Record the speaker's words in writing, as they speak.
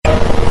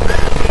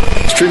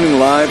Streaming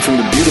live from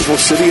the beautiful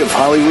city of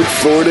Hollywood,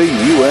 Florida,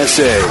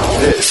 USA.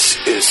 This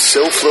is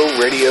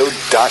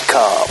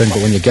SoFloRadio.com.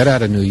 But when you get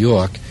out of New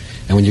York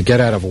and when you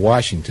get out of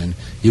Washington,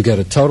 you get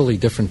a totally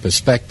different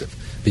perspective.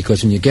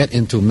 Because when you get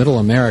into Middle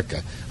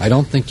America, I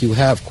don't think you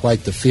have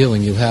quite the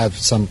feeling you have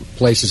some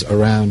places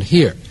around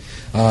here.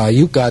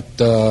 You've got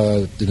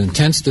an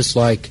intense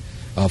dislike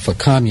for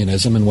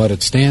communism and what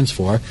it stands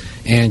for,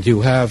 and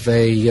you have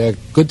a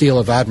good deal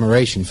of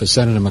admiration for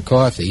Senator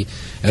McCarthy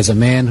as a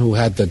man who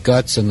had the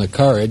guts and the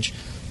courage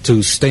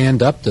to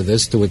stand up to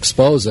this, to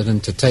expose it,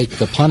 and to take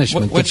the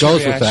punishment that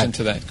goes with that. What's your reaction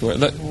to that,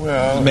 Gordon?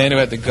 Well, the man who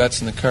had the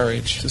guts and the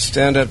courage. To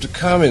stand up to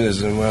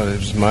communism, well, it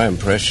was my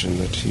impression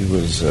that he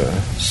was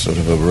sort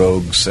of a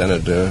rogue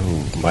senator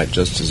who might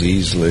just as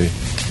easily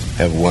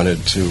have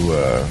wanted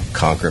to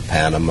conquer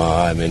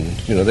Panama. I mean,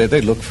 you know,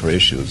 they look for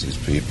issues, these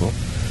people.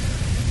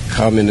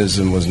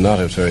 Communism was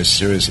not a very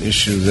serious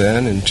issue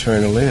then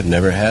internally. It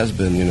never has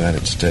been in the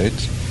United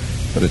States.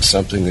 But it's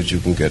something that you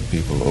can get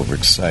people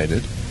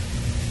overexcited.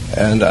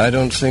 And I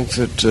don't think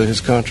that his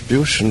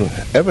contribution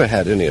ever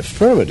had any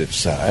affirmative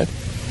side.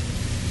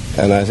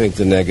 And I think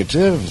the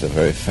negative, the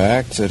very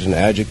fact that an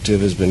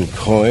adjective has been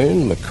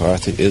coined,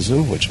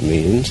 McCarthyism, which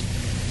means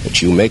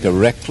that you make a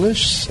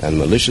reckless and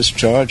malicious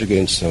charge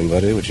against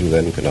somebody which you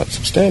then cannot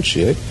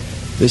substantiate,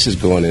 this is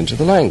going into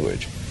the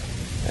language.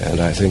 And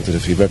I think that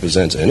if he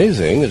represents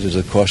anything, it is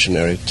a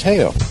cautionary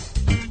tale.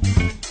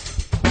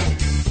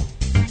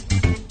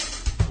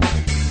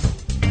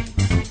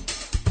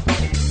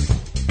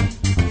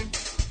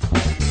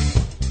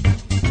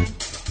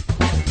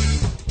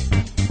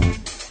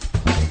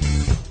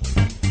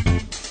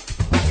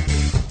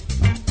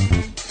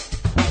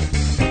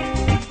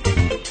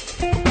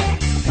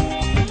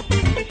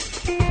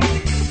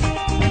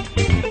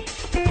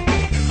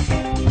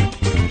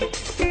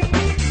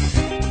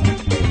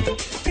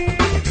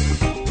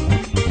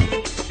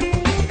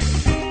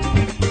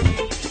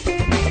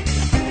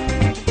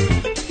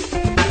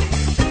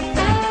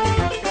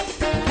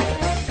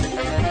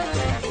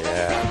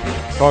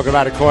 Talk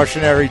about a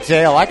cautionary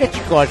tale. I got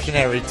your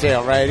cautionary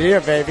tale right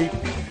here, baby.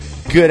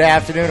 Good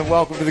afternoon and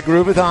welcome to the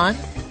Groovathon.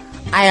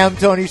 I am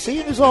Tony C.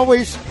 And as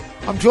always,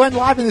 I'm joined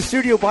live in the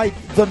studio by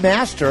the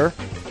master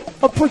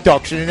of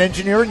production and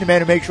engineering, the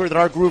man who makes sure that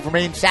our groove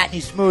remains satiny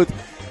smooth.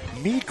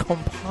 Mi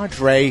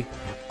compadre,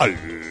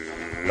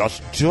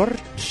 Los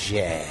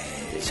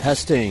Georges.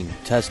 Testing.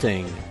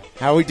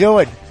 How we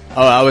doing?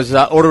 Oh, I was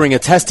ordering a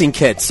testing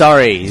kit.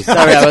 Sorry, I was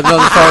on the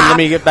phone. Let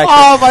me get back.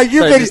 How long have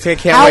you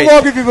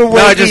been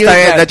waiting?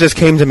 That just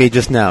came to me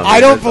just now. I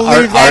don't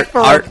believe that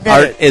for a minute.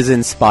 Art is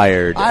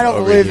inspired. I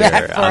don't believe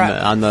that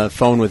on the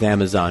phone with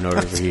Amazon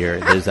over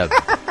here.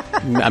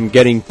 I'm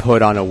getting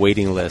put on a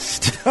waiting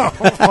list. Oh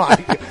my!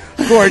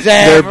 Of course,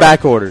 they're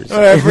back orders.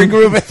 Every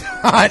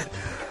Groovathon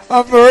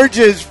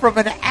emerges from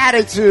an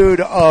attitude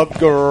of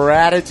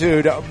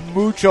gratitude.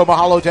 Mucho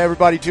mahalo to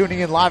everybody tuning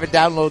in live and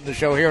downloading the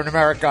show here in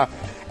America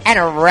and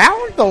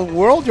around the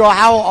world.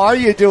 How are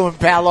you doing,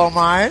 pal o'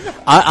 mine?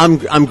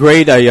 I'm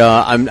great.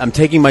 I'm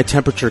taking my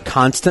temperature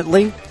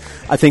constantly.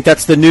 I think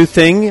that's the new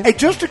thing. It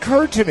just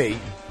occurred to me,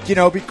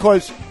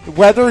 because the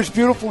weather is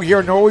beautiful here,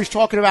 and they're always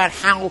talking about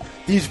how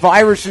these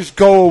viruses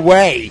go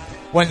away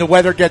when the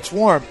weather gets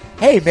warm.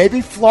 Hey,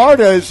 maybe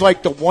Florida is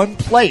like the one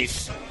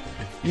place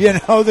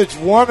that's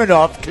warm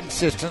enough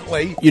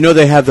consistently.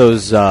 They have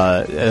those,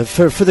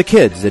 for the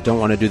kids that don't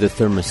want to do the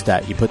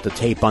thermostat, you put the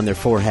tape on their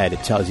forehead.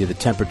 It tells you the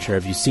temperature.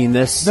 Have you seen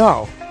this?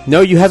 No.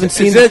 No, you haven't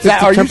seen the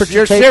temperature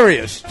You're tape?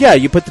 Serious? Yeah,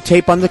 you put the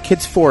tape on the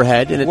kid's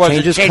forehead, and it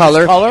changes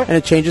color. And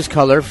it changes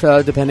color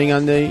depending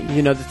on the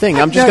the thing.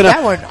 I'm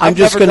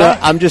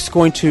just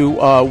going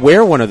to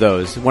wear one of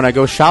those when I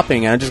go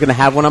shopping, and I'm just going to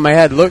have one on my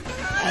head. Look.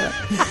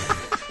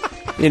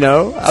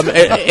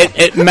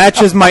 It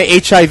matches my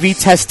HIV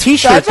test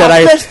T-shirt that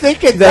I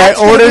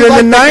ordered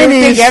in the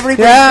 90s.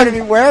 Everybody's going to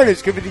be wearing it.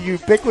 It's going to be the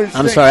ubiquitous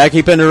I'm sorry, I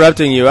keep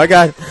interrupting you. I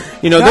got,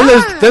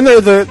 then there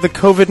are the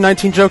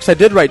COVID-19 jokes I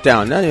did write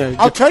down.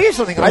 I'll tell you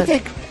something. I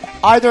think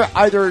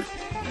either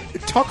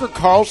Tucker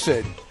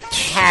Carlson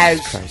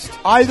has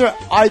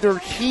either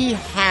he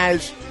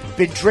has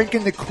been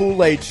drinking the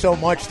Kool-Aid so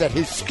much that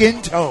his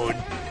skin tone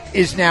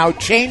is now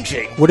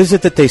changing. What is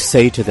it that they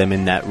say to them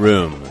in that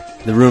room?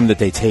 The room that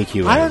they take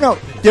you in. I don't know.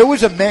 There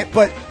was a man,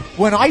 but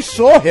when I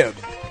saw him,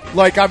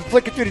 I'm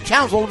flicking through the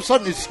channels, all of a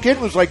sudden his skin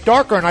was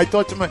darker, and I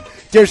thought to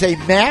myself, there's a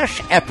MASH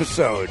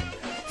episode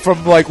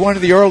from one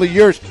of the early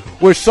years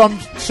where some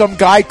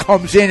guy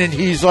comes in and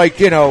he's he's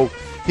a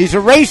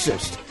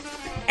racist.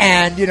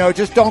 And,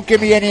 just don't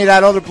give me any of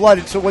that other blood.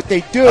 And so what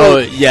they do... Oh,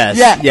 yes.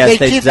 Yeah, they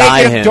keep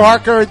dye making him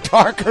darker and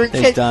darker.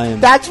 They dye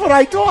him. That's what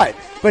I thought.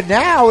 But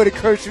now it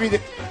occurs to me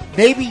that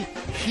maybe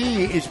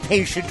he is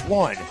patient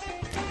one.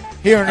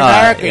 Here in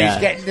America, he's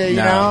getting the,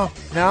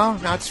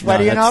 not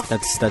sweaty enough?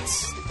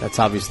 That's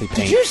obviously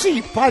pain.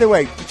 By the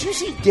way, did you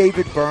see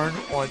David Byrne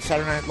on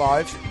Saturday Night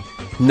Live?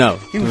 No.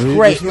 He was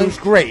great. He was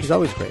great. He's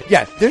always great.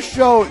 Yeah, this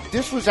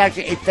was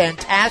actually a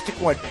fantastic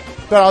one.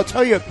 But I'll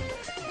tell you,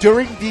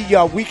 during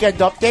the Weekend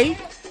Update,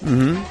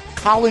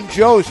 Colin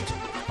Jost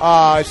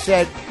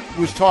said,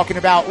 was talking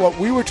about what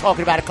we were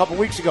talking about a couple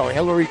weeks ago.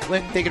 Hillary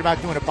Clinton thinking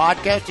about doing a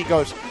podcast. He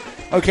goes,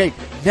 okay,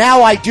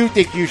 now I do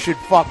think we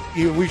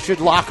should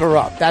lock her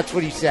up. That's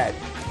what he said.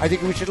 I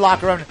think we should lock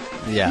her up.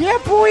 Yeah,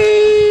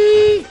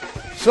 boy.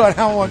 Saw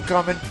that one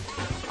coming.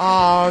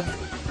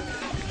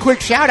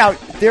 Quick shout out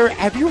there.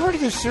 Have you heard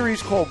of this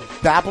series called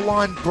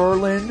Babylon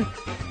Berlin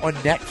on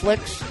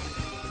Netflix?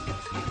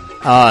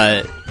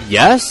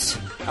 Yes.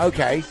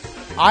 Okay.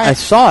 I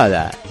saw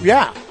that.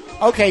 Yeah.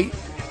 Okay.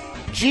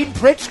 Gene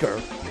Pritzker,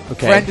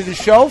 friend of the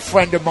show,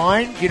 friend of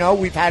mine. You know,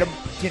 we've had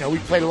him, we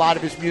played a lot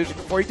of his music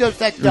before. He does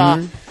that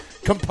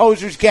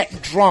composers getting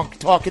drunk,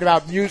 talking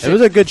about music. It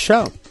was a good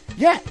show.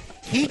 Yeah.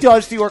 He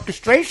does the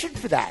orchestration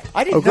for that.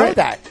 I didn't know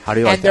that. How do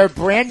you like that? And their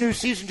brand new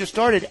season just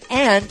started,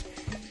 and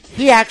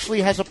he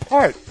actually has a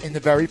part in the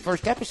very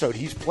first episode.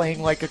 He's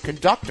playing like a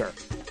conductor.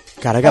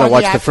 God, I got to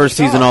watch the first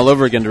season all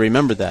over again to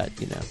remember that,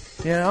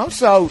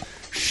 So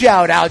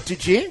shout out to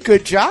Gene.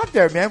 Good job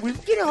there, man. We,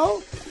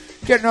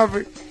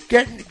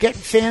 getting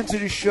fans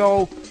of the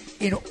show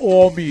in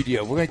all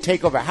media. We're going to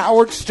take over.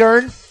 Howard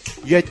Stern,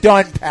 you're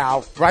done,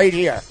 pal. Right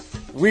here.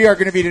 We are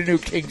going to be the new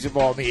kings of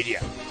all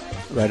media.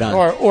 Right on.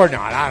 Or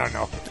not. I don't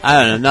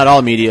know. Not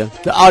all media.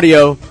 The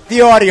audio.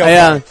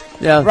 Yeah.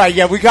 Right,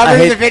 yeah, we got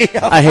rid of the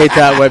video. I hate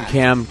that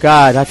webcam.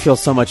 God, I feel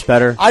so much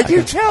better. I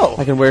do, too.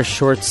 I can wear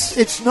shorts.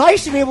 It's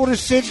nice to be able to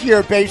sit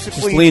here,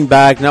 basically. Just lean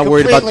back, not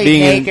worried about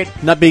being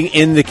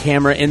in the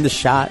camera, in the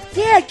shot.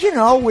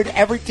 Yeah, with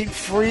everything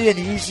free and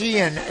easy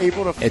and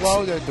able to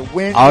flow, the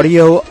wind.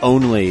 Audio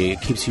only.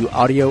 It keeps you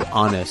audio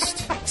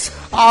honest.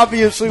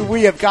 Obviously,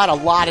 we have got a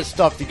lot of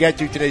stuff to get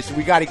to today, so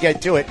we got to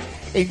get to it,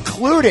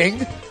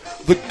 including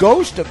the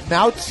ghost of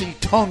Mao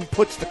Zedong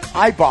puts the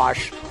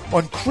kibosh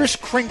on Kris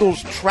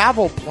Kringle's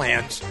travel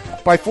plans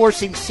by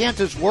forcing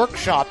Santa's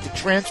workshop to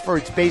transfer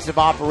its base of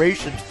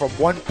operations from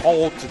one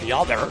pole to the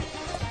other.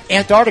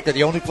 Antarctica,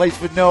 the only place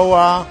with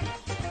no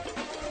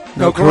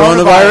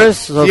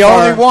coronavirus. The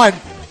only one.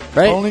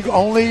 Right. Only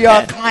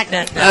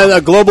continent now.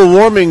 Global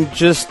warming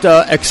just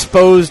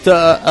exposed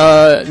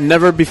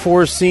never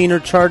before seen or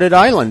charted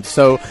island.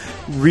 So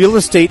real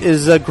estate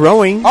is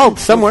growing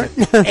somewhere.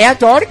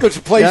 Antarctica's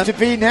a place to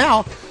be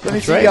now. Let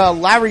me see.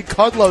 Larry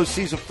Kudlow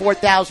sees a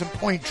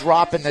 4,000-point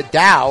drop in the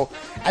Dow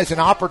as an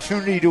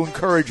opportunity to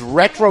encourage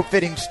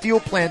retrofitting steel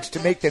plants to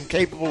make them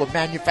capable of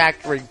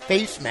manufacturing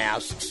face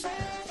masks.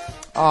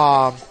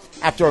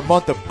 After a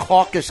month of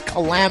caucus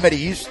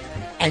calamities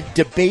and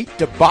debate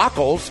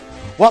debacles,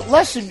 what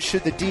lessons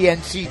should the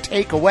DNC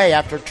take away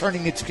after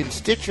turning its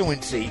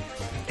constituency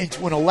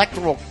into an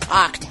electoral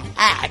cocked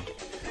hat?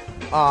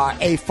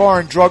 A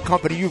foreign drug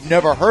company you've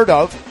never heard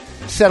of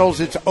settles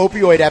its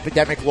opioid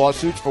epidemic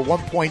lawsuits for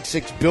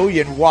 $1.6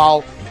 billion,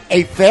 while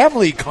a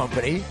family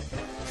company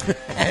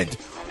and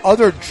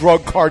other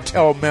drug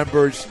cartel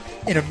members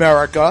in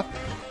America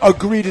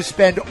agree to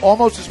spend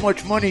almost as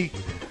much money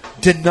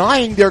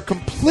denying their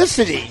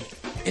complicity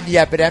in the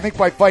epidemic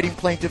by fighting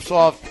plaintiffs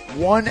off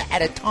one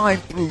at a time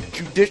through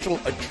judicial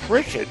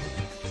attrition.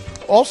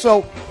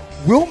 Also,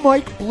 will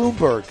Mike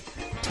Bloomberg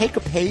take a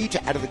page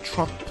out of the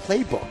Trump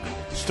playbook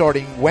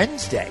starting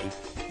Wednesday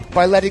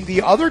by letting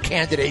the other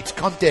candidates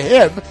come to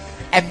him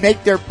and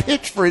make their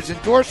pitch for his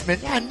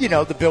endorsement and,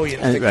 the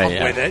billions that come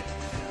with it.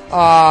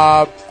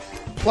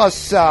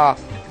 Plus,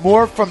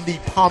 more from the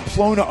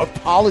Pamplona of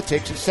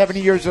politics.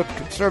 70 years of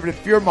conservative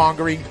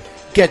fear-mongering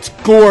gets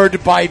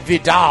gored by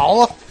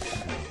Vidal.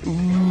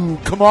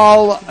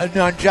 Kamal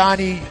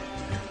Nanjiani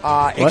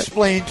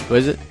explains. What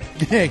is it?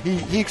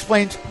 he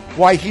explains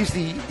why he's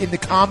in the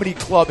comedy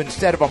club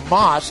instead of a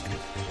mosque.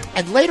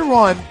 And later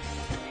on,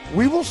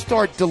 we will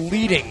start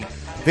deleting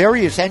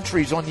various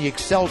entries on the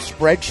Excel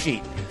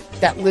spreadsheet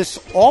that lists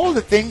all of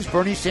the things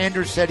Bernie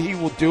Sanders said he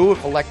will do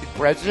if elected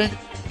president,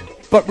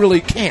 but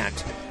really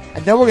can't.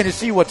 And then we're going to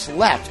see what's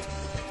left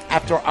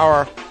after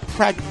our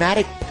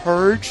pragmatic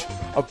purge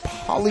of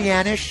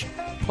Pollyannish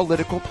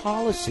political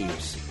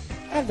policies.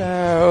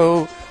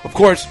 Hello. Of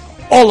course,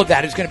 all of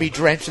that is going to be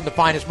drenched in the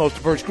finest, most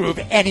diverse groove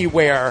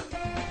anywhere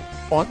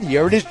on the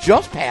air. It is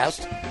just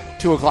past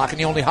 2 o'clock in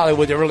the only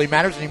Hollywood that really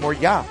matters anymore.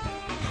 Yeah.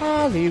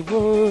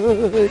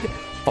 Hollywood.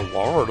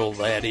 Florida,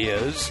 that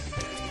is.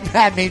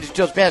 That means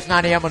just past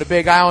 9 a.m. on the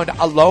Big Island.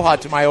 Aloha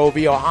to my OV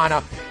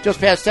Ohana. Just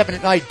past 7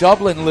 at night,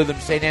 Dublin, Lytham,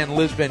 St. Anne,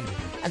 Lisbon,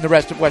 and the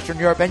rest of Western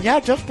Europe. And yeah,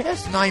 just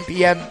past 9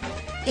 p.m.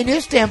 in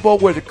Istanbul,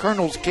 where the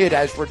Colonel's kid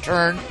has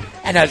returned.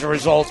 And as a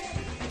result,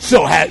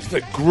 so has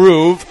the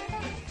groove.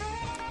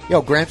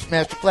 Yo, Gramps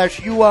Master Flash,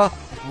 you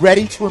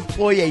ready to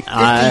employ a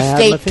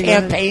 50-state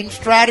campaign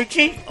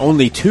strategy?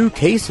 Only 2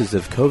 cases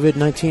of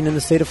COVID-19 in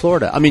the state of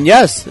Florida. I mean,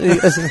 yes.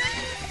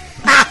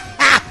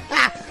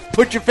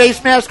 Put your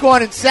face mask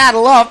on and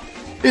saddle up.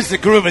 This is the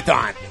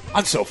Groovathon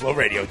on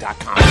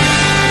SoFloRadio.com.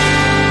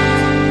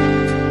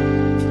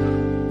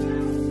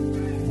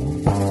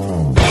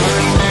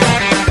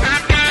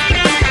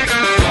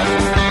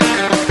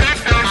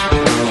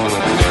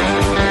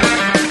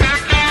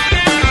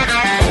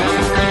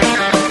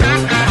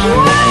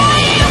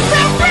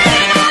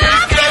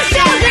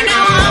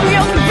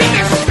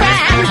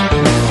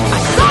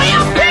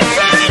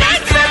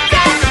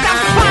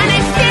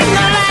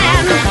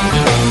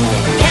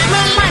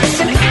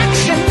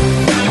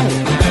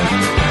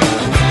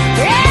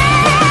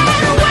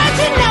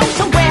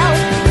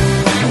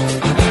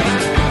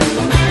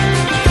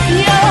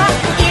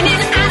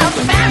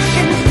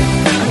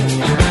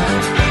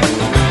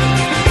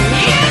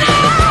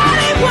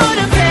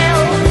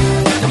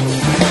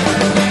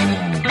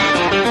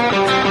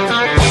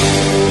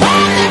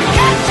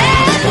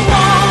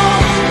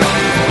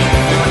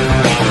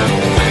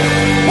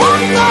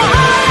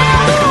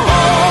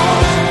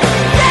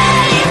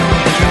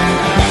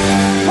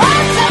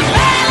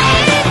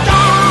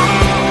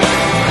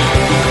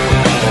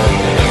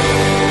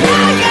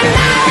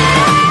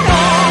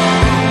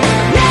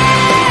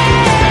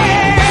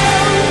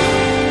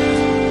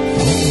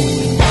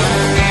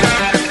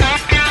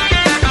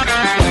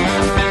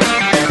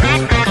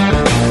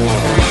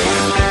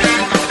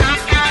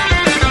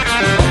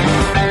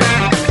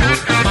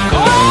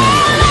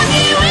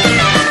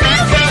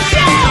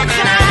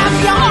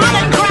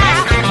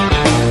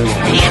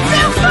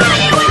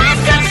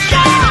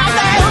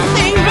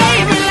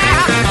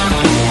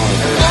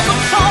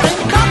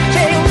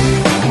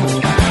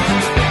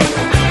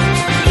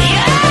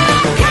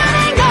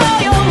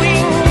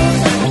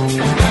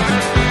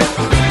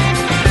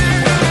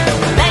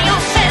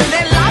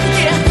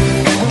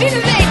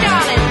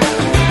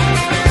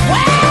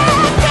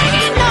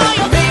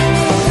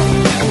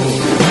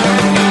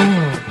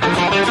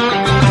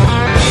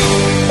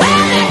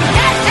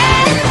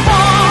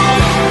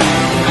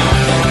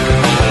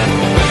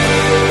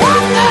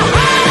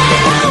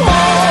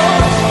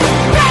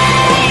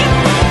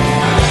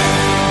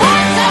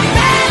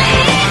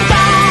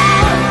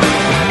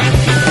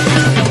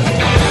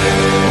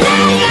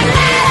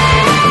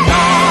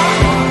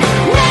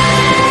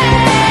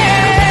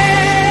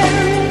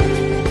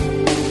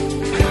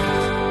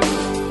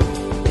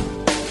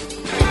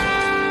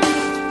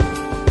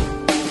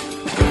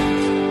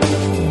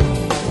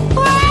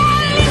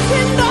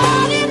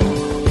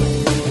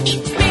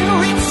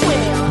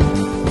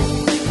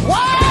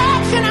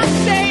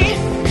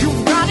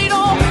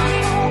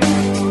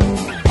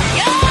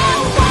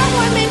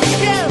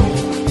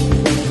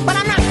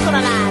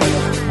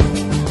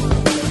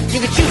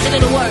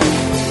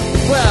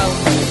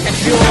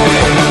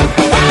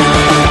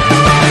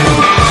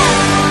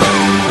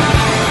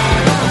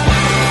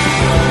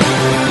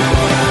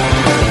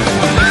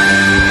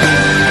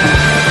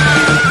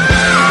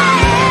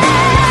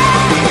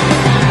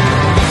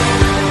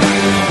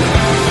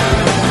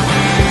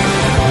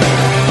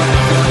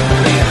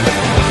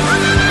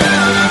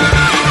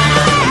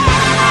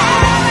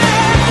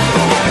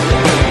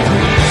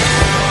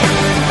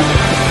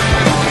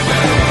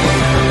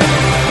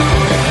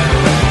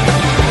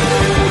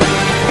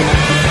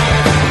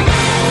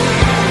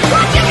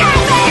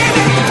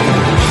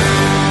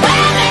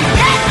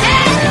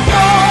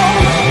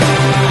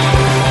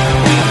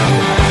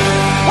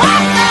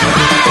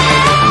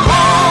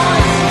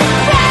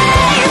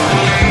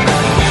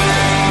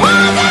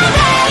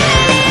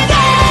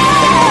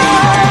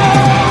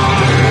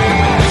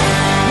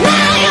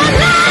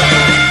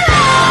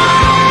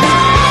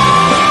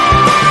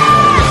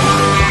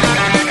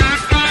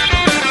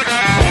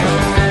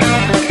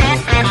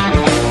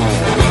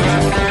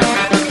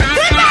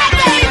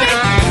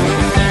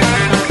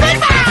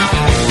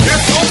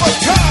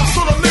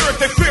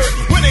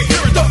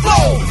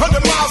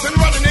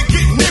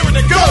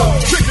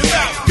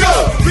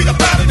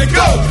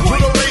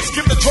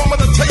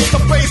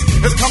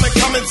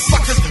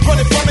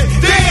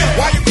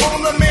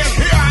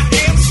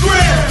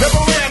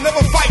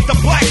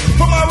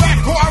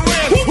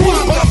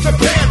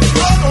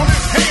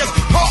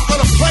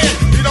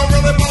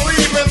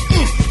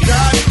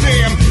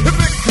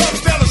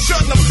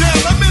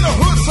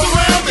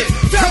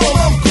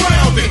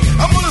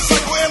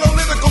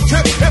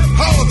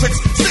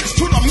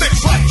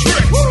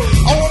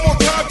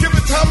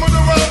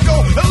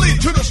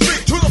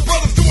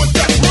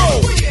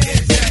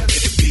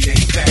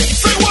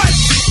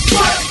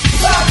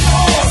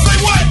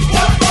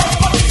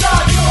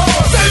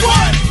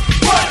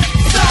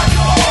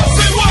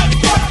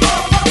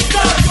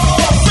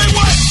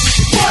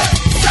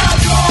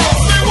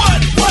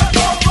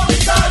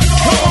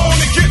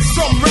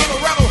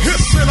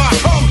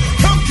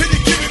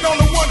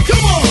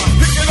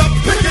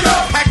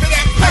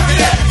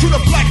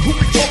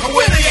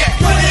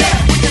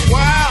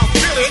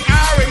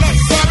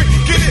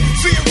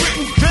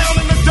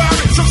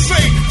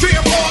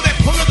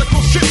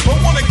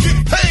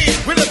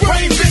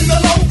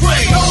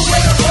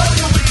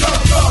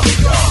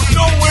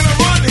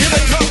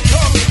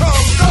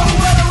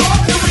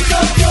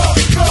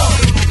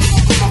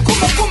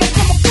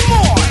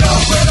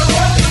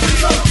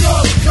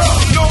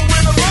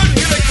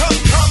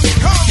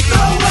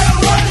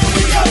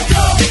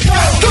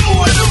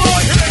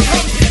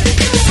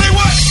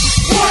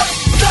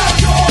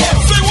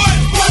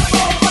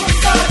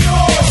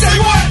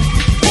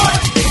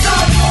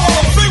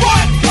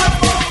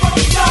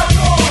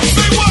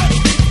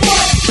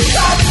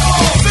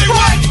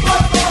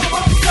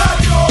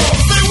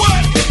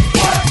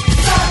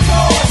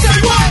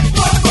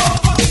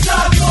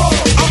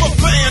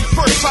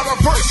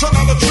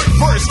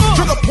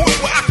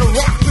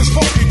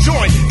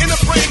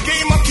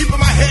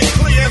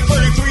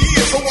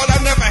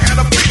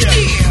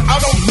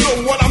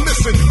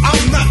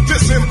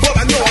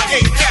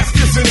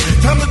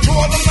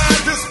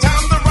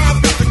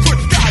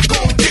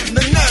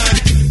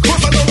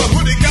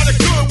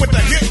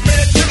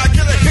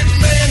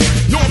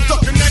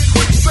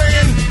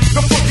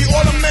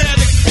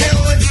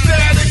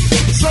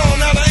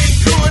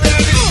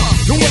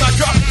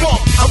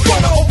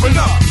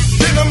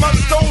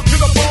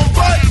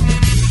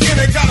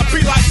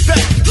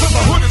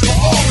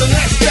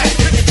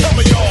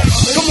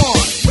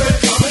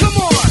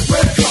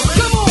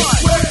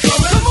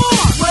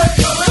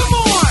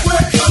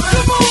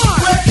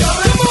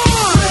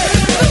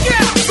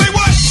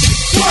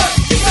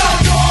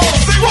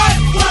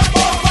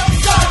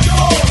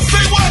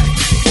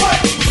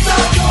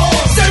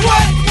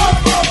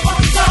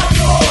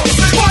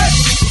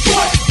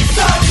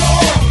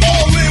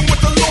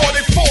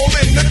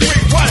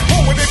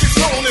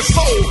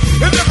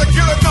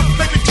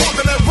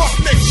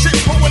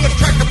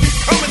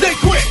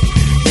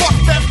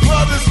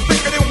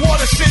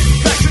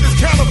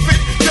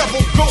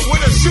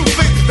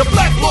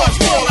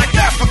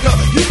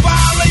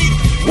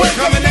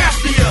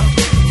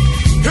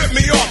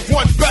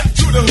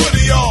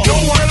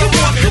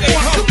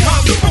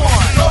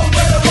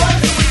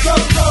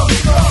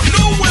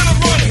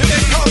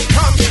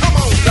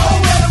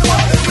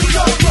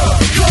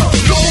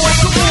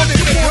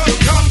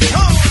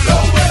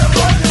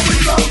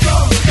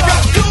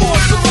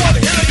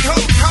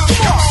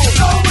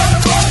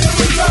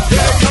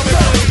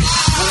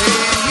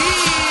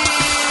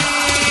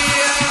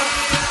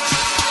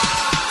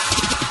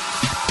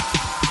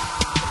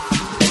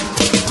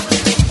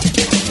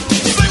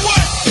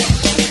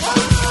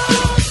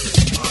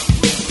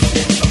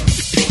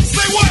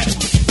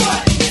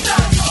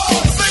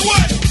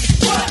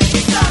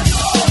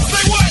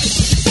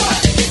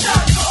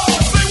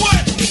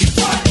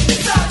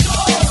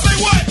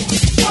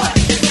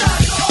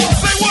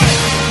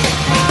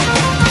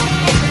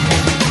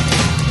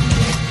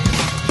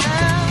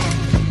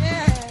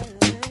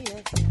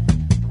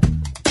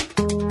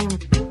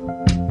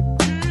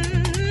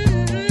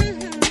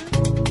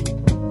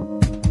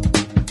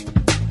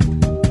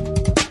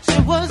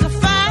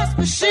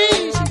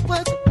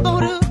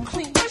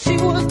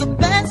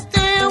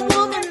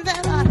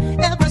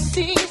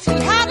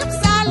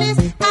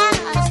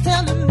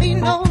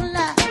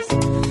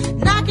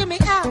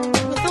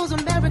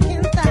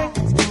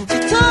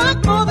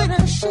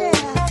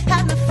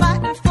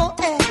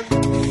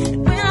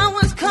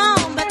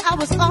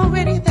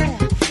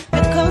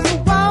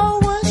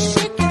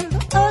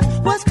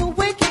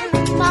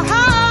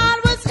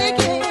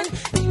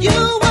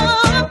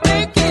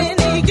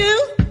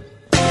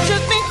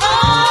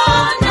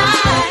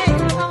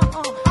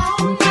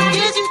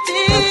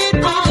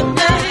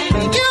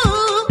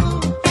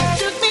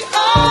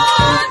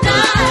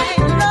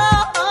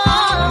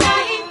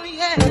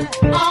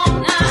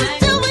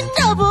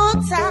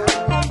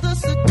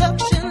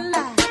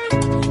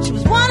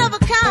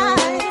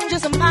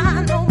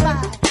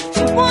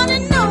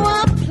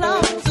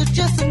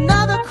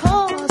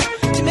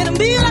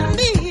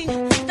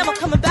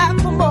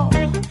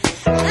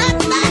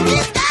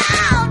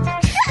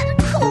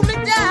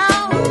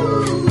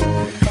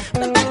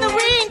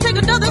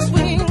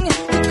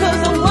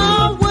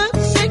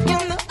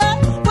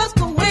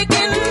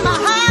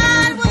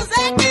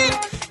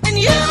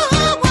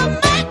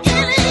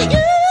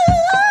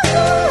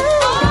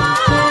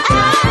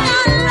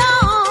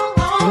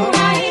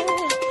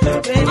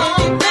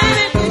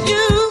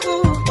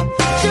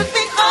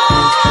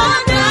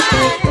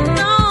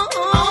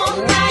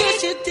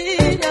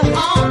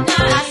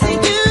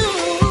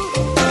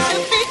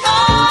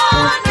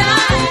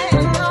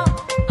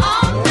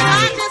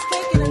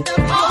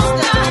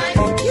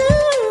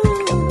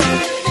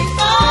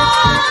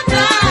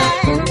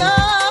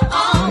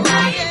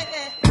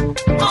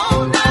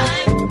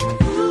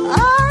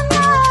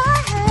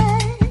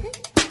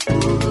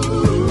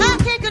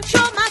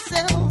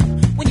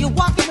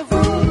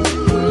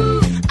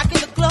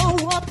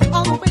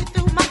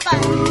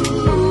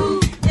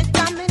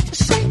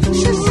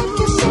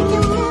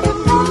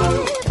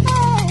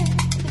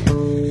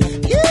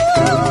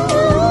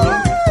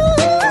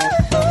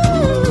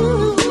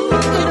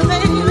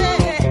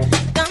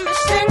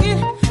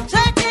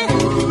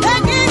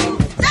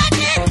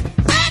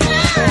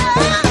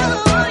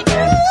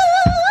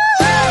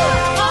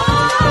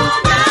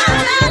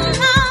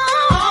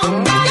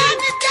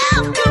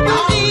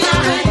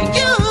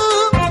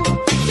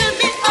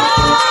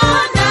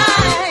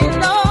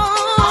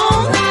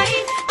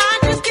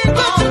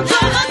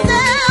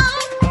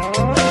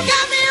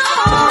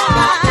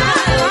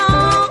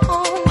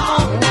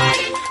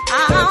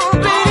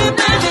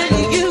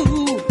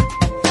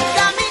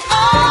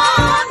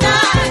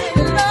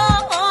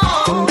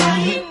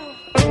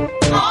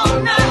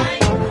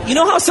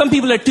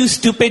 people are too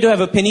stupid to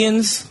have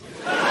opinions.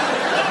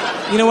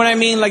 You know what I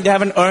mean? Like they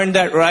haven't earned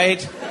that right.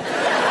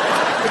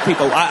 Good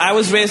people. I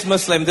was raised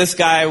Muslim. This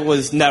guy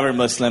was never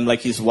Muslim.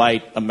 Like he's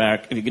white,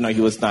 American. You know,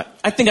 he was not.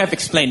 I think I've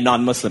explained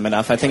non-Muslim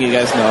enough. I think you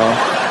guys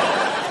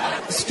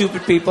know.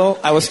 Stupid people.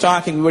 We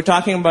were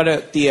talking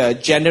about the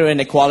gender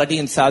inequality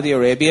in Saudi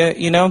Arabia,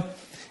 you know?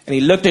 And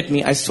he looked at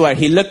me, I swear,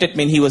 he looked at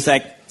me and he was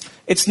like,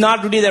 it's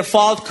not really their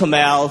fault,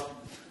 Kamal.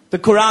 The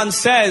Quran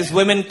says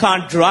women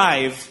can't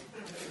drive.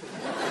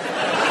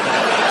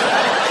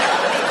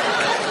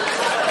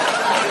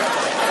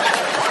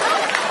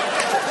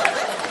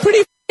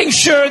 Pretty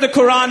sure the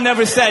Quran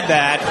never said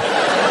that.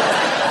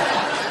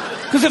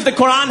 Because if the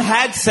Quran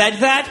had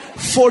said that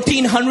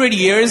 1,400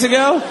 years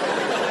ago,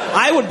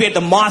 I would be at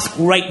the mosque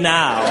right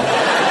now.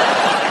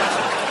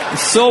 And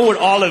so would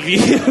all of you.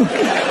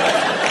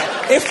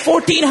 If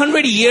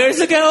 1,400 years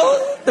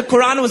ago, the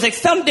Quran was like,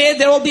 someday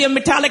there will be a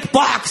metallic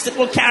box that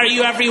will carry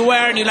you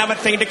everywhere and you'll have a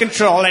thing to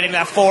control it and you'll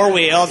have 4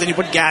 wheels and you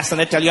put gas in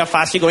it, tell you how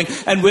fast you're going,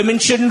 and women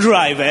shouldn't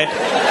drive it.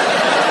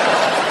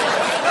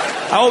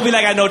 I will be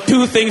like, I know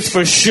 2 things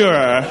for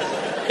sure.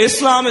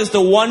 Islam is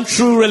the one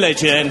true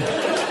religion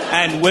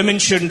and women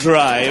shouldn't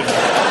drive.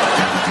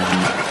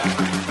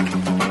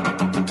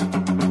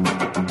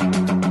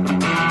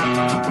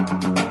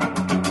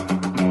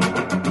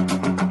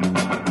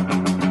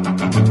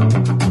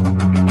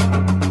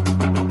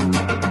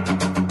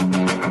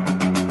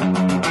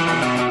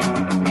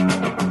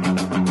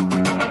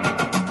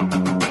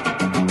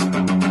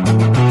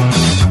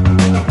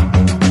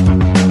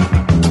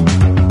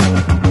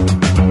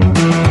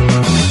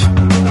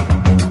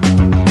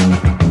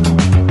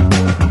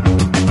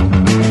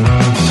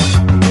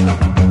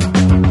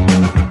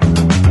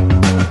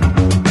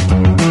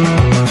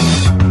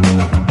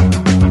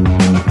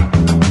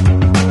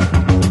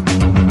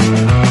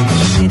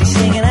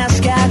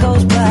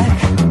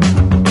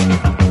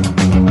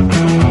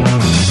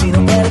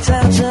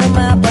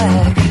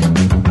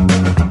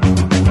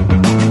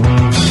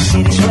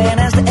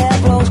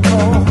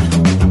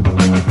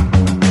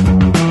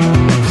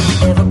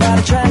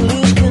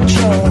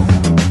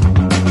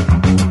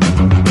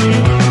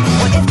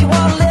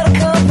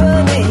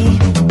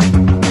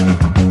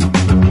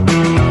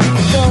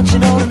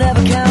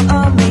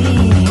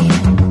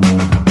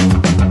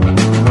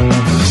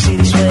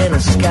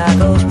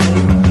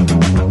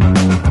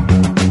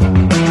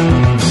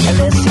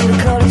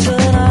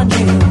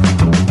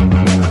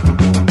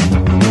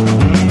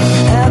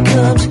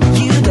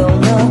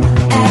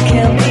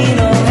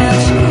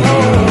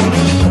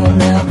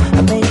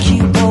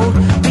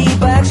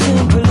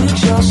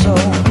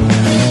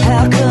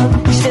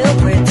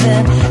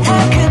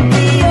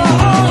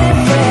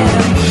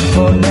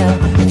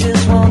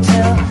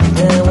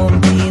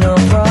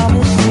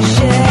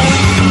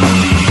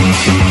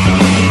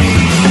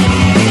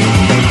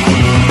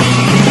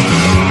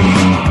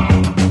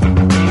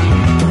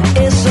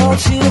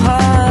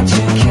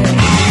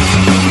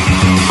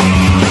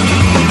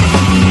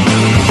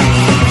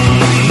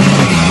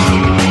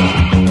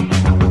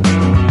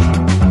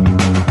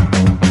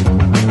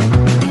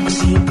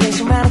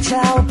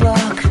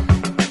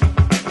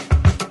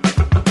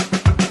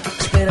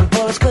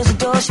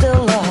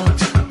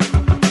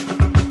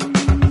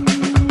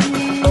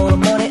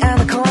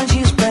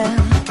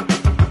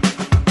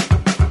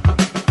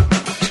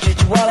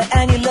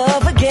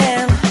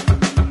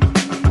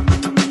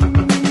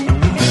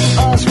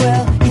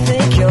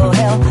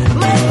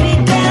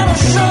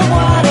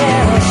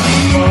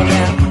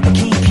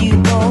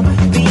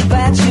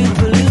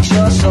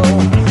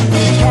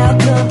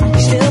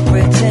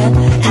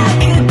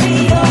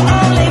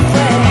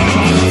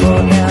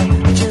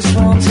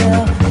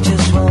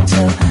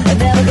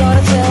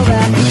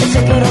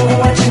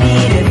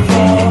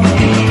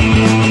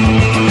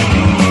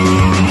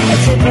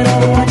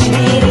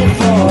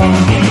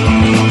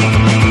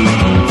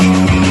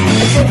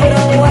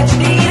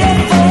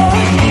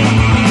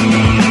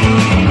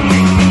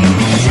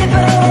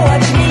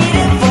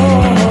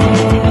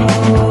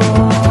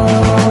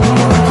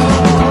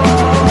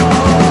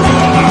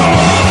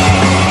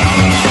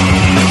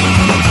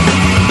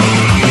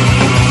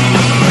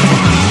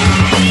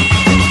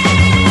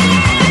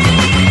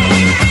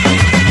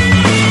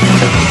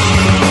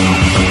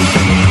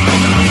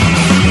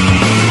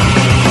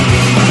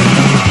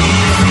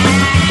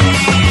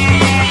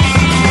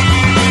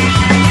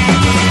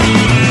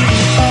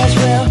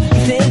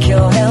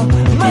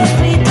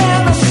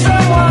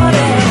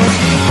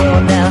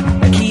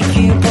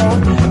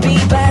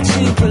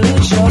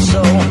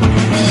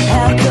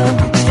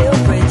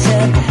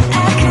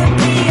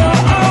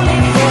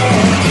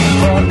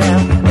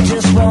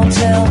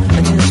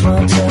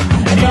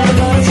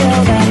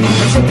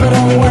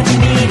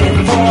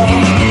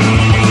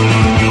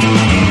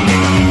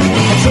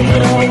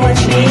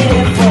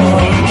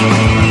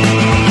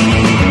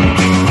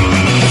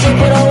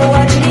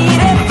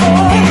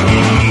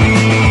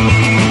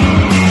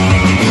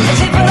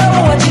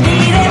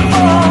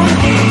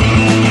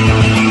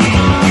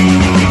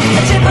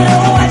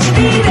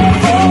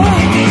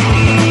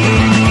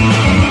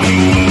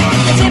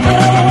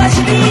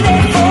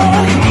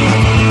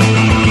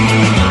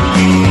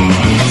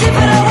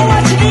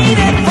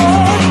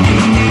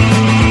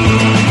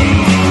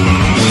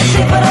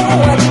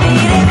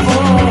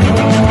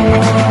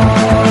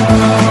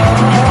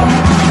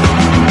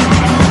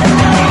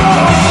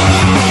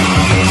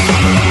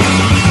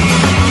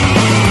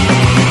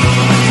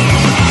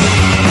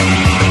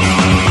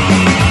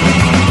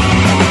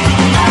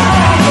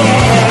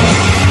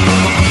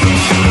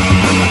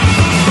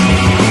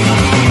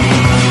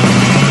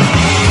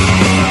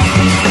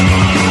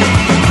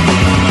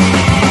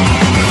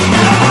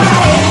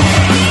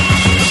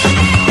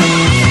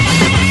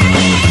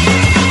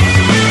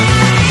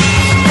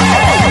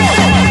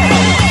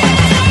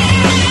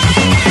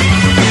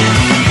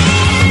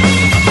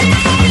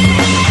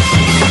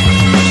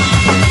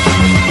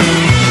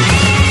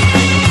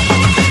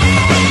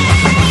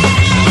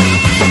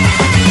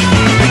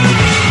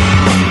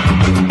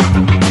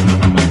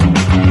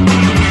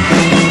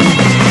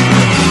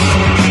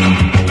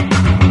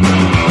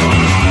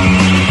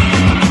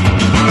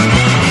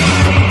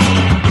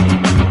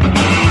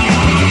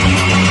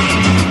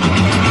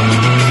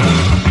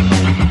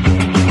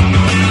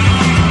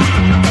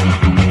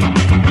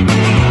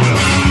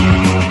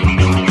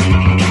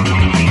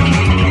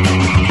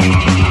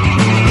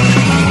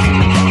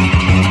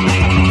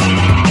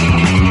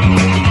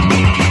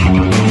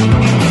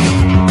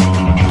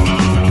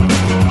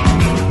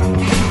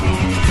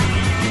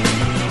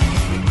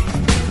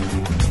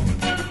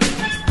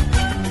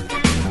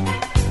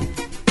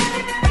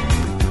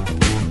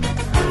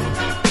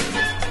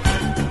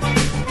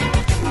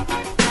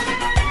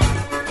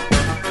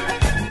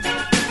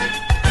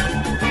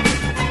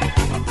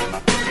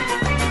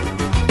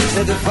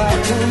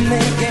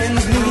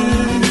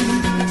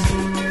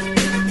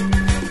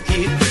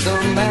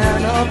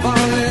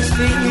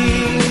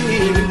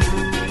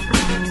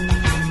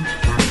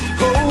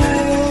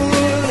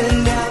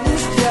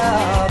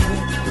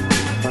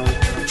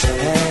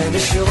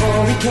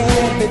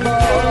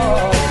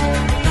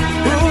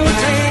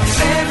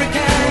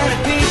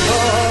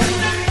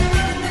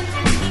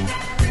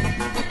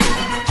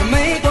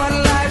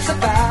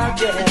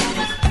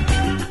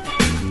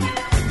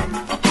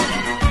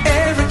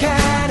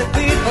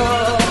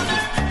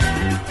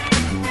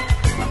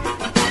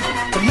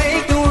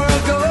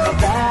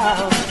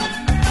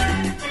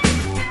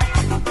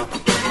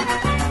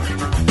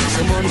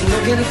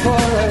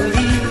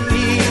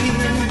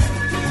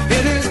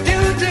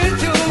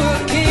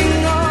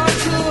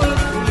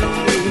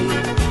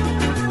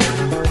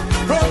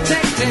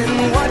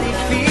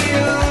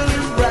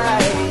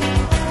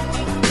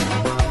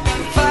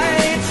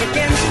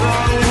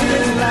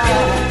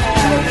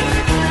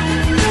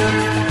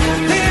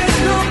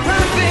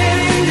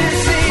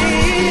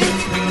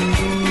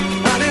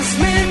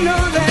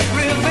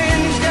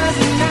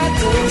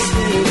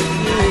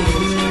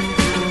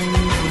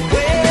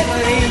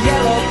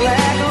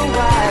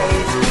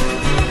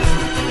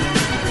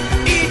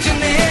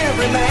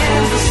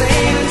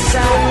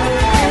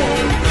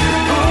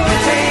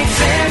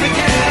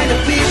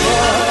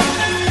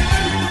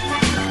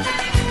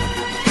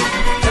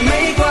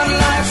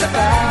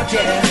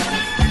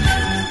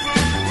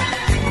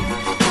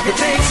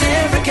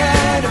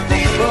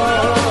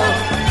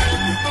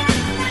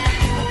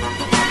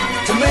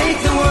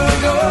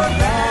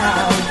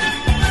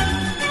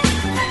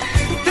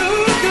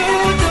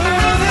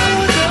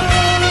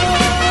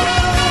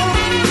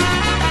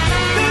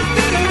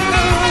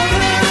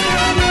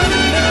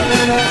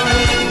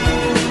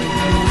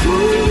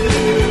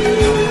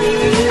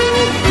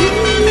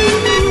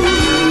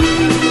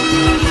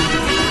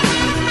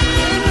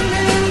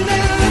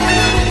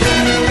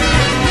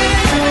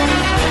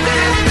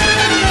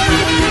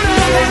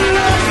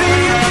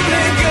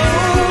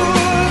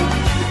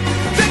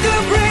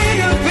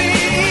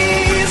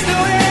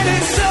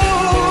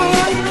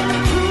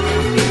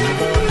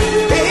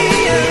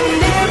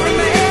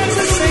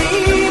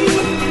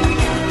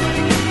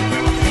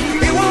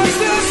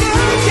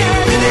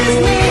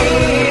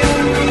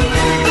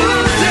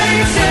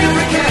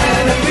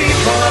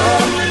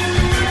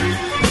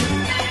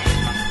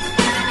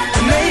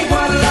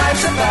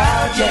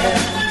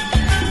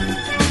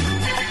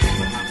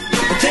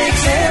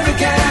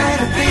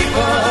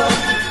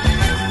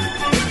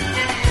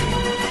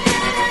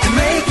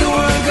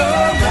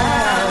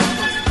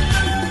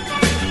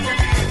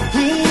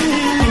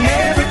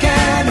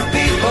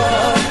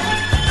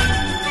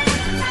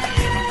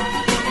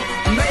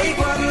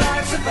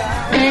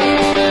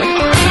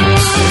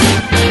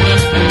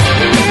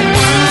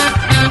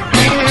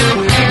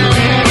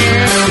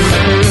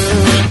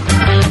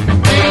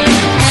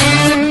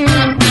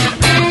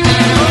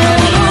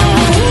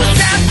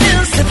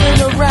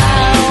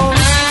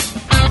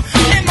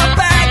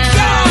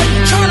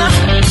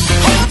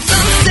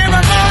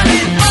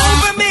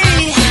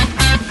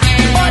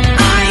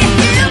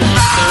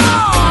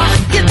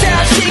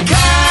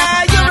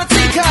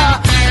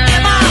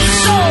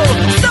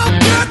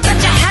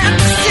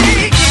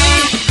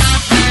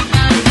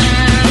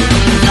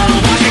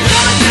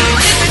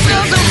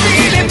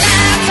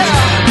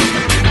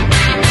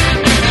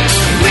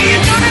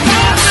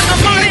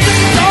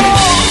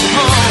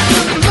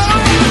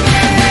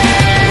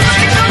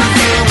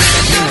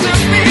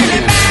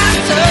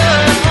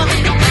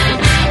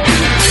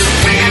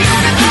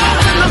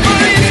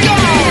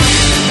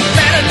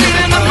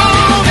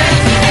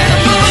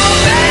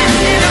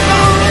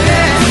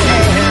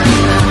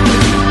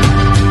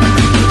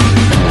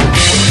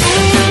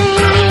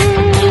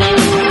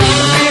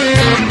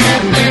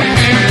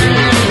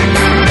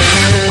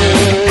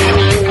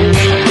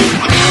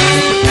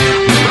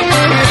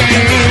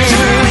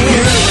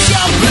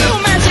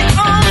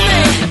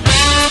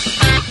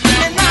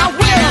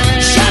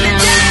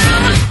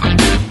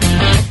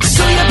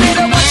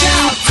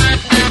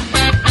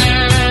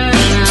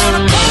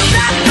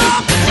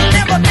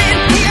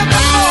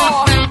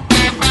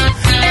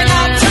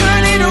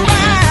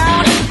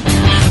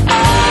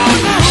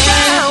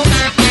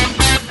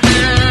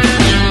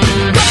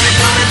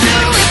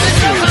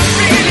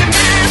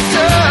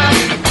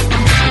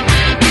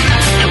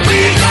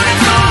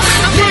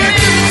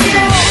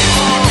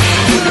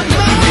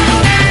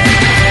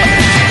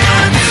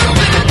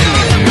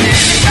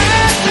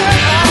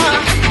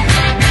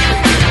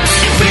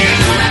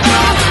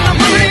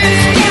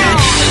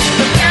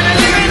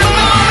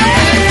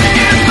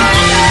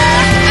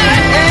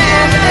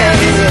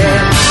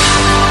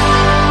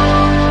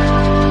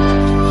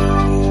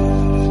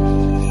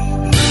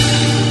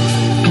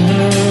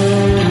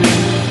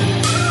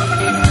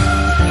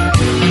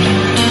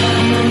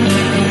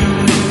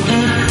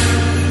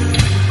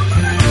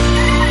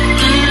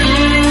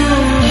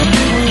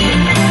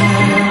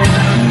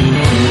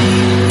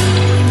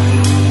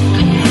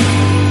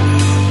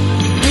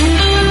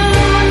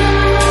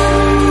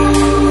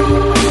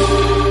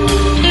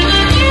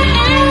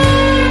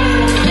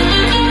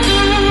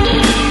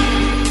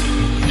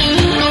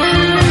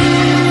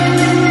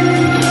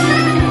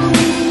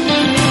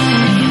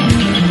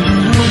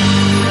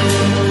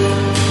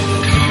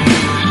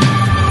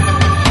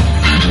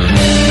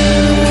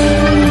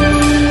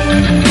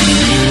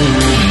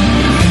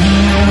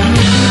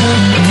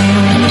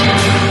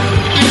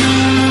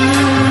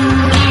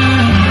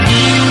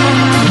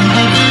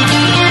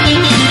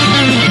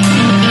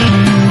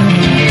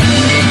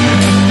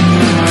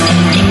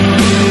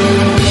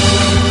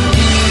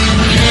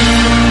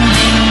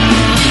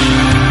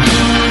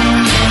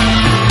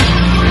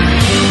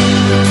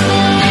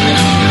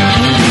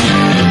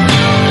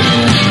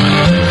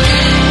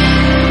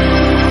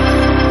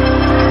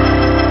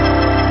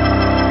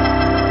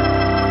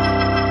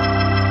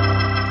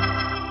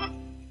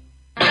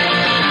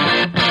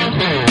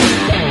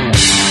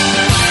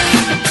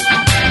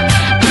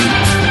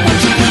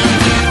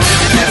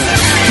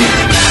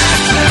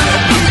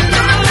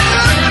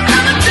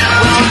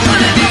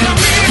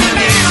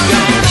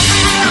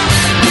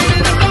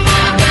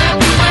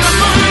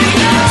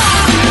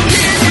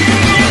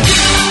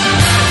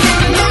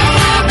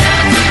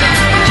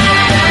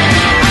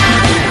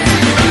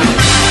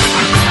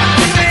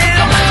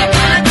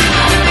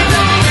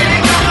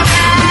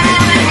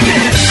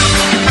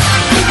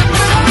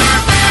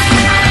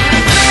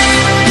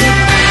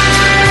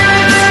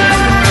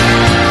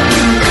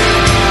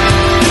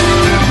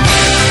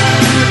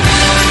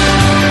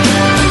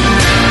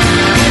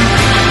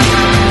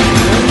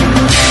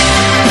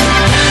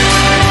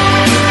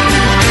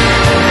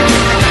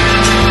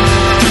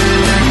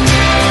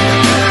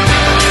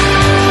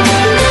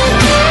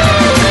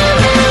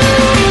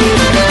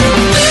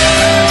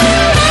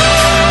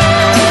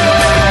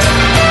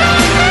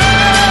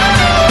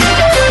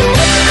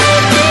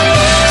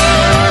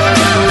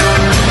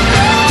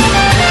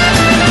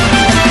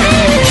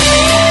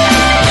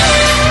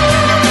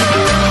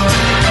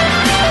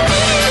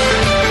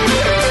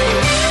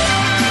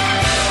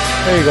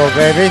 There you go,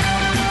 baby.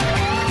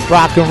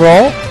 Rock and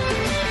roll.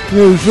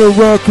 There's no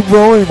rock and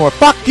roll anymore.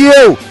 Fuck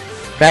you!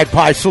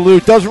 Magpie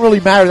Salute. Doesn't really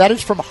matter. That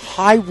is from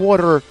High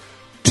Water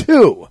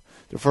 2.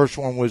 The first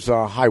one was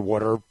High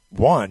Water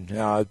 1.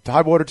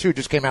 High Water 2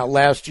 just came out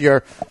last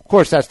year. Of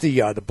course, that's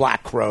the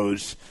Black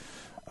Crowes,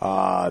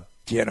 after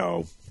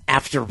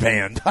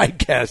band, I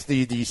guess.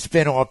 The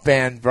spin-off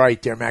band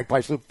right there. Magpie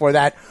Salute. Before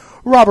that,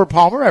 Robert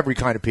Palmer, Every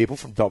Kind of People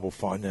from Double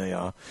Fun.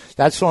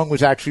 That song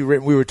was actually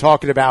written. We were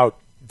talking about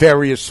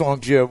various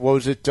songs. What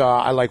was it?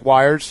 I Like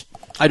Wires.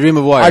 I Dream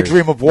of Wires. I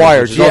Dream of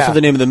Wires. Which is also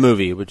the name of the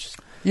movie, which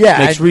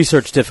makes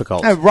research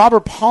difficult. And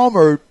Robert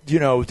Palmer,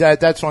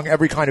 that song,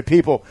 Every Kind of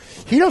People,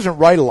 he doesn't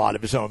write a lot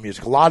of his own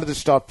music. A lot of the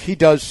stuff he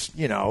does,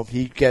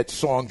 he gets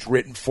songs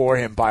written for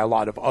him by a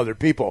lot of other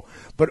people.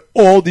 But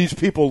all these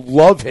people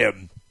love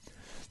him.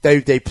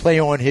 They play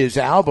on his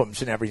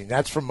albums and everything.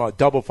 That's from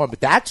Double Fun.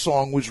 But that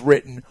song was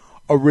written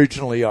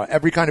originally.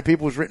 Every Kind of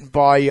People was written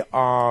by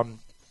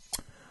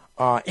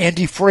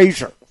Andy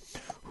Fraser,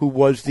 who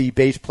was the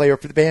bass player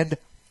for the band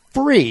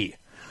Free.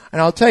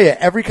 And I'll tell you,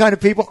 Every Kind of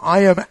People, I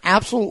am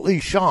absolutely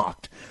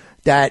shocked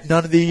that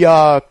none of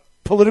the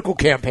political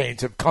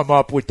campaigns have come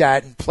up with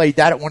that and played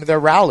that at one of their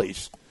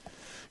rallies.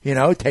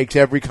 It takes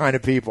Every Kind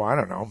of People. I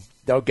don't know.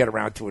 They'll get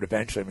around to it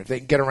eventually. I mean, if they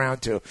can get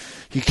around to,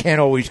 you can't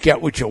always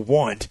get what you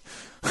want.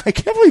 I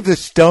can't believe the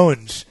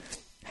Stones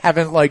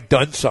haven't,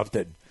 done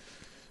something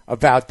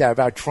about that,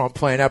 about Trump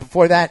playing that.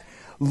 Before that,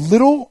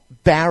 Little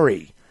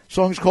Barry.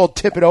 Song's called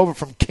Tip It Over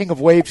from King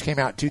of Waves, came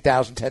out in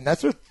 2010.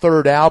 That's their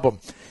third album.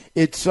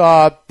 It's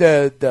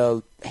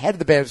the head of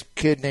the band's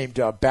kid named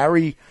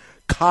Barry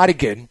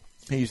Cottigan.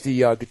 He's the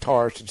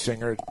guitarist and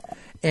singer.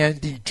 And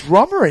the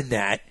drummer in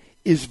that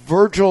is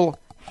Virgil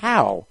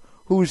Howe,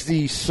 who is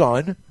the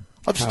son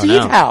of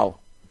Steve Howe,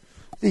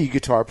 the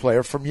guitar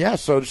player from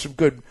Yes. So there's some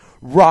good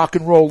rock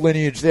and roll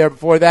lineage there.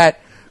 Before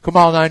that, Come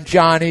On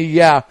Johnny,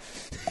 yeah.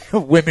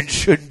 Women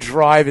Shouldn't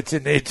Drive. It's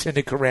in the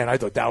Quran. I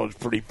thought that was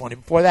pretty funny.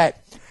 Before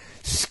that,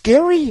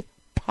 Scary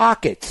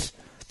Pockets.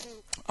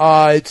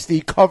 It's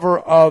the cover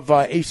of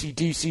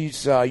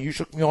AC/DC's You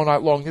Shook Me All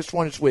Night Long. This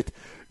one is with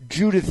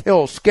Judith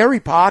Hill. Scary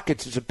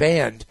Pockets is a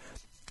band.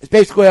 It's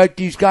basically like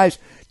these guys.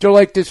 They're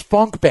like this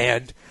funk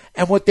band.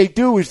 And what they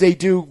do is they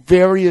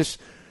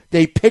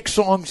pick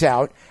songs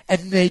out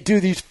and they do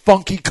these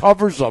funky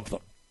covers of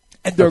them.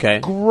 And they're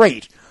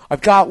great.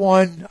 I've got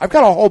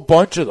a whole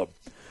bunch of them.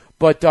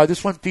 But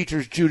this one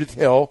features Judith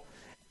Hill.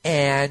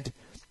 And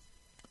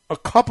a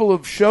couple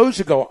of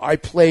shows ago, I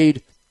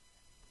played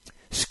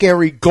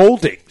Scary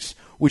Goldings,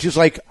 which is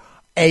like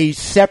a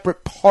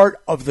separate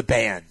part of the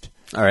band.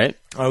 All right.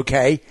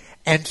 Okay.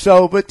 And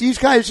so, but these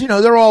guys,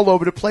 they're all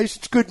over the place.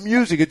 It's good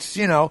music. It's,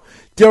 they're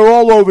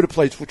all over the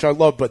place, which I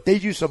love, but they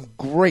do some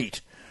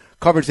great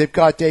covers. They've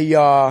got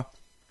there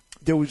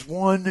was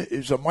one, it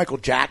was a Michael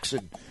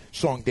Jackson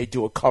song they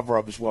do a cover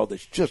of as well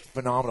that's just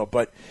phenomenal,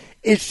 but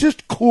it's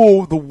just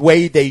cool the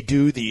way they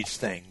do these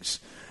things.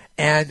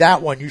 And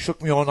that one, You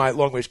Shook Me All Night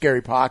Long with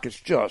Scary Pockets,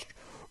 just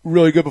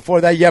really good. Before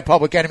that,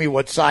 Public Enemy,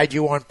 What Side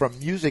You On from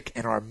Music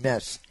and Our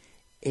Mess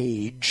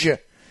Age.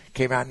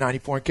 Came out in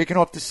 94. And kicking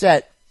off the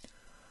set,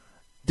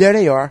 there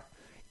they are,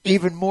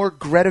 even more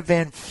Greta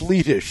Van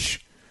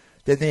Fleetish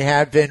than they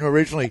had been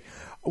originally.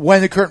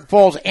 When the Curtain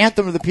Falls,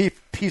 Anthem of the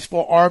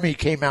Peaceful Army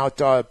came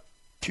out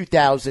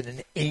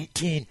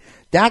 2018.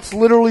 That's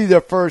literally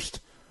their first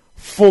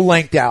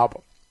full-length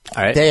album.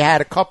 All right. They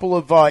had a couple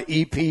of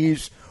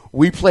EPs.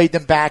 We played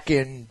them back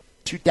in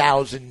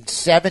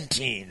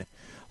 2017,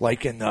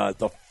 like in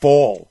the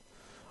fall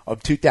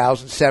of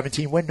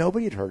 2017, when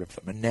nobody had heard of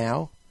them. And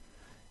now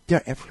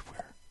they're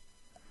everywhere.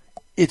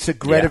 It's a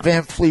Greta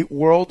Van Fleet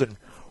world, and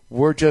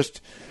we're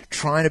just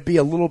trying to be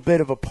a little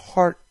bit of a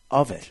part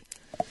of it.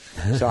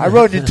 So I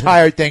wrote an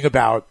entire thing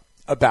about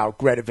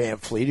Greta Van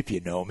Fleet. If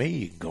you know me,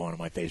 you can go onto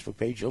my Facebook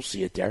page. You'll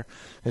see it there.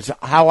 It's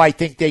how I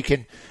think they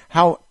can,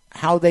 how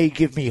they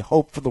give me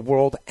hope for the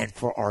world and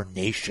for our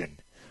nation.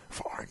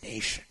 For our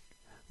nation.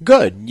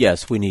 Good.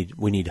 Yes, we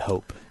need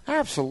hope.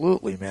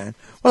 Absolutely, man.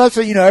 Well, that's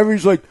what,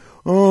 everybody's like,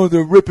 oh,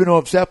 they're ripping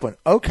off Zeppelin.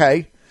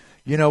 Okay.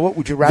 You know what?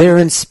 Would you rather? They're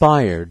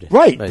inspired.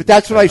 Right, but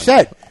that's what I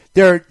said.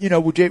 They're,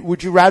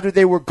 would you rather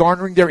they were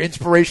garnering their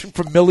inspiration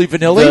from Milli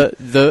Vanilli?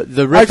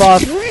 The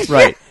ripoff,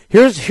 right.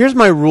 Here's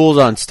my rules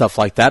on stuff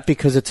like that,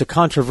 because it's a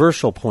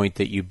controversial point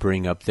that you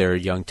bring up there,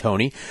 young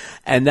Tony,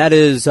 and that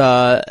is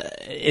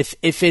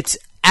if it's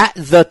at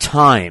the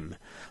time,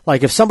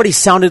 like if somebody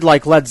sounded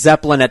like Led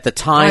Zeppelin at the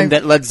time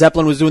that Led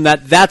Zeppelin was doing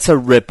that, that's a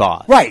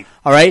ripoff. Right.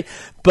 All right?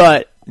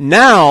 But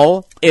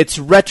now it's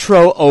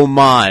retro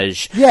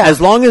homage. Yeah. As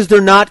long as they're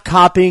not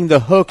copying the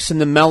hooks and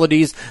the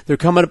melodies, they're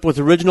coming up with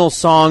original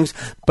songs,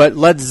 but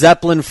Led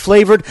Zeppelin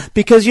flavored,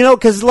 because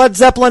Led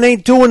Zeppelin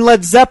ain't doing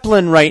Led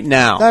Zeppelin right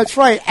now. That's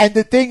right. And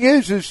the thing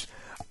is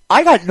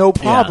I got no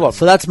problem. Yeah.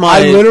 So that's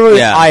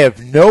I have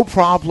no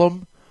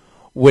problem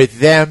with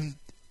them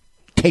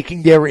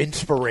taking their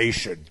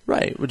inspiration.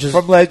 Right. Which is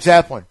from Led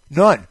Zeppelin.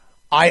 None.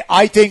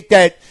 I think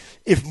that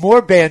if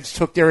more bands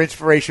took their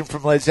inspiration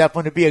from Led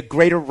Zeppelin, it'd be a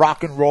greater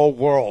rock and roll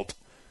world.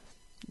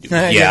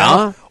 Yeah. You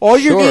know? All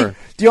you need,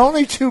 the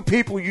only two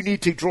people you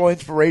need to draw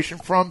inspiration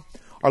from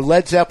are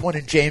Led Zeppelin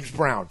and James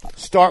Brown.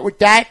 Start with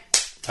that.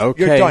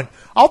 Okay. You're done.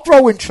 I'll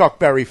throw in Chuck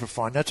Berry for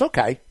fun. That's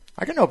okay.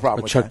 I got no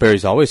problem with Chuck that.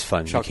 Berry's always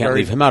fun. You can't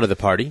leave him out of the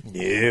party.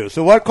 No.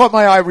 So what caught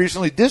my eye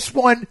recently, this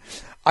one,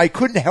 I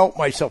couldn't help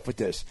myself with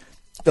this.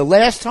 The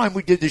last time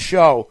we did the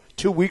show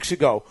 2 weeks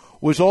ago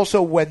was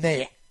also when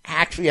they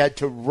actually had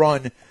to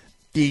run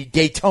the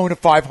Daytona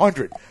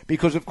 500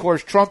 because, of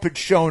course, Trump had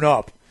shown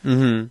up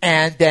and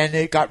then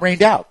it got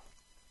rained out.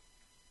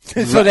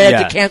 So they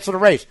had to cancel the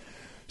race.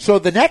 So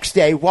the next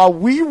day, while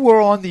we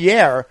were on the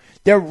air,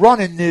 they're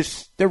running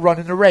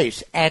the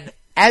race. And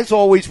as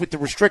always with the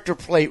restrictor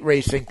plate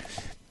racing,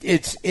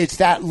 it's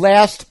that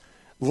last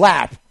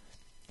lap.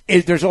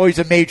 There's always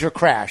a major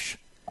crash.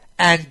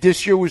 And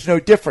this year was no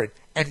different.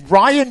 And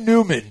Ryan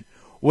Newman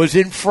was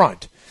in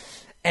front.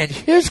 And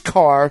his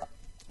car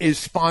is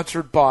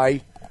sponsored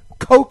by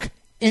Koch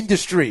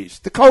Industries,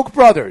 the Koch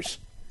brothers.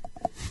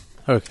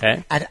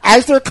 Okay. And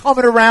as they're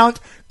coming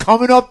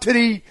up to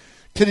the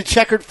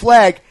checkered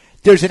flag,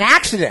 there's an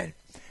accident.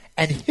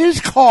 And his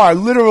car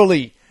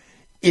literally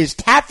is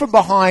tapped from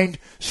behind,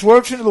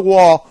 swerves into the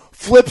wall,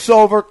 flips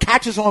over,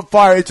 catches on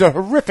fire. It's a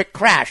horrific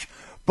crash.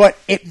 But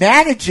it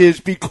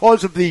manages,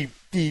 because of the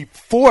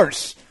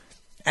force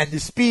and the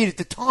speed at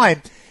the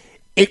time,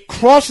 it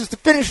crosses the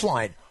finish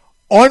line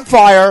on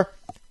fire,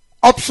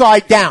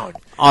 upside down.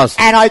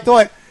 Awesome. And I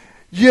thought,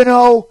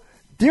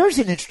 there's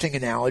an interesting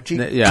analogy.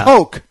 Yeah.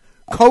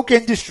 Koch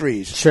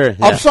Industries. Sure.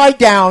 Yeah. Upside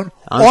down,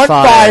 on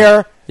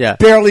fire,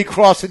 barely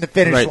crossing the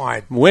finish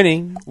line.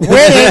 Winning.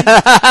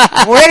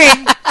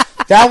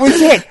 That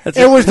was it.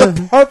 It was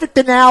the perfect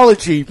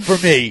analogy for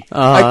me.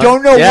 I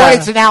don't know what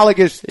it's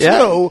analogous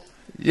to.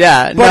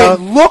 Yeah, but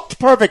it looked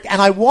perfect,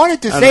 and I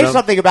wanted to say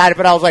something about it,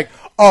 but I was like,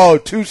 oh,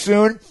 too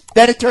soon?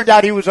 Then it turned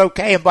out he was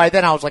okay, and by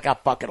then I was like, oh,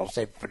 fuck it, I'll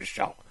save it for the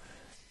show.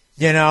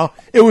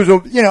 It was,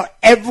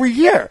 every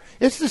year.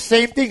 It's the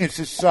same thing. It's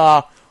this,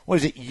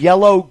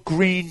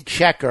 yellow-green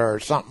checker or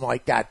something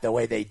like that, the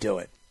way they do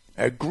it.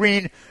 A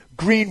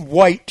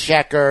green-white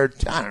checker,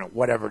 I don't know,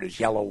 whatever it is,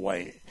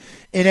 yellow-white.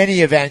 In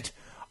any event,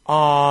 so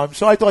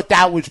I thought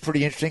that was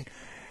pretty interesting.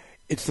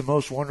 It's the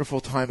most wonderful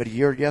time of the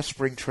year. Yes,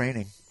 spring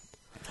training.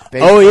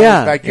 Oh,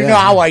 yeah. You know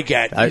how I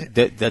get.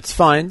 That's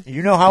fine.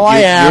 You know how I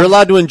am. You're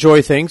allowed to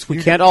enjoy things.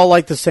 We can't all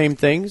like the same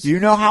things. You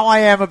know how I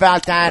am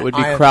about that. It would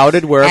be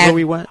crowded wherever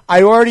we went.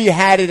 I already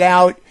had it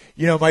out.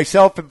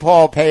 Myself and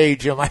Paul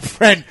Page, my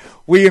friend,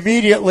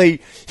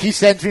 he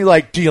sends me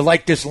like, do you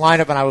like this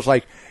lineup? And I was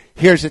like,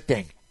 here's the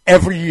thing.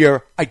 Every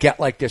year I get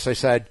like this.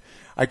 I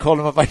called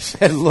him up. I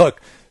said, look,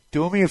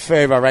 do me a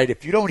favor, all right?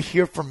 If you don't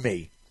hear from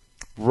me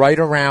right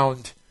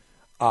around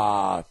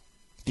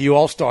the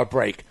All-Star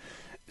break,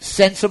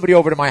 send somebody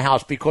over to my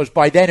house, because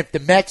by then, if the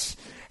Mets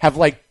have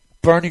like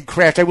burning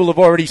crash, I will have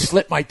already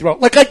slit my throat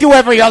like I do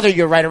every other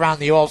year right around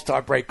the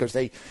All-Star break, because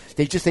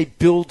they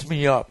build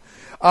me up.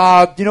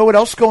 You know what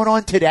else is going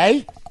on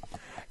today?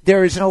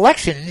 There is an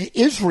election in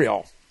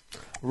Israel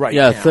right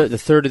now. Yeah, the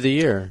third of the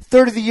year.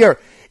 Third of the year.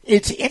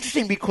 It's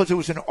interesting because there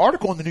was an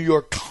article in the New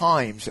York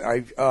Times.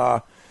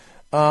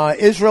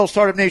 Israel,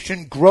 startup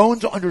nation,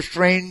 groans under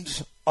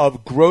strains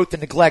of growth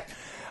and neglect.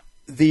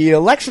 The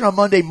election on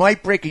Monday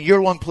might break a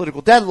year-long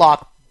political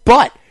deadlock,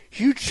 but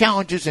huge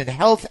challenges in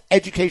health,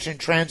 education, and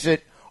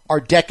transit are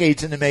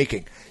decades in the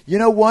making. You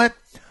know what?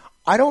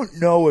 I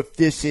don't know if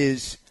this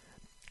is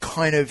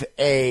kind of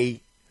a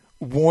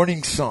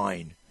warning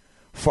sign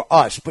for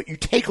us, but you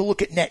take a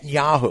look at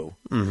Netanyahu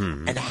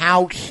and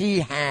how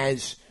he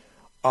has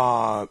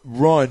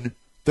run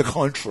the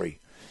country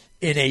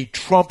in a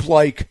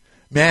Trump-like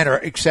manner,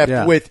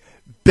 except with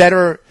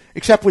better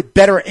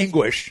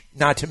English,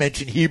 not to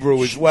mention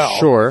Hebrew as well.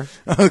 Sure.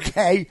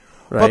 Okay?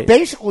 Right. But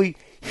basically,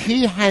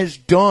 he has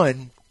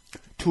done,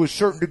 to a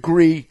certain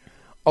degree,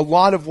 a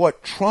lot of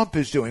what Trump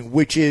is doing,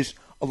 which is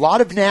a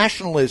lot of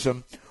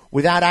nationalism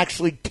without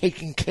actually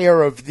taking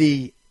care of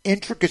the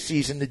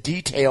intricacies and the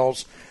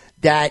details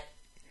that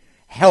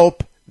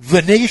help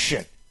the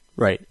nation.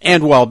 Right.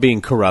 And while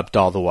being corrupt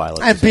all the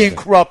while. And being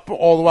corrupt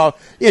all the while.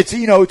 It's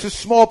a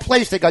small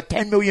place. They got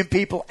 10 million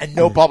people and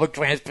no public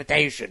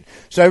transportation.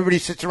 So everybody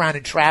sits around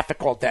in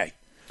traffic all day.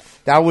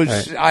 That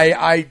was,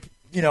 I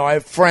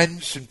have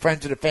friends and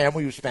friends of the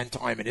family who spend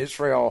time in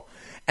Israel.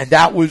 And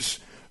that was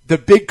the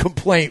big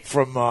complaint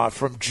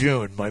from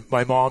June.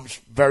 My mom's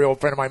very old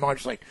friend of my mom.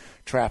 She's like,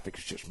 traffic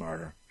is just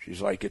murder.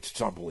 She's like,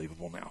 it's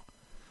unbelievable now.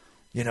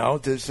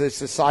 It's the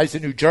size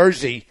of New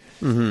Jersey.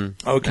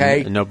 Mm-hmm.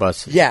 Okay. And no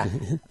buses. Yeah,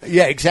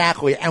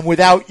 exactly. And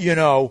without,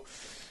 they've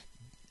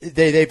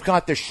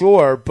got the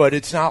shore, but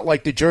it's not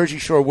like the Jersey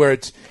Shore where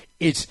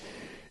it's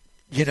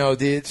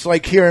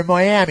like here in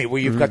Miami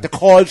where you've got the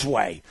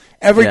causeway.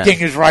 Everything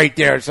is right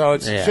there. So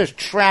it's just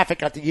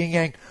traffic at the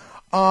yin-yang.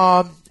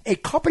 A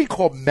company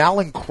called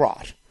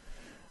Mallinckrodt,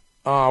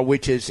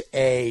 which is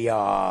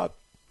a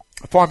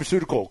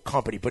pharmaceutical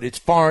company, but it's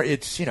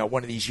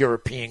one of these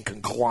European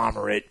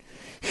conglomerate,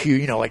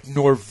 like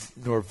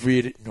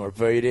Norvitas,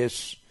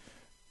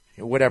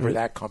 whatever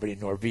that company,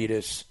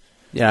 Norvitas.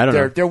 Yeah, I don't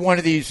know. They're one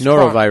of these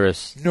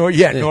norovirus.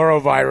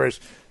 Norovirus.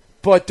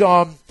 But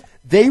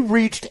they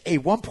reached a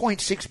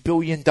 $1.6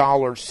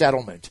 billion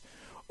settlement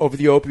over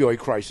the opioid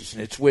crisis,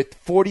 and it's with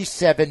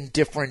 47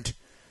 different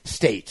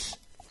states,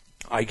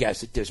 I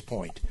guess, at this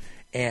point,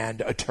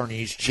 and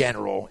attorneys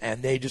general,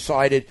 and they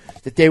decided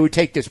that they would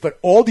take this. But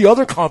all the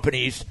other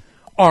companies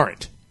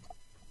aren't.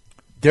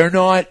 They're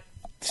not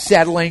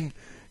settling.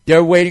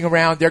 They're waiting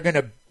around. They're going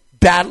to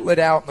battle it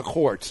out in the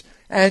courts.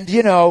 And,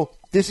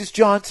 this is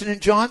Johnson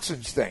 &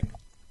 Johnson's thing.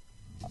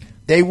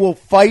 They will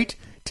fight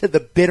to the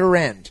bitter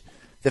end.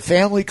 The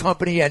family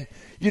company, and,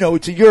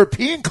 it's a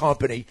European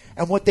company,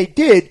 and what they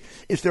did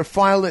is they're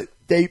going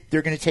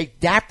to take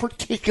that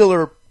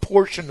particular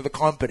portion of the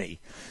company,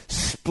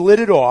 split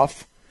it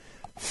off,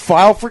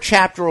 file for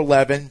Chapter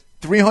 11,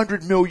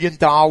 $300 million,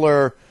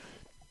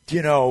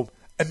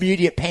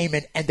 immediate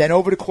payment, and then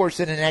over the course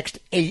of the next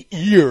 8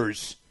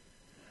 years,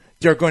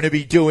 they're going to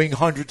be doing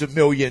hundreds of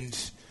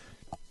millions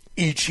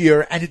each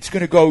year, and it's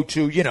going to go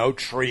to,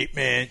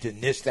 treatment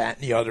and this, that,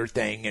 and the other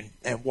thing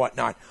and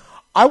whatnot.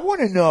 I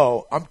want to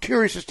know, I'm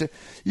curious as to,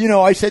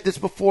 I said this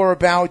before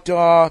about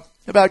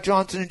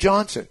Johnson &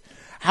 Johnson.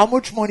 How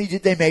much money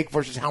did they make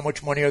versus how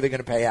much money are they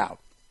going to pay out?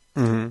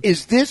 Mm-hmm.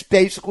 Is this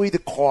basically the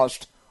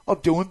cost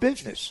of doing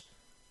business?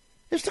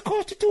 It's the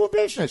cost of doing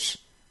business.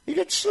 You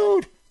get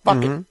sued.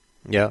 Fuck it.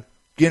 Yeah.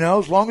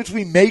 As long as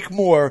we make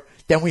more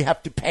than we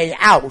have to pay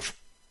out,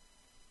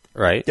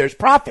 right? There's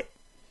profit.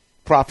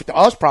 Profit to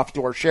us, profit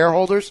to our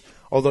shareholders.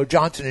 Although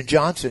Johnson &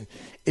 Johnson,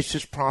 it's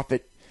just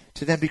profit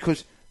to them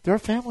because they're a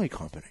family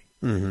company.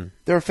 Mm-hmm.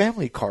 They're a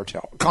family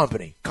cartel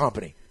company.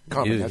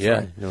 That's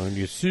right.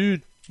 You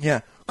sued.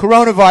 Yeah.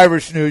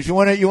 Coronavirus news. You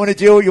want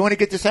to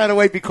get this out of the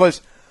way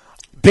because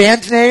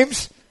band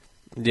names?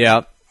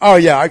 Yeah. Oh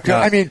yeah. I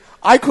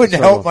couldn't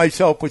help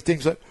myself with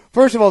things like.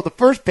 First of all, the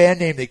first band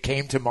name that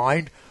came to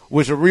mind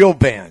was a real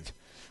band.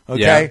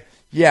 Okay.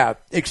 Yeah.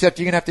 Except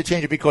you're gonna have to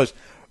change it because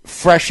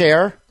Fresh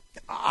Air.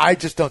 I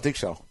just don't think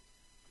so.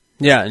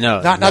 Yeah.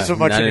 No. Not so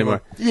much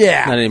anymore.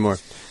 Yeah. Not anymore.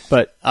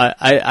 But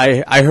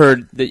I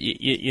heard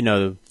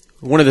that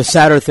one of the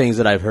sadder things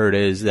that I've heard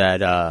is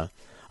that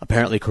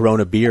apparently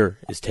Corona beer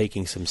is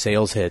taking some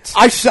sales hits.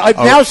 I've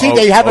now seen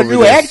they have a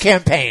new ad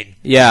campaign.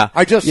 Yeah.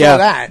 I just saw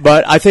that.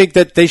 But I think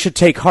that they should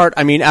take heart.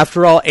 I mean,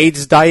 after all,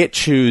 AIDS Diet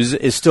Chews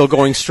is still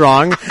going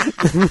strong.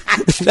 Tylenol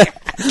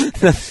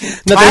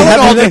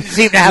didn't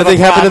seem to have a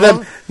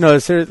problem. No,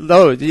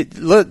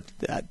 the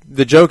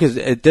joke is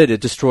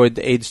it destroyed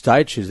the AIDS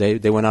Diet Chews.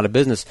 They went out of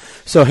business.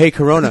 So hey,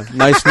 Corona,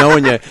 nice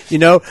knowing you.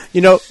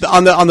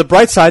 On the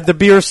bright side, the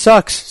beer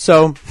sucks.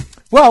 So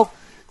well.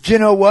 Do you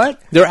know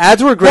what? Their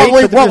ads were great.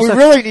 What we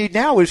really need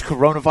now is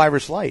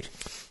Coronavirus Light.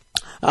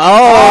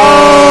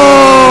 Oh!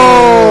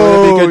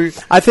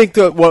 I think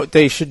that what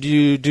they should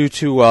do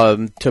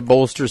to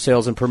bolster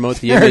sales and promote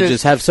the image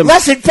is have some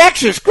less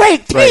infectious,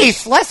 great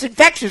taste. Right. Less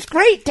infectious,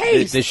 great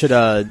taste. They should,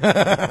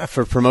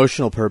 for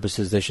promotional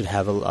purposes, they should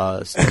have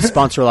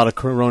sponsor a lot of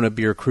Corona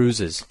beer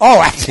cruises.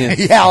 Oh,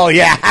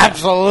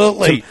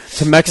 absolutely.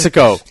 To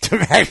Mexico. To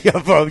Mexico,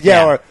 or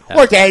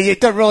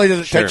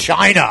to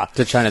China.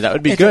 To China, that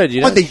would be good.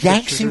 On the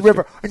Yangtze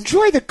River.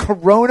 Enjoy the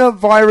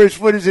Coronavirus.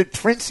 What is it?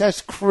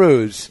 Princess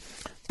Cruise.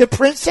 The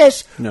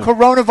Princess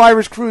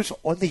Coronavirus Cruise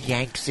on the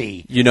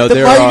Yangtze.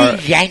 There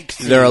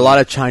are a lot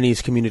of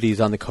Chinese communities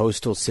on the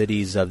coastal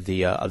cities of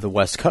the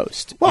West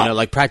Coast. Well,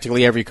 like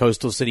practically every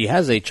coastal city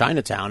has a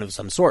Chinatown of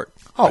some sort.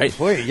 Oh, right?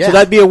 Please, yeah. So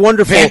that'd be a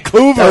wonderful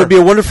Vancouver. That would be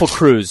a wonderful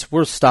cruise.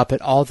 We'll stop at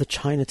all the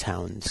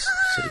Chinatowns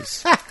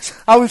cities.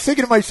 I was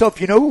thinking to myself,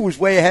 who was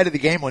way ahead of the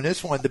game on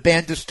this one? The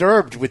band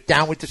Disturbed with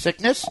Down with the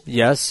Sickness.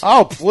 Yes.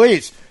 Oh,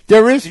 please.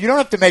 There is. You don't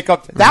have to make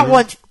up. That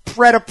one's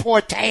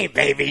pret-a-porter,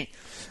 baby.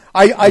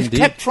 I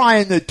kept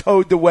trying the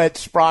Toad the Wet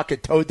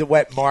Sprocket, Toad the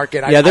Wet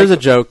Market. There's a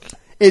joke.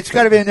 It's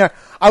got to be in there.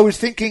 I was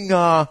thinking,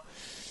 for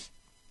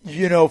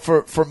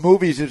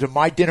movies, there's a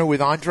My Dinner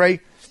with Andre.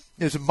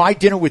 There's a My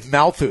Dinner with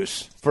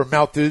Malthus for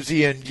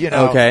Malthusian,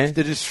 the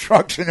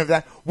destruction of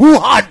that.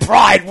 Wuhan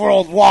Pride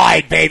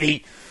worldwide,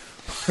 baby.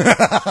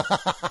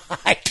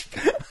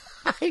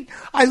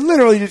 I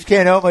literally just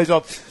can't help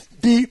myself.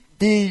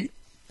 The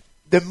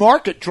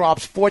market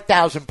drops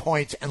 4,000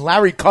 points, and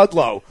Larry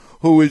Kudlow,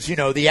 who is,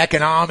 the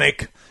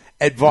economic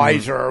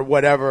advisor or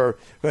whatever,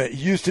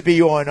 used to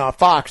be on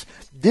Fox.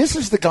 This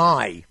is the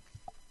guy,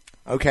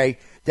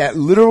 that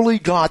literally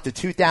got the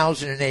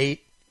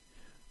 2008,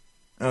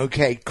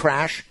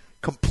 crash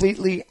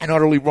completely and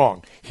utterly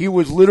wrong. He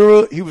was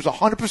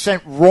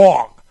 100%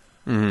 wrong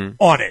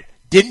on it.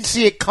 Didn't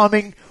see it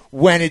coming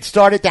when it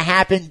started to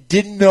happen.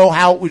 Didn't know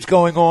how it was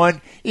going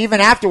on.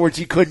 Even afterwards,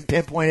 he couldn't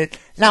pinpoint it.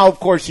 Now, of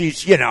course,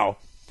 he's,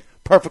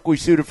 perfectly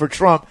suited for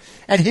Trump.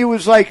 And he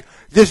was like,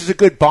 this is a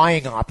good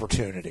buying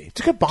opportunity.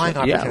 It's a good buying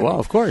opportunity. Yeah, well,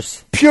 of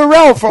course.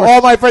 Purell, for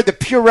all my friends, the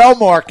Purell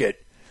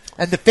market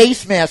and the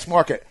face mask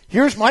market.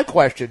 Here's my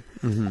question.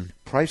 Mm-hmm.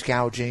 Price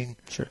gouging.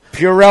 Sure.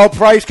 Purell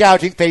price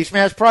gouging, face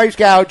mask price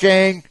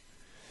gouging.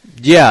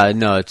 Yeah,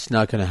 no, it's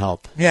not going to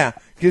help. Yeah.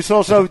 There's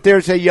also,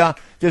 there's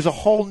there's a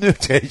whole new.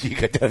 There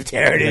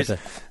it is.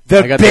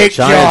 The big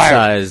jar.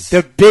 Size.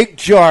 The big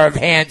jar of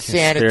hand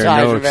sanitizer.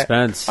 No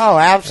expense. Oh,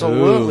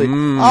 absolutely.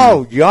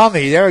 Oh,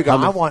 yummy. There we go.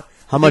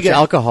 How much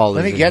alcohol is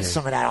Let me get here?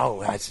 some of that.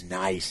 Oh, that's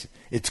nice.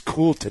 It's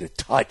cool to the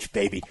touch,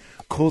 baby.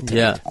 Cool to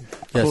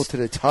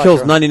the touch.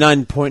 Kills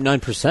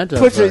 99.9% of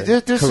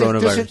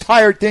coronavirus. This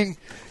entire thing,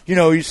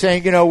 you're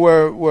saying,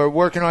 we're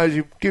working on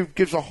it.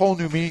 Gives a whole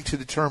new meaning to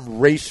the term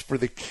race for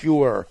the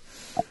cure.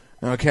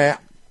 Okay?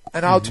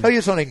 And I'll tell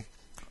you something.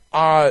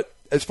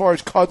 As far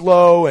as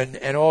Kudlow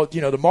and all,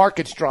 the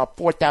markets dropped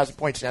 4,000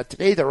 points. Now,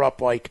 today they're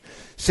up like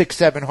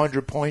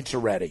 600-700 points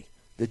already,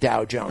 the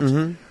Dow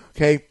Jones.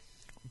 Okay?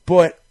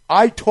 But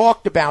I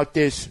talked about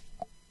this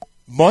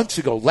months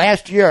ago,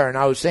 last year, and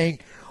I was saying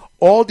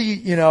all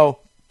the,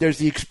 there's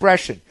the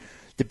expression,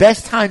 the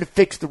best time to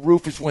fix the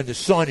roof is when the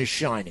sun is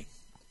shining.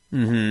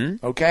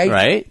 Mm-hmm. Okay?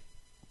 Right.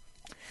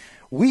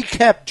 We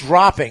kept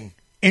dropping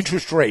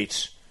interest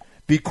rates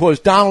because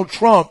Donald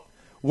Trump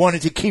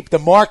wanted to keep the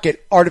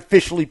market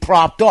artificially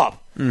propped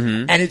up.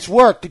 Mm-hmm. And it's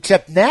worked,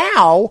 except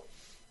now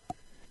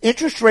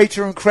interest rates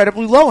are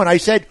incredibly low. And I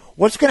said,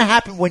 what's going to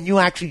happen when you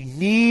actually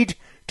need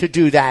to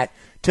do that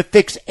to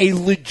fix a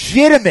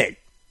legitimate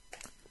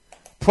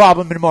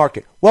problem in the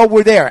market? Well,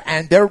 we're there,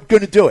 and they're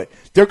going to do it.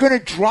 They're going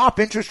to drop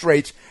interest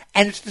rates,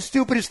 and it's the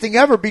stupidest thing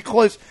ever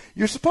because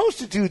you're supposed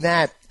to do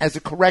that as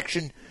a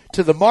correction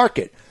to the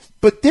market.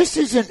 But this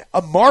isn't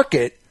a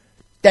market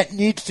that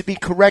needs to be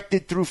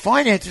corrected through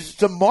finances.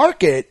 It's a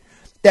market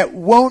that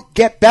won't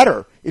get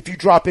better if you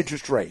drop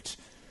interest rates.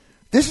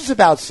 This is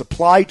about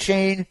supply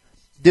chain.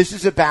 This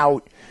is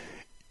about,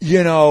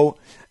 this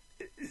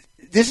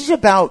is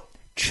about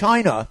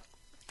China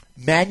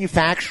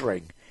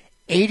manufacturing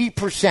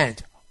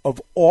 80% of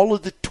all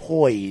of the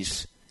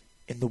toys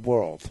in the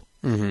world.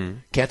 Mm-hmm.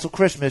 Cancel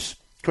Christmas.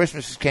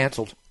 Christmas is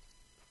canceled.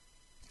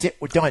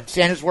 We're done.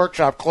 Santa's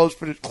workshop closed,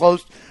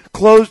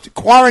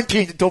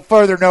 quarantined until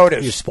further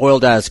notice. Your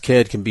spoiled-ass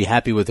kid can be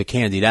happy with a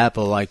candied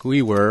apple like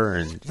we were.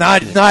 And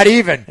Not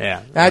even.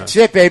 Yeah. That's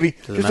it, baby.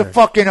 Just a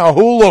fucking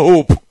hula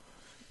hoop.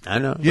 I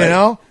know. You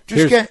know?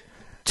 Just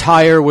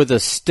tire with a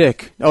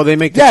stick. Oh, they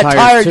make the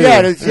tire too.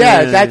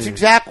 That's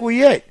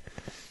exactly it.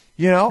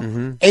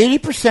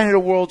 80% of the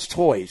world's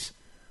toys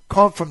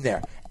come from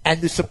there. And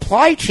the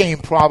supply chain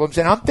problems,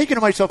 and I'm thinking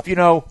to myself,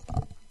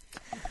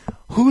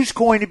 who's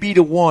going to be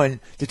the one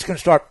that's going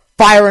to start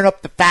firing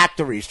up the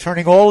factories,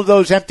 turning all of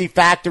those empty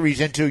factories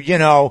into,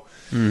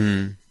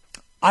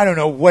 I don't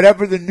know,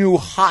 whatever the new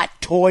hot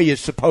toy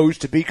is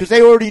supposed to be, because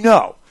they already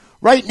know.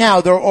 Right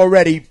now, they're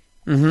already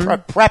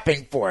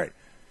prepping for it.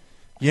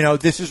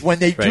 This is when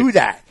they do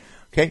that.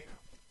 Okay?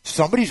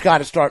 Somebody's got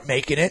to start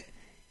making it.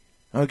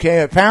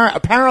 Okay?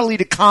 Apparently,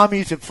 the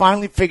commies have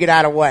finally figured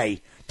out a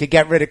way to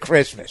get rid of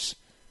Christmas.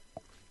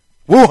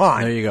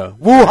 Wuhan. There you go.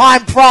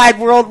 Wuhan pride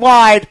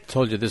worldwide.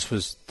 Told you this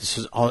was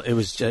all. It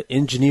was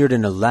engineered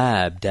in a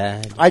lab,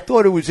 Dad. I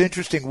thought it was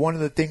interesting. One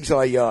of the things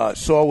I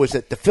saw was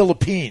that the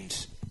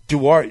Philippines,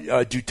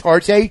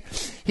 Duterte,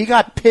 he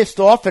got pissed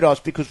off at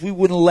us because we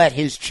wouldn't let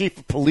his chief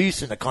of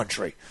police in the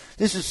country.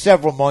 This is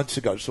several months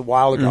ago, so a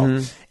while ago.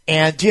 Mm-hmm.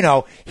 And,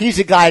 he's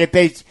a guy that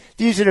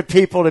these are the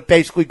people that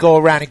basically go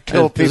around and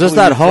kill people. Is this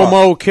that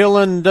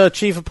homo-killing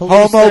chief of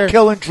police?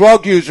 Homo-killing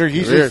drug user.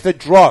 He's just the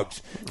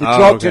drugs. The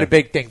drugs are the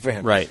big thing for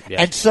him. Right.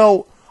 Yeah. And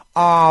so,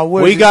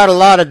 we got a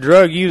lot of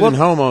drug-using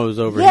homos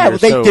over here.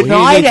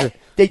 Yeah,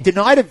 they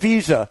denied a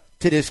visa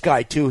to this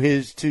guy, to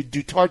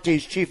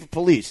Duterte's chief of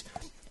police.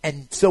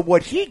 And so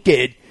what he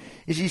did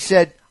is he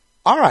said,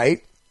 all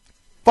right,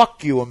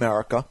 fuck you,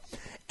 America.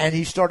 And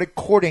he started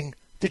courting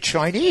the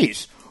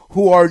Chinese,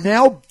 who are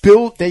now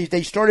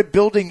they started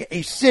building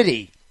a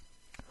city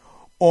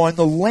on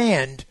the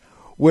land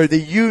where the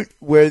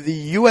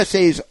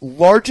USA's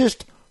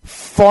largest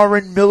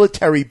foreign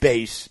military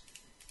base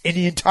in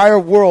the entire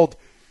world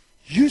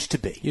used to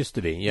be. Used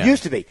to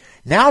be.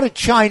 Now the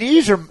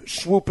Chinese are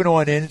swooping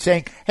on in and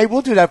saying, hey,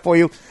 we'll do that for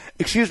you.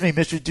 Excuse me,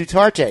 Mr.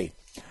 Duterte.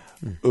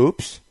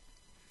 Oops.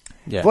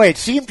 Yeah. Boy, it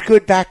seemed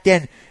good back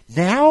then.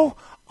 Now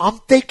I'm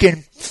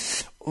thinking,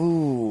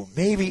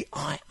 maybe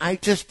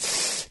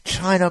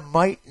China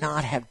might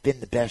not have been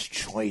the best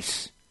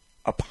choice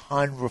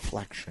upon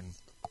reflection.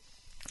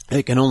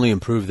 They can only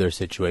improve their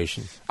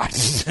situation.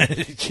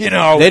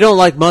 They don't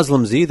like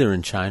Muslims either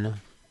in China.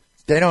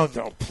 They don't.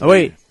 Oh,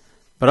 wait,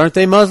 but aren't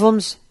they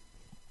Muslims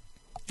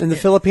in the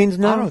Philippines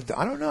now?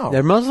 I don't know.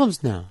 They're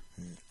Muslims now.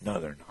 No,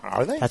 they're not.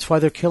 Are they? That's why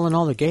they're killing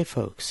all the gay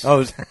folks.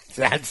 Oh,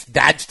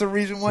 that's the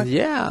reason why?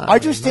 Yeah. I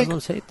just think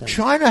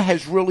China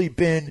has really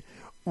been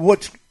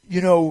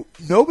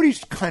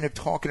nobody's kind of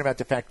talking about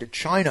the fact that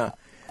China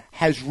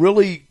has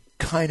really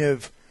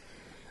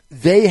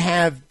they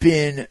have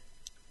been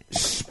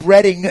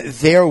spreading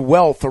their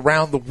wealth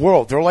around the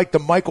world. They're like the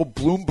Michael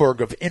Bloomberg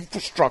of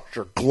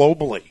infrastructure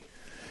globally.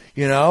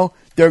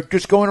 They're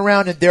just going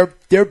around and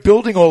they're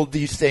building all of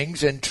these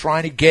things and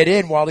trying to get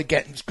in while the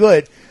getting's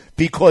good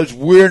because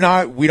we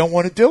don't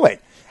want to do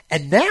it.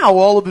 And now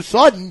all of a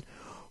sudden,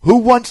 who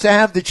wants to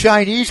have the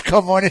Chinese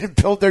come on in and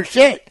build their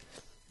shit?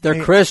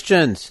 They're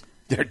Christians.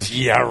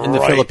 In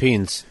the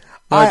Philippines.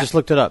 No, I just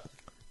looked it up.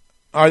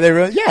 Are they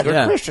really? Yeah,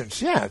 they're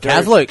Christians. Yeah,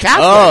 Catholic.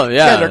 Oh,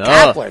 yeah. They're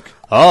Catholic.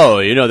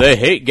 They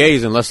hate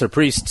gays unless they're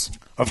priests.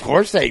 Of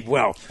course they.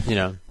 Well,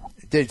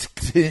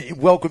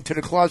 welcome to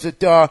the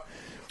closet.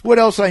 What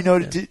else I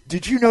noticed? Yeah.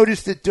 Did you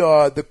notice that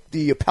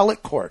the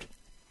appellate court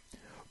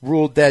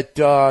ruled that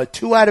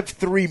 2 out of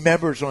 3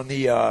 members on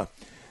the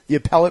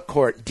appellate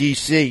court,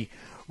 D.C.,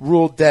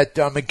 ruled that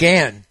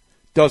McGahn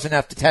doesn't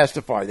have to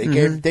testify. They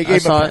gave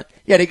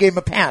him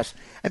a pass.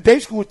 And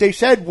basically what they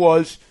said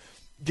was,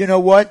 you know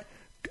what?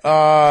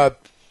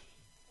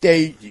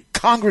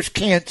 Congress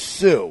can't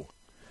sue.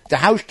 The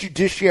House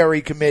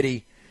Judiciary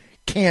Committee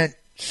can't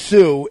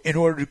sue in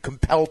order to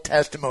compel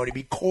testimony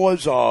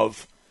because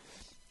of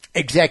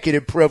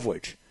executive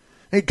privilege.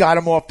 They got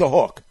him off the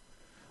hook.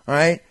 All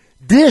right?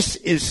 This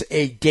is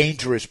a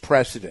dangerous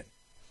precedent.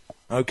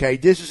 Okay?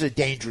 This is a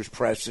dangerous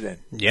precedent.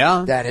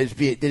 Yeah. That is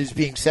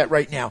being set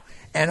right now.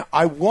 And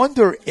I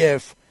wonder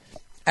if,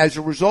 as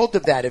a result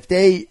of that, if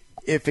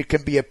it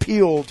can be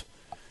appealed,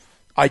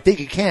 I think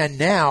it can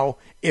now,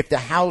 if the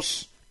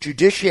House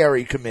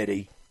Judiciary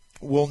Committee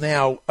will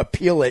now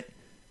appeal it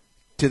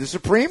to the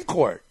Supreme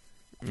Court.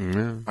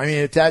 Mm-hmm. I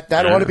mean, that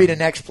ought to be the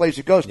next place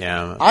it goes.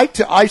 Yeah.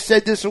 I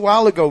said this a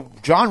while ago.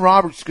 John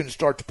Roberts is going to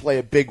start to play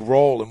a big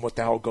role in what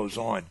the hell goes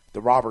on,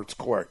 the Roberts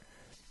Court.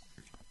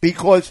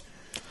 Because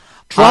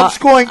Trump's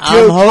going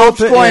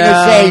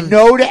to say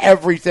no to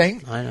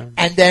everything,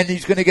 and then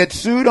he's going to get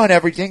sued on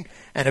everything,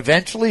 and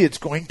eventually it's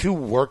going to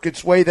work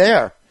its way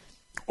there.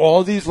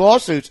 All these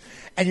lawsuits.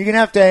 And you're going to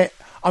have to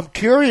 – I'm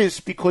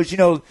curious because,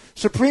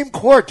 Supreme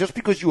Court, just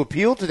because you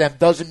appeal to them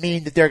doesn't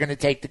mean that they're going to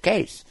take the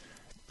case.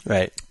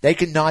 Right. They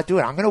cannot do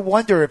it. I'm going to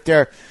wonder if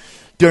they're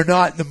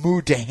not in the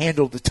mood to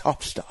handle the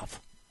tough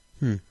stuff.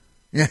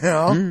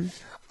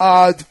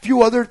 A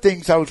few other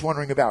things I was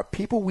wondering about.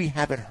 People we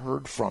haven't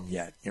heard from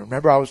yet. You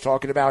remember I was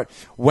talking about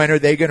when are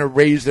they going to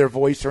raise their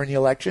voice during the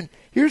election?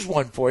 Here's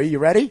one for you. You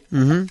ready?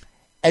 Mm-hmm.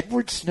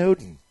 Edward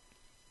Snowden.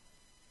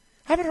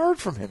 Haven't heard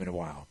from him in a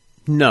while.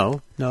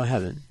 No, I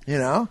haven't.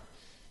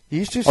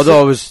 He's just.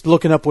 Although I was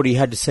looking up what he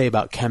had to say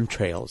about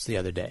chemtrails the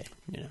other day.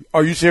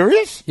 Are you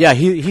serious? Yeah,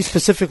 he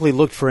specifically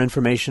looked for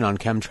information on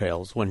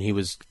chemtrails when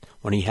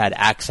he had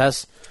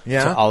access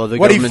to all of the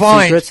government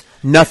secrets.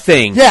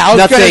 Nothing. Yeah,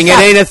 nothing. It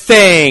ain't a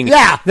thing.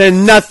 Yeah, they're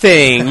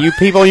nothing. You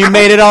people, you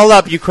made it all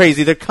up. You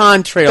crazy. They're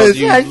contrails.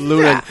 You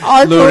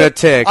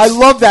lunatics. I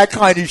love that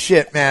kind of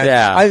shit, man.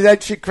 Yeah,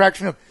 that shit cracks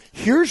me up.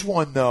 Here's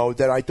one, though,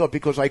 that I thought,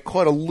 because I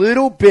caught a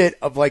little bit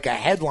of like a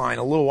headline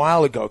a little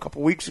while ago, a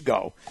couple weeks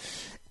ago,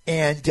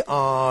 and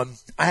I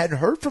hadn't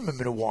heard from him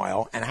in a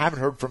while, and I haven't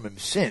heard from him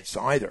since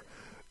either.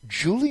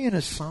 Julian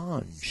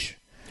Assange,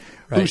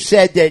 who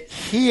said that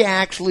he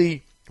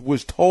actually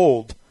was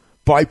told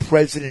by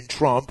President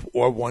Trump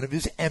or one of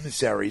his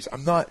emissaries.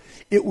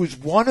 It was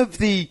one of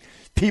the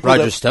people.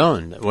 Roger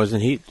Stone,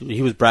 wasn't he?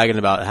 He was bragging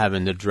about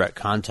having the direct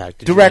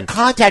contact.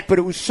 But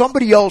it was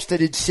somebody else that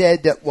had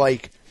said that,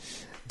 like,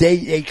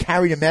 They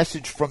carried a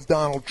message from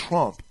Donald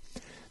Trump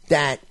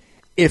that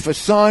if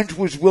Assange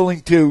was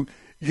willing to,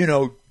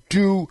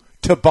 do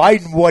to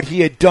Biden what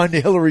he had done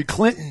to Hillary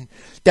Clinton,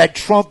 that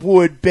Trump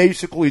would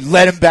basically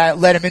let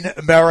him in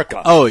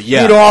America. Oh,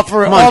 yeah. He'd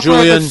offer him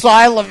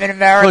asylum in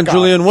America. Come on,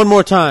 Julian, one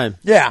more time.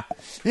 Yeah.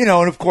 And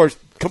of course,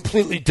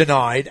 completely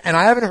denied. And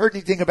I haven't heard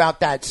anything about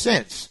that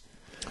since.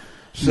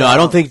 So, no, I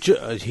don't think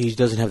he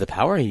doesn't have the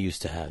power he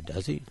used to have,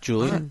 does he,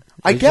 Julian?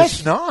 I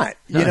guess not.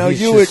 No,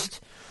 you would.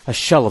 A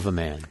shell of a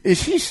man.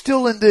 Is he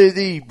still in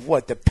the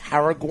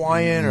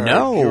Paraguayan? Or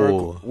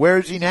no. Where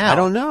is he now? I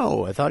don't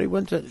know. I thought he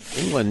went to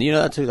England.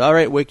 That's all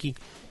right, Wiki.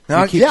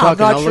 I'm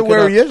not sure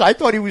where he is. I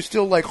thought he was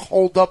still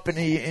holed up in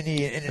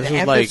an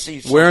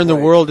embassy. Where in the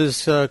world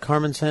is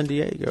Carmen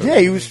Sandiego? Yeah,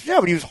 he was.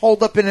 Yeah, but he was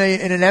holed up in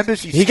an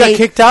embassy. He got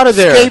kicked out of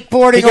there.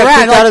 Skateboarding around. He got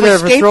kicked out of there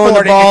for throwing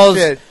the balls.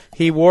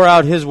 He wore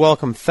out his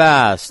welcome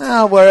fast.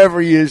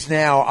 Wherever he is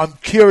now, I'm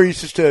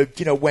curious as to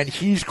when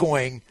he's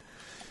going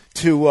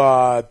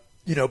to.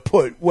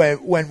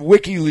 When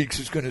WikiLeaks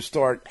is going to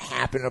start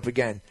happening up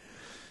again.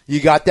 You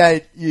got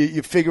that?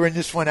 You figuring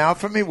this one out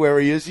for me, where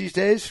he is these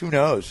days? Who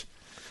knows?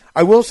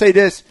 I will say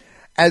this,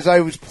 as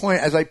I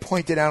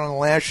pointed out on the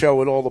last show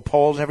with all the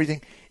polls and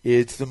everything,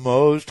 it's the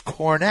most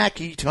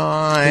Kornacki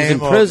time. He's in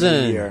prison.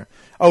 Of the year.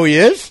 Oh, he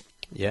is?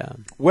 Yeah.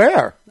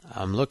 Where?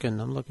 I'm looking.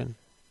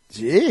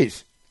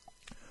 Jeez.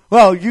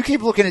 Well, you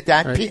keep looking at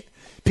that. Right.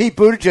 Pete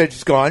Buttigieg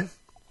is gone.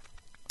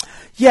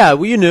 Yeah,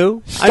 well, you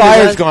knew.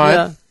 Steyer's gone.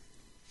 Yeah.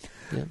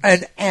 Yeah.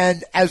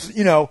 And as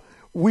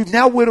we've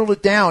now whittled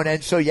it down,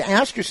 and so you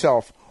ask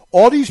yourself,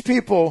 all these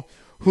people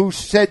who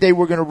said they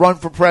were going to run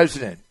for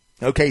president,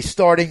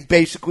 starting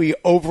basically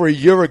over a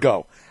year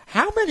ago,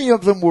 how many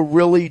of them were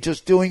really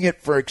just doing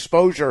it for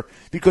exposure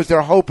because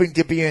they're hoping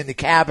to be in the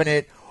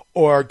cabinet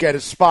or get a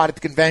spot at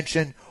the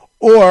convention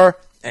or,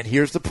 and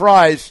here's the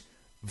prize,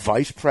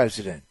 vice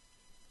president?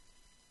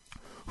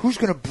 Who's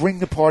going to bring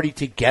the party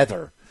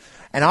together?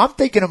 And I'm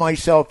thinking to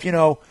myself,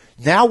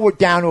 now we're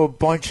down to a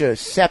bunch of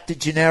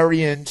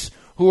septuagenarians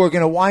who are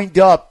going to wind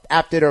up,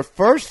 after their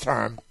first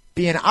term,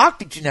 being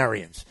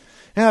octogenarians.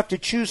 Now have to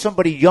choose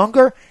somebody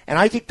younger, and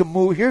I think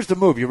here's the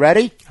move. You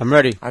ready? I'm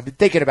ready. I've been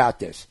thinking about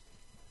this.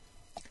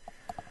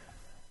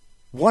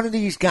 One of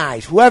these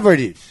guys, whoever it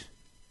is,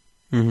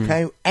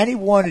 okay, any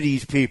one of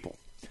these people,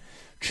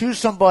 choose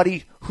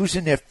somebody who's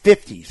in their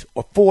 50s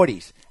or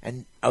 40s,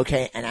 and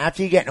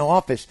after you get in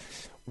office,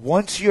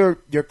 once you're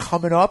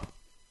coming up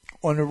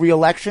on the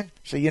re-election,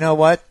 so you know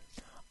what?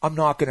 I'm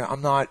not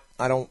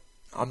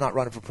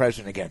running for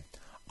president again.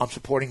 I'm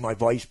supporting my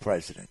vice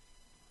president.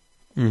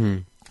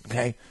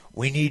 Okay?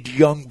 We need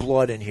young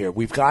blood in here.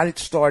 We've got it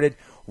started.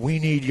 We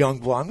need young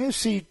blood.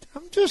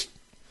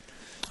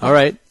 All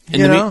right.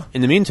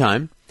 In the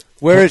meantime,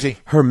 where is he?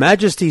 Her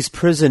Majesty's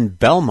Prison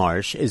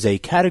Belmarsh is a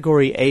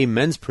Category A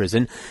men's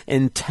prison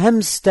in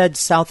Thamesstead,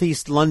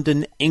 southeast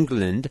London,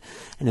 England,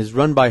 and is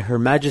run by Her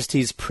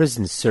Majesty's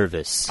Prison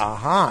Service.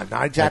 Not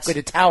exactly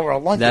the Tower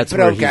of London, that's but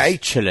where okay.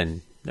 He's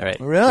chilling. All right.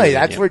 Really?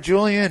 That's where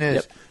Julian is.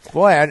 Yep.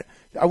 Boy,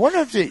 I wonder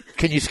if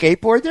can you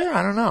skateboard there?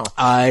 I don't know.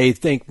 I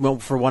think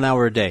for 1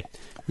 hour a day.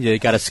 You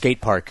got a skate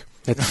park.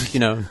 It's,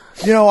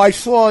 I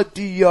saw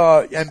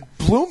and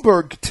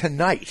Bloomberg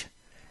tonight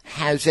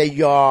has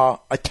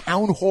a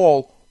town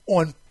hall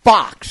on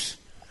Fox.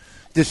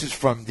 This is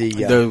from the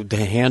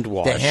hand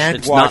wash. The hand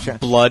it's wash. Not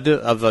blood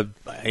of an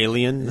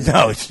alien.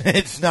 No,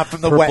 it's not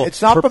from the wet.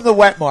 It's not from the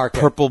wet market.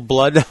 Purple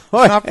blood. It's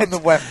not from the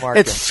wet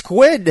market. It's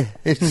squid.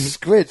 It's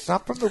squid. It's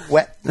not from the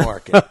wet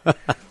market.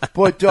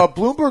 But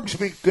Bloomberg's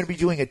going to be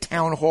doing a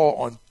town hall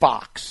on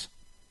Fox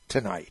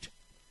tonight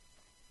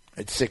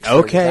at 6:30.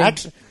 Okay.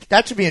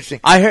 That should be interesting.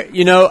 I heard.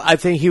 I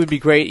think he would be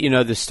great.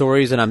 The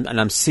stories, and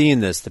I'm seeing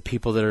this. The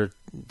people that are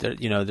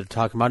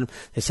talking about him.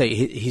 They say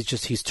he's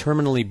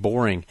terminally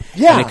boring.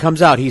 Yeah, and it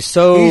comes out. He's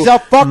a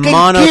fucking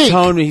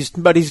monotone. Geek.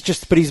 But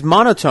he's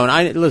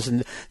monotone.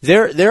 Listen.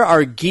 There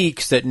are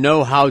geeks that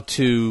know how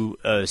to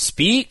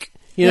speak.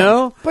 You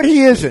know, but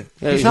he isn't.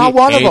 He's not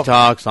one of them. He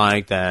talks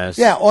like this.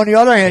 Yeah. On the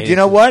other hand, you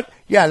know what?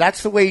 Yeah,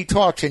 that's the way he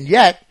talks, and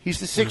yet he's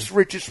the sixth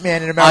richest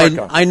man in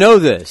America. I know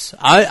this.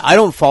 I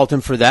don't fault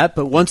him for that,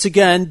 but once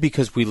again,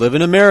 because we live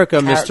in America,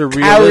 Mr.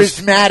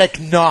 Realist,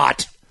 charismatic,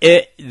 not.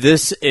 It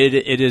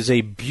is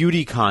a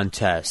beauty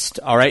contest.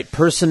 All right,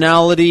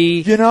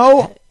 personality.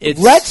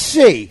 Let's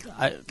see.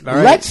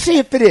 Let's see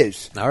if it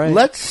is. All right.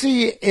 Let's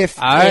see if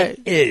it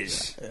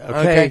is.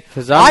 Okay.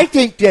 I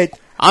think that.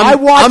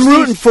 I'm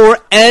rooting for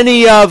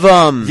any of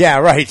them. Yeah,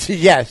 right.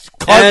 Yes.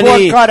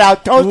 Cardboard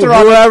cutout, toaster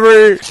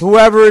oven.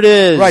 Whoever it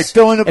is. Right,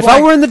 fill in the blank. If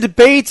I were in the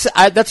debates,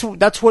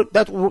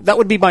 that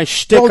would be my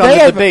shtick on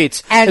the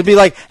debates. It'd be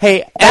like,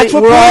 hey,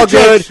 we're all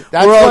good.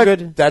 We're all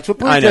good. That's what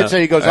Buttigieg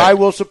said. He goes, I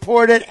will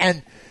support it.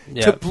 And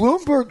to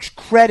Bloomberg's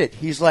credit,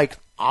 he's like,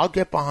 I'll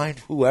get behind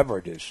whoever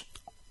it is.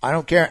 I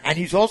don't care. And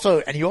he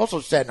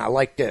also said, and I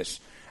like this,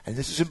 and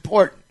this is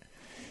important.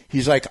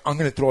 He's like, I'm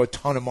going to throw a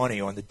ton of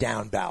money on the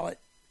down ballot.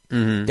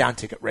 Down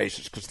ticket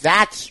races, because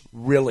that's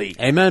really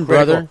amen,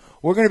 critical. Brother.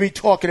 We're going to be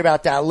talking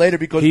about that later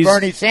because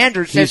Bernie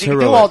Sanders says he can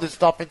heroic. do all this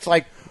stuff. It's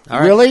like,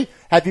 really?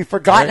 Have you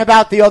forgotten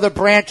about the other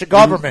branch of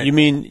government? You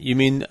mean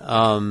in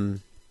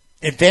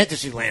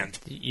Fantasyland?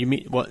 You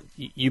mean what?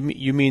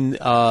 You mean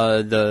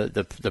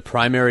the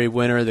primary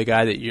winner, the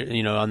guy that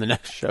you're on the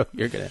next show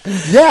you're gonna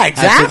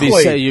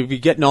exactly. You'd be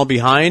getting all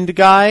behind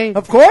guy.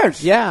 Of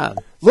course, yeah.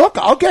 Look,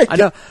 okay,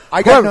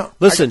 I know.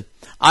 Listen,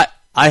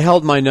 I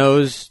held my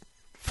nose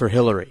for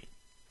Hillary.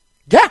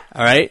 Yeah.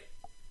 All right.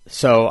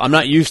 So I'm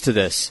not used to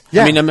this.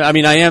 Yeah. I'm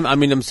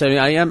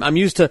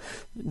used to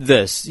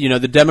this.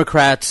 The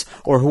Democrats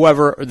or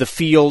whoever, or the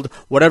field,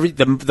 whatever,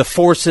 the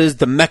forces,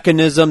 the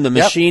mechanism, the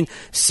machine,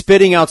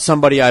 spitting out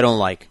somebody I don't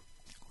like.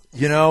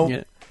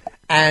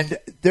 And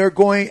they're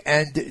going,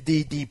 and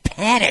the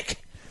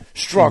panic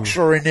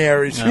structure in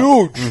there is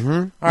huge.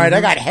 All right,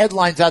 I got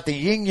headlines out the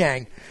yin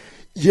yang.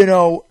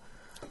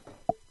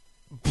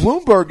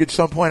 Bloomberg at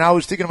some point, I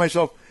was thinking to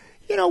myself,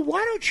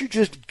 why don't you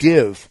just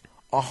give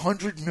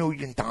 $100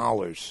 million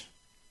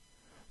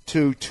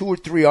to 2 or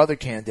 3 other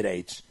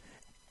candidates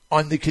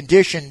on the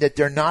condition that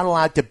they're not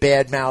allowed to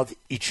badmouth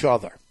each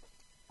other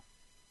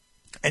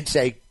and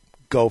say,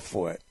 go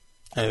for it.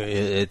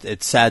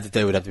 It's sad that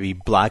they would have to be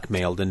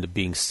blackmailed into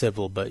being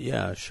civil, but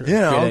yeah, sure.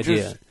 Great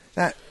idea.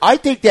 I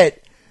think that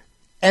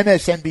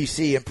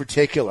MSNBC in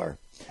particular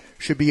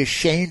should be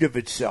ashamed of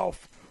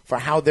itself for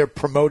how they're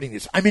promoting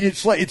this. I mean,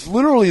 it's like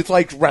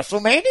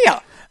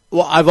WrestleMania.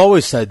 Well, I've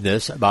always said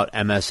this about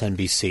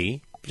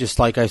MSNBC, just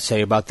like I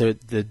say about the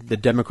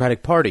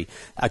Democratic Party.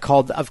 I've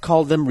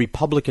called them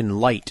Republican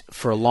light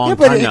for a long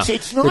time now.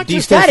 It's not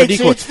just that.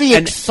 It's the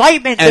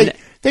excitement. And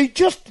they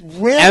just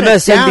ran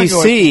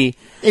MSNBC.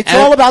 It down. It's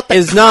all about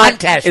the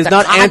contest. It's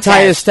not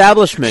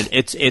anti-establishment.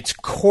 It's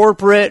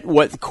corporate.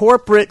 What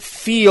corporate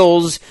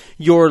feels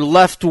your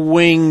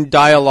left-wing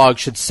dialogue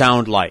should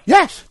sound like.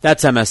 Yes,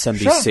 that's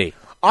MSNBC. Sure.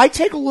 I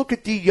take a look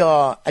at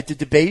the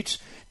debates.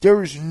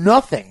 There is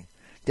nothing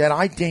that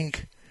I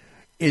think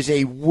is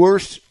a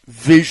worse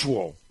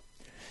visual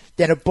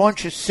than a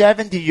bunch of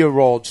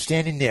 70-year-olds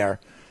standing there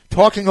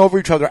talking over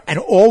each other and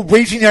all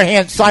raising their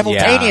hands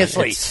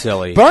simultaneously. Yeah, it's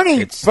silly.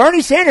 Bernie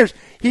Sanders,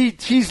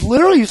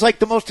 he's like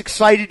the most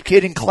excited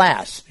kid in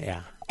class.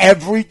 Yeah.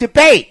 Every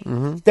debate,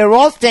 they're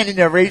all standing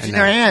there raising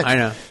their hands. I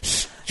know.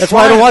 That's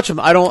why I don't watch him.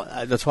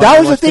 That's why that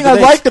was the thing I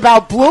liked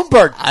about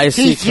Bloomberg.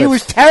 He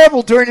was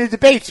terrible during the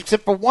debates,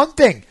 except for one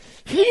thing.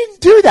 He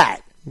didn't do that.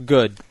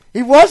 Good.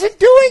 He wasn't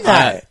doing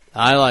that.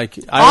 We'll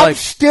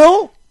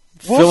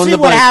see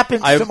what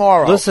happens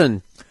tomorrow.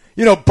 Listen.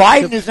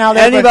 Biden is now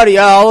there. Anybody,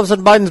 all of a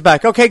sudden Biden's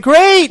back. Okay,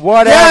 great.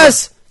 Whatever.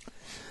 Yes.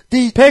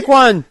 Pick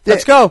one.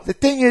 Let's go. The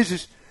thing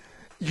is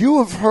you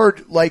have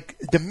heard,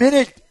 the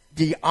minute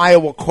the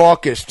Iowa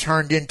caucus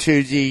turned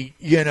into the,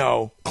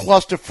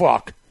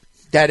 clusterfuck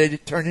that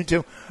it turned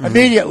into,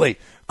 immediately,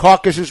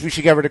 caucuses, we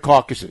should get rid of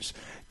caucuses.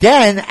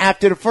 Then,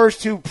 after the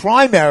first two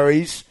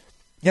primaries,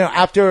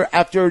 after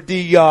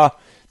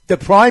the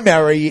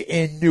primary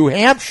in New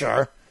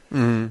Hampshire,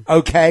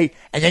 okay,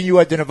 and then you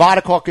had the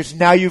Nevada caucus,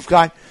 now you've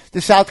got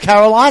the South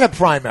Carolina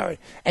primary.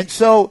 And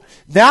so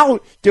now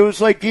there was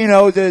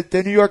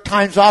the New York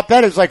Times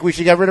op-ed is we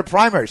should get rid of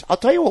primaries. I'll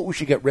tell you what we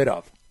should get rid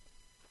of.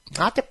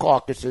 Not the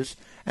caucuses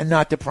and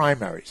not the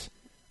primaries.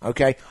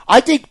 Okay?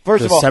 I think,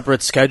 first of all,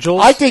 separate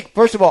schedules? I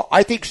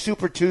think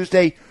Super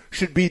Tuesday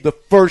should be the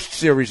first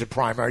series of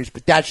primaries,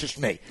 but that's just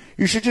me.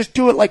 You should just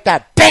do it like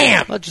that.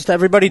 Bam! Let just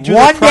everybody do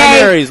one the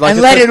primaries. Day, and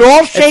let it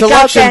all shake out. It's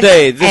election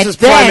day. This is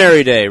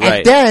primary day,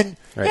 right? And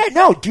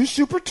then, do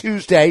Super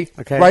Tuesday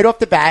right off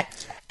the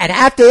bat, and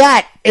after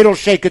that, it'll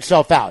shake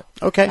itself out.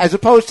 Okay. As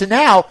opposed to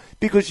now,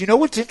 because you know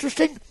what's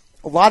interesting?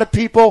 A lot of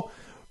people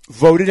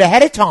voted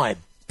ahead of time.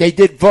 They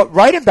did vote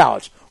write-in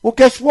ballots. Well,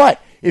 guess what?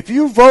 If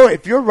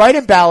your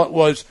write-in ballot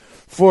was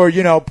for,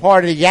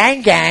 part of the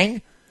Yang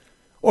Gang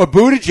or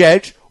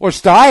Buttigieg or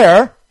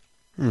Steyer,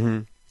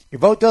 your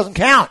vote doesn't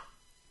count.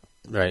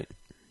 Right.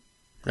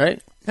 They're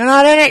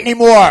not in it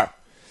anymore.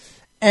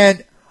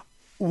 And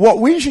what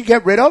we should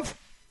get rid of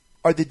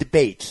are the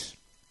debates.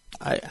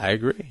 I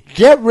agree.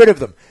 Get rid of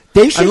them.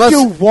 They should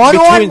do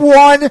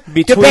one-on-one debates.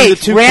 Between the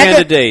two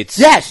candidates.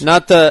 Yes.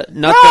 Not the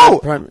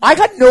I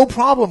got no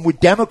problem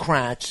with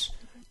Democrats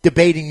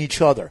debating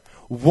each other.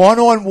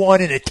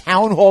 One-on-one in a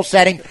town hall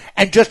setting,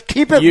 and just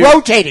keep it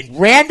rotating.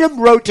 Random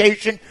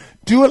rotation.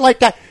 Do it like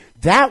that.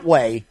 That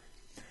way,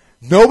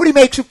 nobody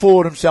makes a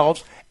fool of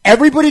themselves.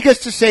 Everybody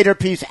gets to say their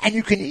piece, and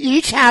you can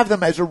each have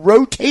them as a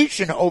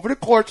rotation over the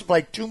course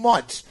of 2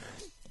 months.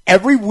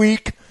 Every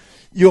week,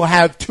 you'll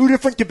have 2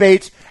 different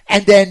debates,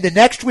 and then the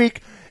next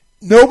week,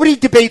 nobody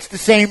debates the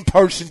same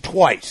person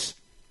twice.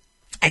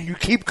 And you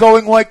keep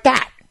going like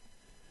that.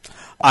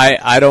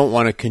 I don't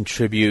want to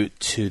contribute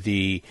to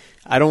the.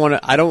 I don't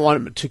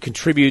want to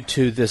contribute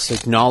to this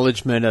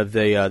acknowledgement of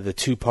the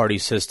two-party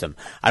system.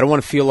 I don't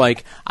want to feel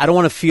like.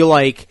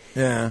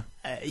 Yeah.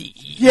 I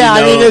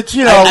mean, it's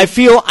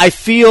I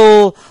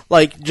feel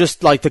like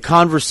just like the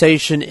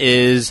conversation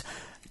is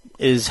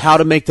how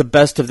to make the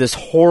best of this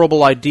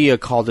horrible idea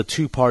called a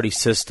two-party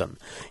system.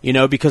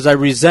 Because I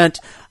resent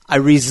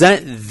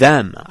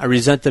them. I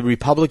resent the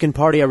Republican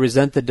Party. I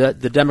resent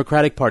the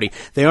Democratic Party.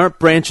 They aren't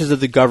branches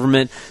of the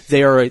government.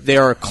 They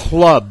are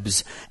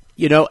clubs.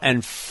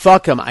 And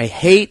fuck them. I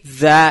hate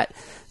that.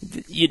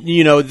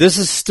 This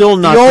is still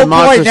not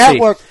democracy. Boy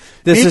network.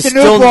 This Meet is the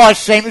still new boss,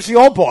 same as the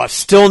old boss.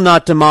 Still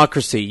not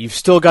democracy. You've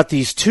still got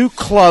these two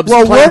clubs.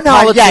 Well, playing we're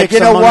not yet. You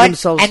know what?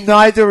 Themselves. And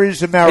neither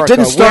is America. It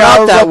didn't start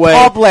out that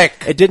way.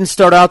 It didn't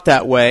start out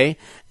that way.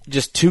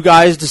 Just two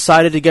guys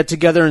decided to get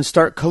together and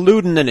start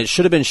colluding, and it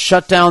should have been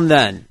shut down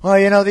then. Well,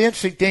 the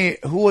interesting thing,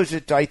 who was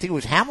it? I think it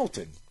was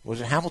Hamilton.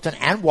 Was it Hamilton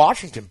and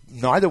Washington?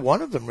 Neither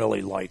one of them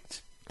really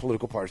liked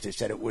political parties. They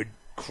said it would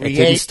create. It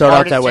didn't start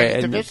out that way.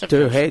 And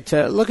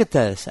look at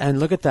this and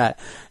look at that.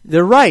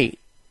 They're right.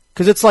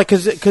 Because it's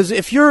because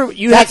if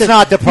that's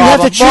not the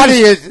problem. Money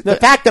is the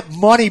fact that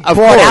money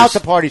brought out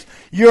the parties.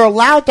 You're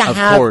allowed to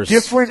have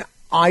different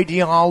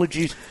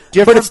ideologies,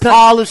 different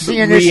policy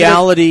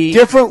initiatives,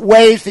 different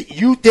ways that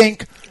you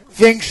think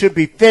things should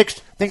be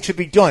fixed, things should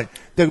be done.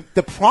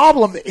 The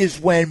problem is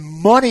when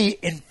money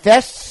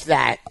infests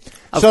that,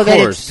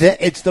 that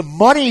it's the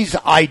money's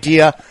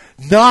idea,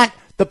 not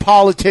the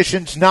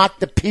politicians, not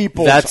the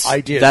people's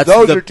ideas.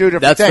 Those are two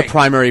different things. That's the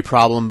primary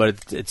problem,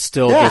 but it's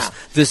still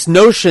this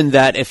notion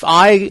that if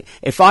I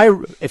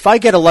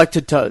get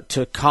elected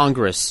to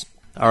Congress,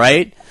 all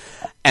right,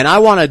 and I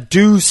want to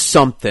do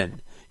something,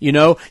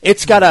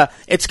 it's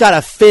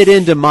gotta fit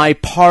into my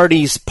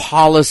party's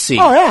policy.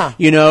 Oh yeah.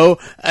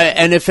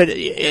 And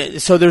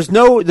if so there's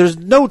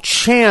no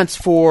chance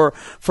for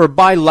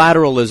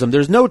bilateralism.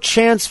 There's no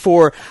chance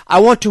for I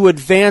want to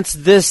advance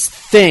this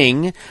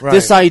thing,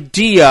 this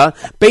idea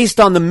based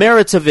on the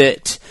merits of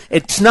it.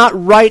 It's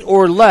not right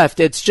or left.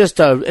 It's just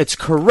it's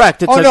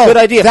correct. It's good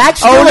idea.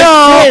 That's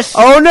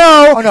oh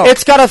no.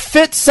 It's got to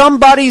fit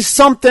somebody's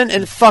something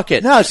and fuck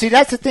it. No, see,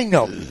 that's the thing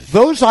though.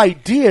 Those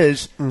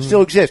ideas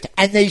still exist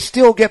and they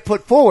still get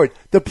put forward.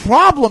 The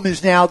problem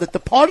is now that the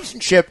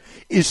partisanship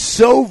is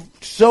so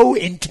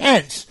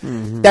intense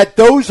that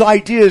those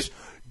ideas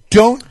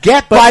don't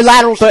get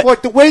bilateral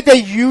support the way they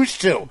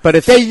used to. But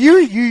if you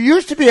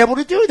used to be able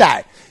to do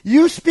that.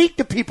 You speak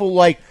to people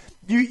like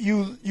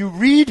you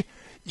read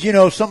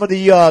some of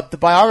the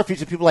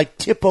biographies of people like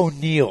Tip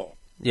O'Neill.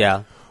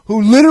 Yeah.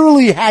 Who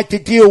literally had to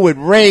deal with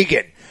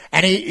Reagan.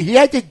 And he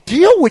had to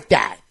deal with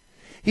that.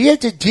 He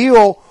had to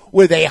deal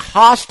with a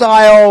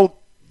hostile,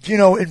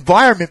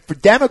 environment for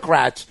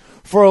Democrats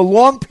for a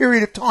long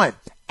period of time.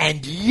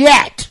 And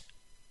yet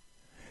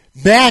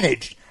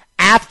managed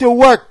after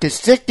work to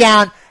sit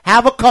down,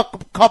 have a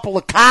couple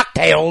of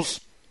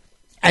cocktails,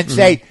 and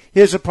say,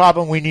 here's a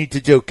problem we need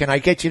to do. Can I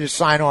get you to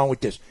sign on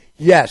with this?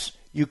 Yes,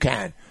 you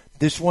can.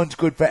 This one's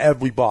good for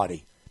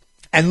everybody.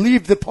 And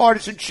leave the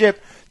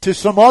partisanship to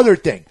some other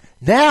thing.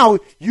 Now,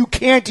 you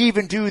can't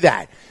even do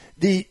that.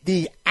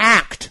 The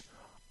act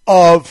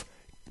of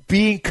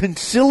being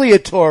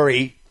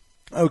conciliatory,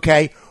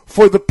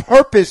 for the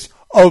purpose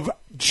of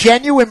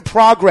genuine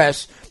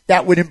progress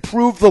that would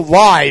improve the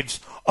lives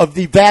of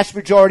the vast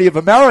majority of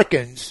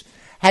Americans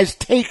has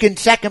taken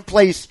second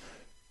place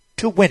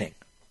to winning.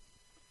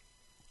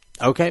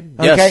 Okay.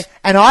 Yes.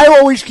 And I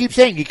always keep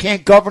saying you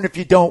can't govern if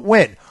you don't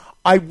win.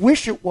 I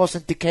wish it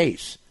wasn't the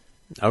case.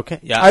 Okay.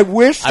 Yeah. I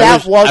wish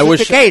that wasn't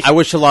the case. I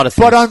wish a lot of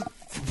things.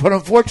 But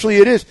unfortunately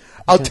it is.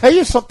 I'll tell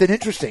you something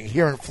interesting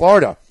here in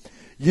Florida.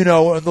 In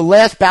the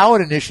last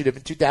ballot initiative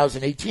in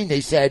 2018,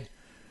 they said,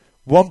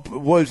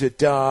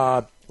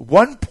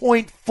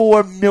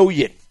 1.4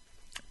 million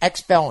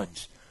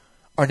ex-felons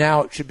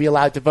should be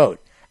allowed to vote.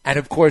 And,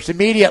 of course,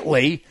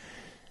 immediately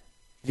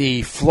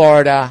the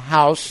Florida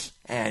House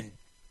and,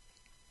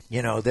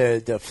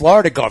 the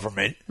Florida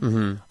government,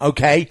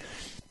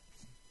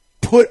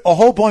 put a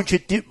whole bunch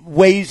of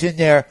ways in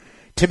there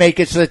to make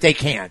it so that they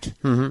can't,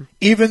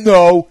 even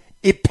though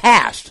it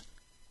passed.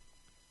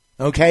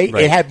 Right.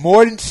 It had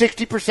more than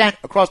 60%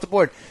 across the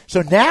board.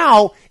 So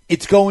now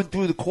it's going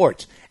through the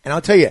courts. And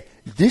I'll tell you,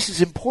 this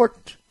is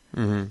important.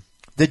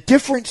 The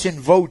difference in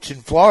votes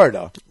in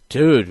Florida.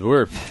 Dude,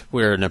 we're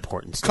an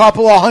important state.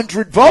 Couple of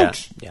hundred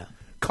votes. Yeah.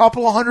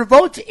 Couple of hundred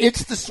votes.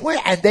 It's the swing.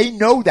 And they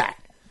know that.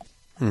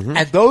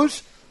 And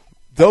those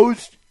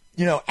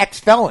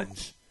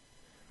ex-felons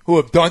who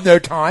have done their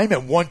time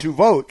and want to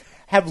vote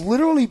have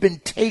literally been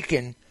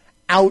taken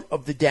out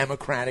of the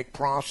democratic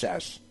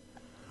process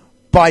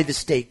by the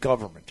state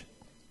government.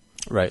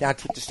 Right.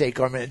 That's what the state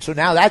government. And so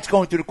now that's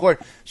going through the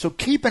court. So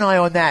keep an eye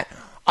on that.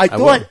 I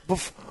thought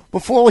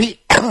before we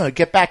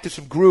get back to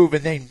some groove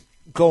and then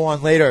go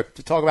on later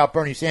to talk about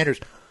Bernie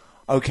Sanders,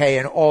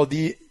 and all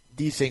these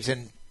things.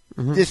 And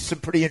this is some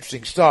pretty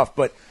interesting stuff.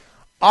 But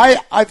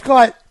I've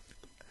got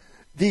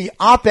the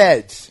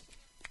op-eds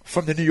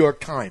from the New York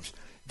Times.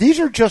 These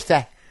are just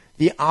the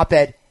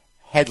op-ed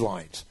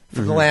headlines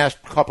from the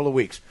last couple of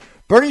weeks.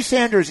 Bernie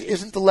Sanders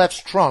isn't the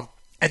left's Trump,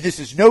 and this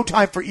is no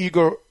time for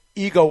ego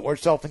or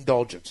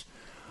self-indulgence.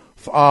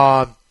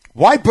 Why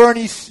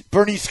Bernie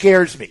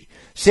scares me.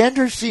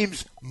 Sanders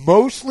seems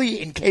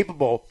mostly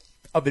incapable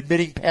of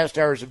admitting past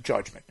errors of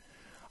judgment.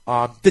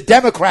 The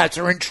Democrats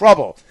are in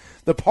trouble.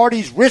 The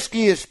party's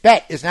riskiest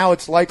bet is now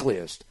its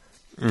likeliest.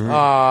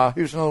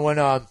 Here's another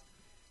one.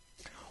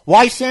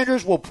 Why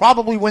Sanders will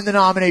probably win the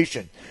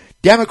nomination.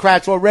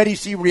 Democrats already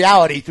see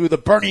reality through the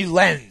Bernie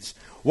lens.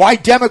 Why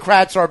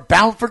Democrats are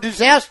bound for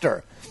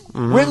disaster.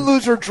 Win,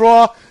 lose, or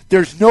draw,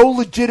 there's no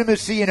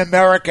legitimacy in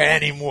America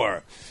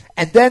anymore.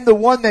 And then the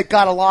one that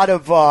got a lot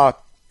of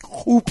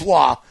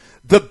hoopla,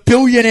 the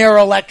billionaire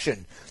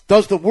election.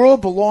 Does the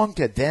world belong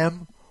to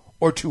them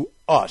or to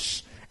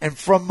us? And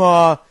from,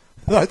 I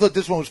thought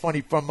this one was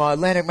funny, from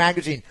Atlantic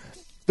Magazine,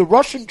 the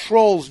Russian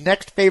troll's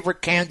next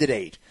favorite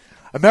candidate.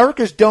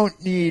 Americans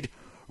don't need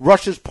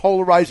Russia's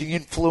polarizing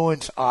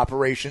influence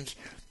operations.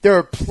 They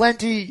are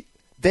plenty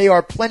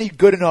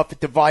good enough at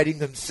dividing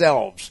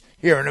themselves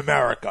here in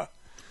America.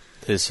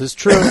 This is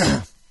true.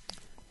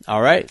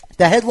 All right.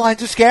 The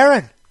headlines are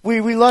scaring.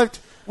 We love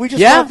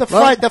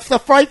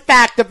the fright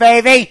factor,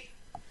 baby.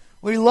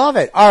 We love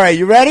it. All right,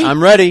 you ready?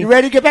 I'm ready. You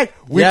ready to get back?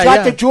 We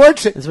got the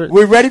George.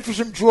 We're ready for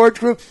some George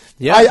group.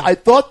 Yeah. I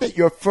thought that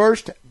your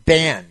first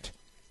band,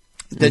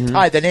 the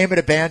name of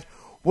the band,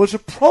 was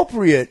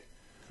appropriate.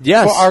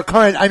 Yes. For our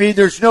current,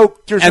 there's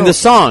the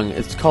song,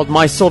 it's called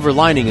My Silver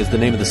Lining is the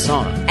name of the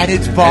song. And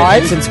it's by?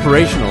 And it's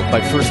inspirational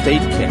by First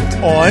Aid Kit.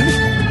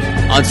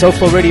 On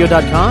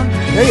SoFloRadio.com.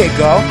 There you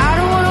go. I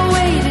don't want to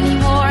wait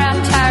anymore.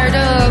 I'm tired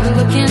of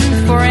looking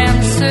for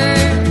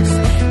answers.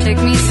 Take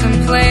me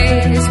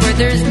someplace where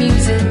there's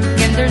music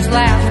and there's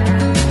laughter.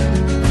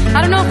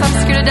 I don't know if I'm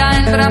scared of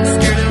dying, but I'm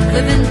scared of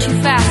living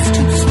too fast,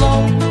 too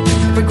slow.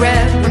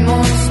 Regret,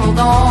 remorse, hold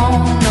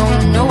on.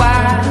 No,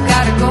 I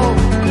gotta go.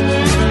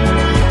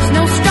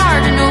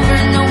 Starting over,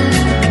 no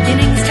new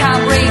beginnings,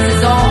 time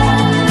races on.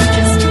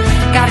 Just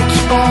gotta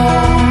keep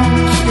on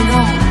keeping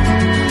on.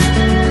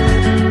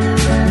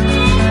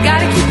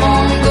 Gotta keep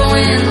on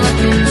going,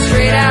 looking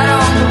straight out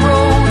on the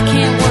road.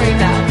 Can't worry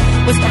about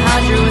what's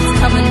behind you, what's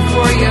coming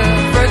for you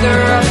further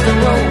up the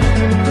road.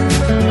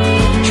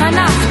 Try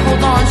not to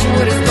hold on to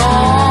what is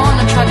gone.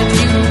 I try to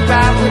do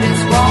right what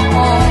is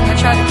wrong. I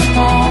try to keep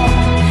on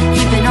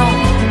keeping on.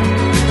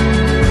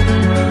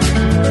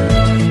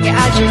 Yeah,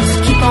 I just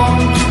keep on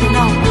keeping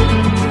on.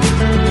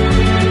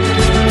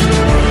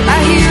 I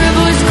hear a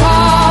voice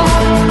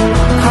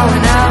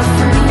calling out.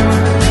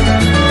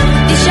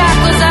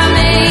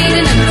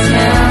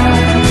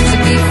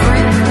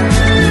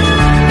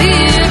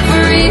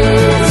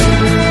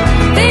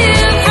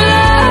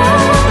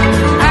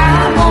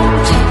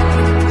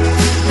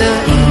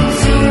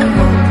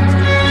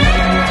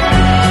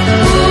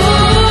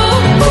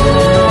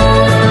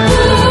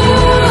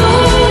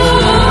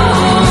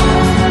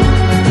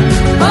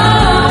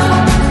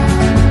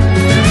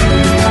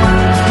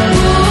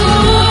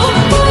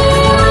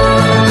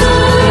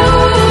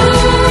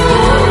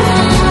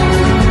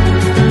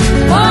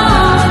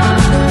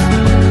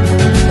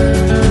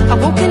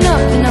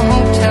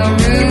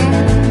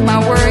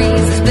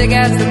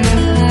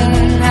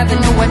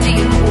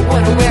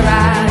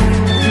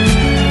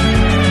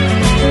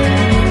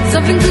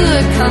 Nothing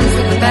good comes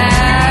with the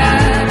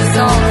bad. The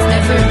song's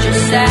never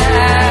just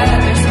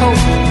sad. There's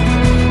hope,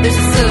 there's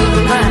a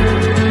silver lining.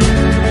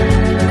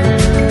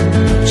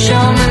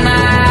 Show me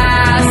my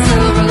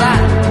silver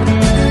lining.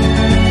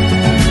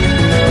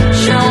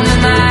 Show me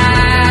my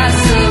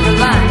silver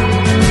lining.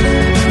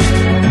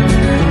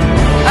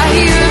 I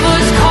hear a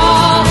voice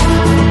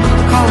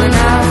calling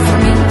out for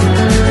me.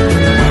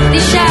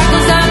 These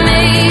shackles are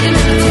made in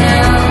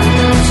town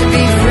to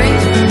be free.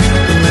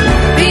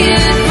 Be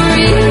it for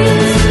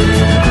ease,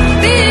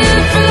 be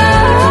it for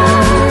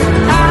love.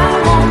 I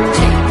won't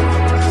take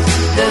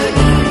the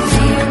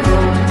easy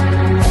road.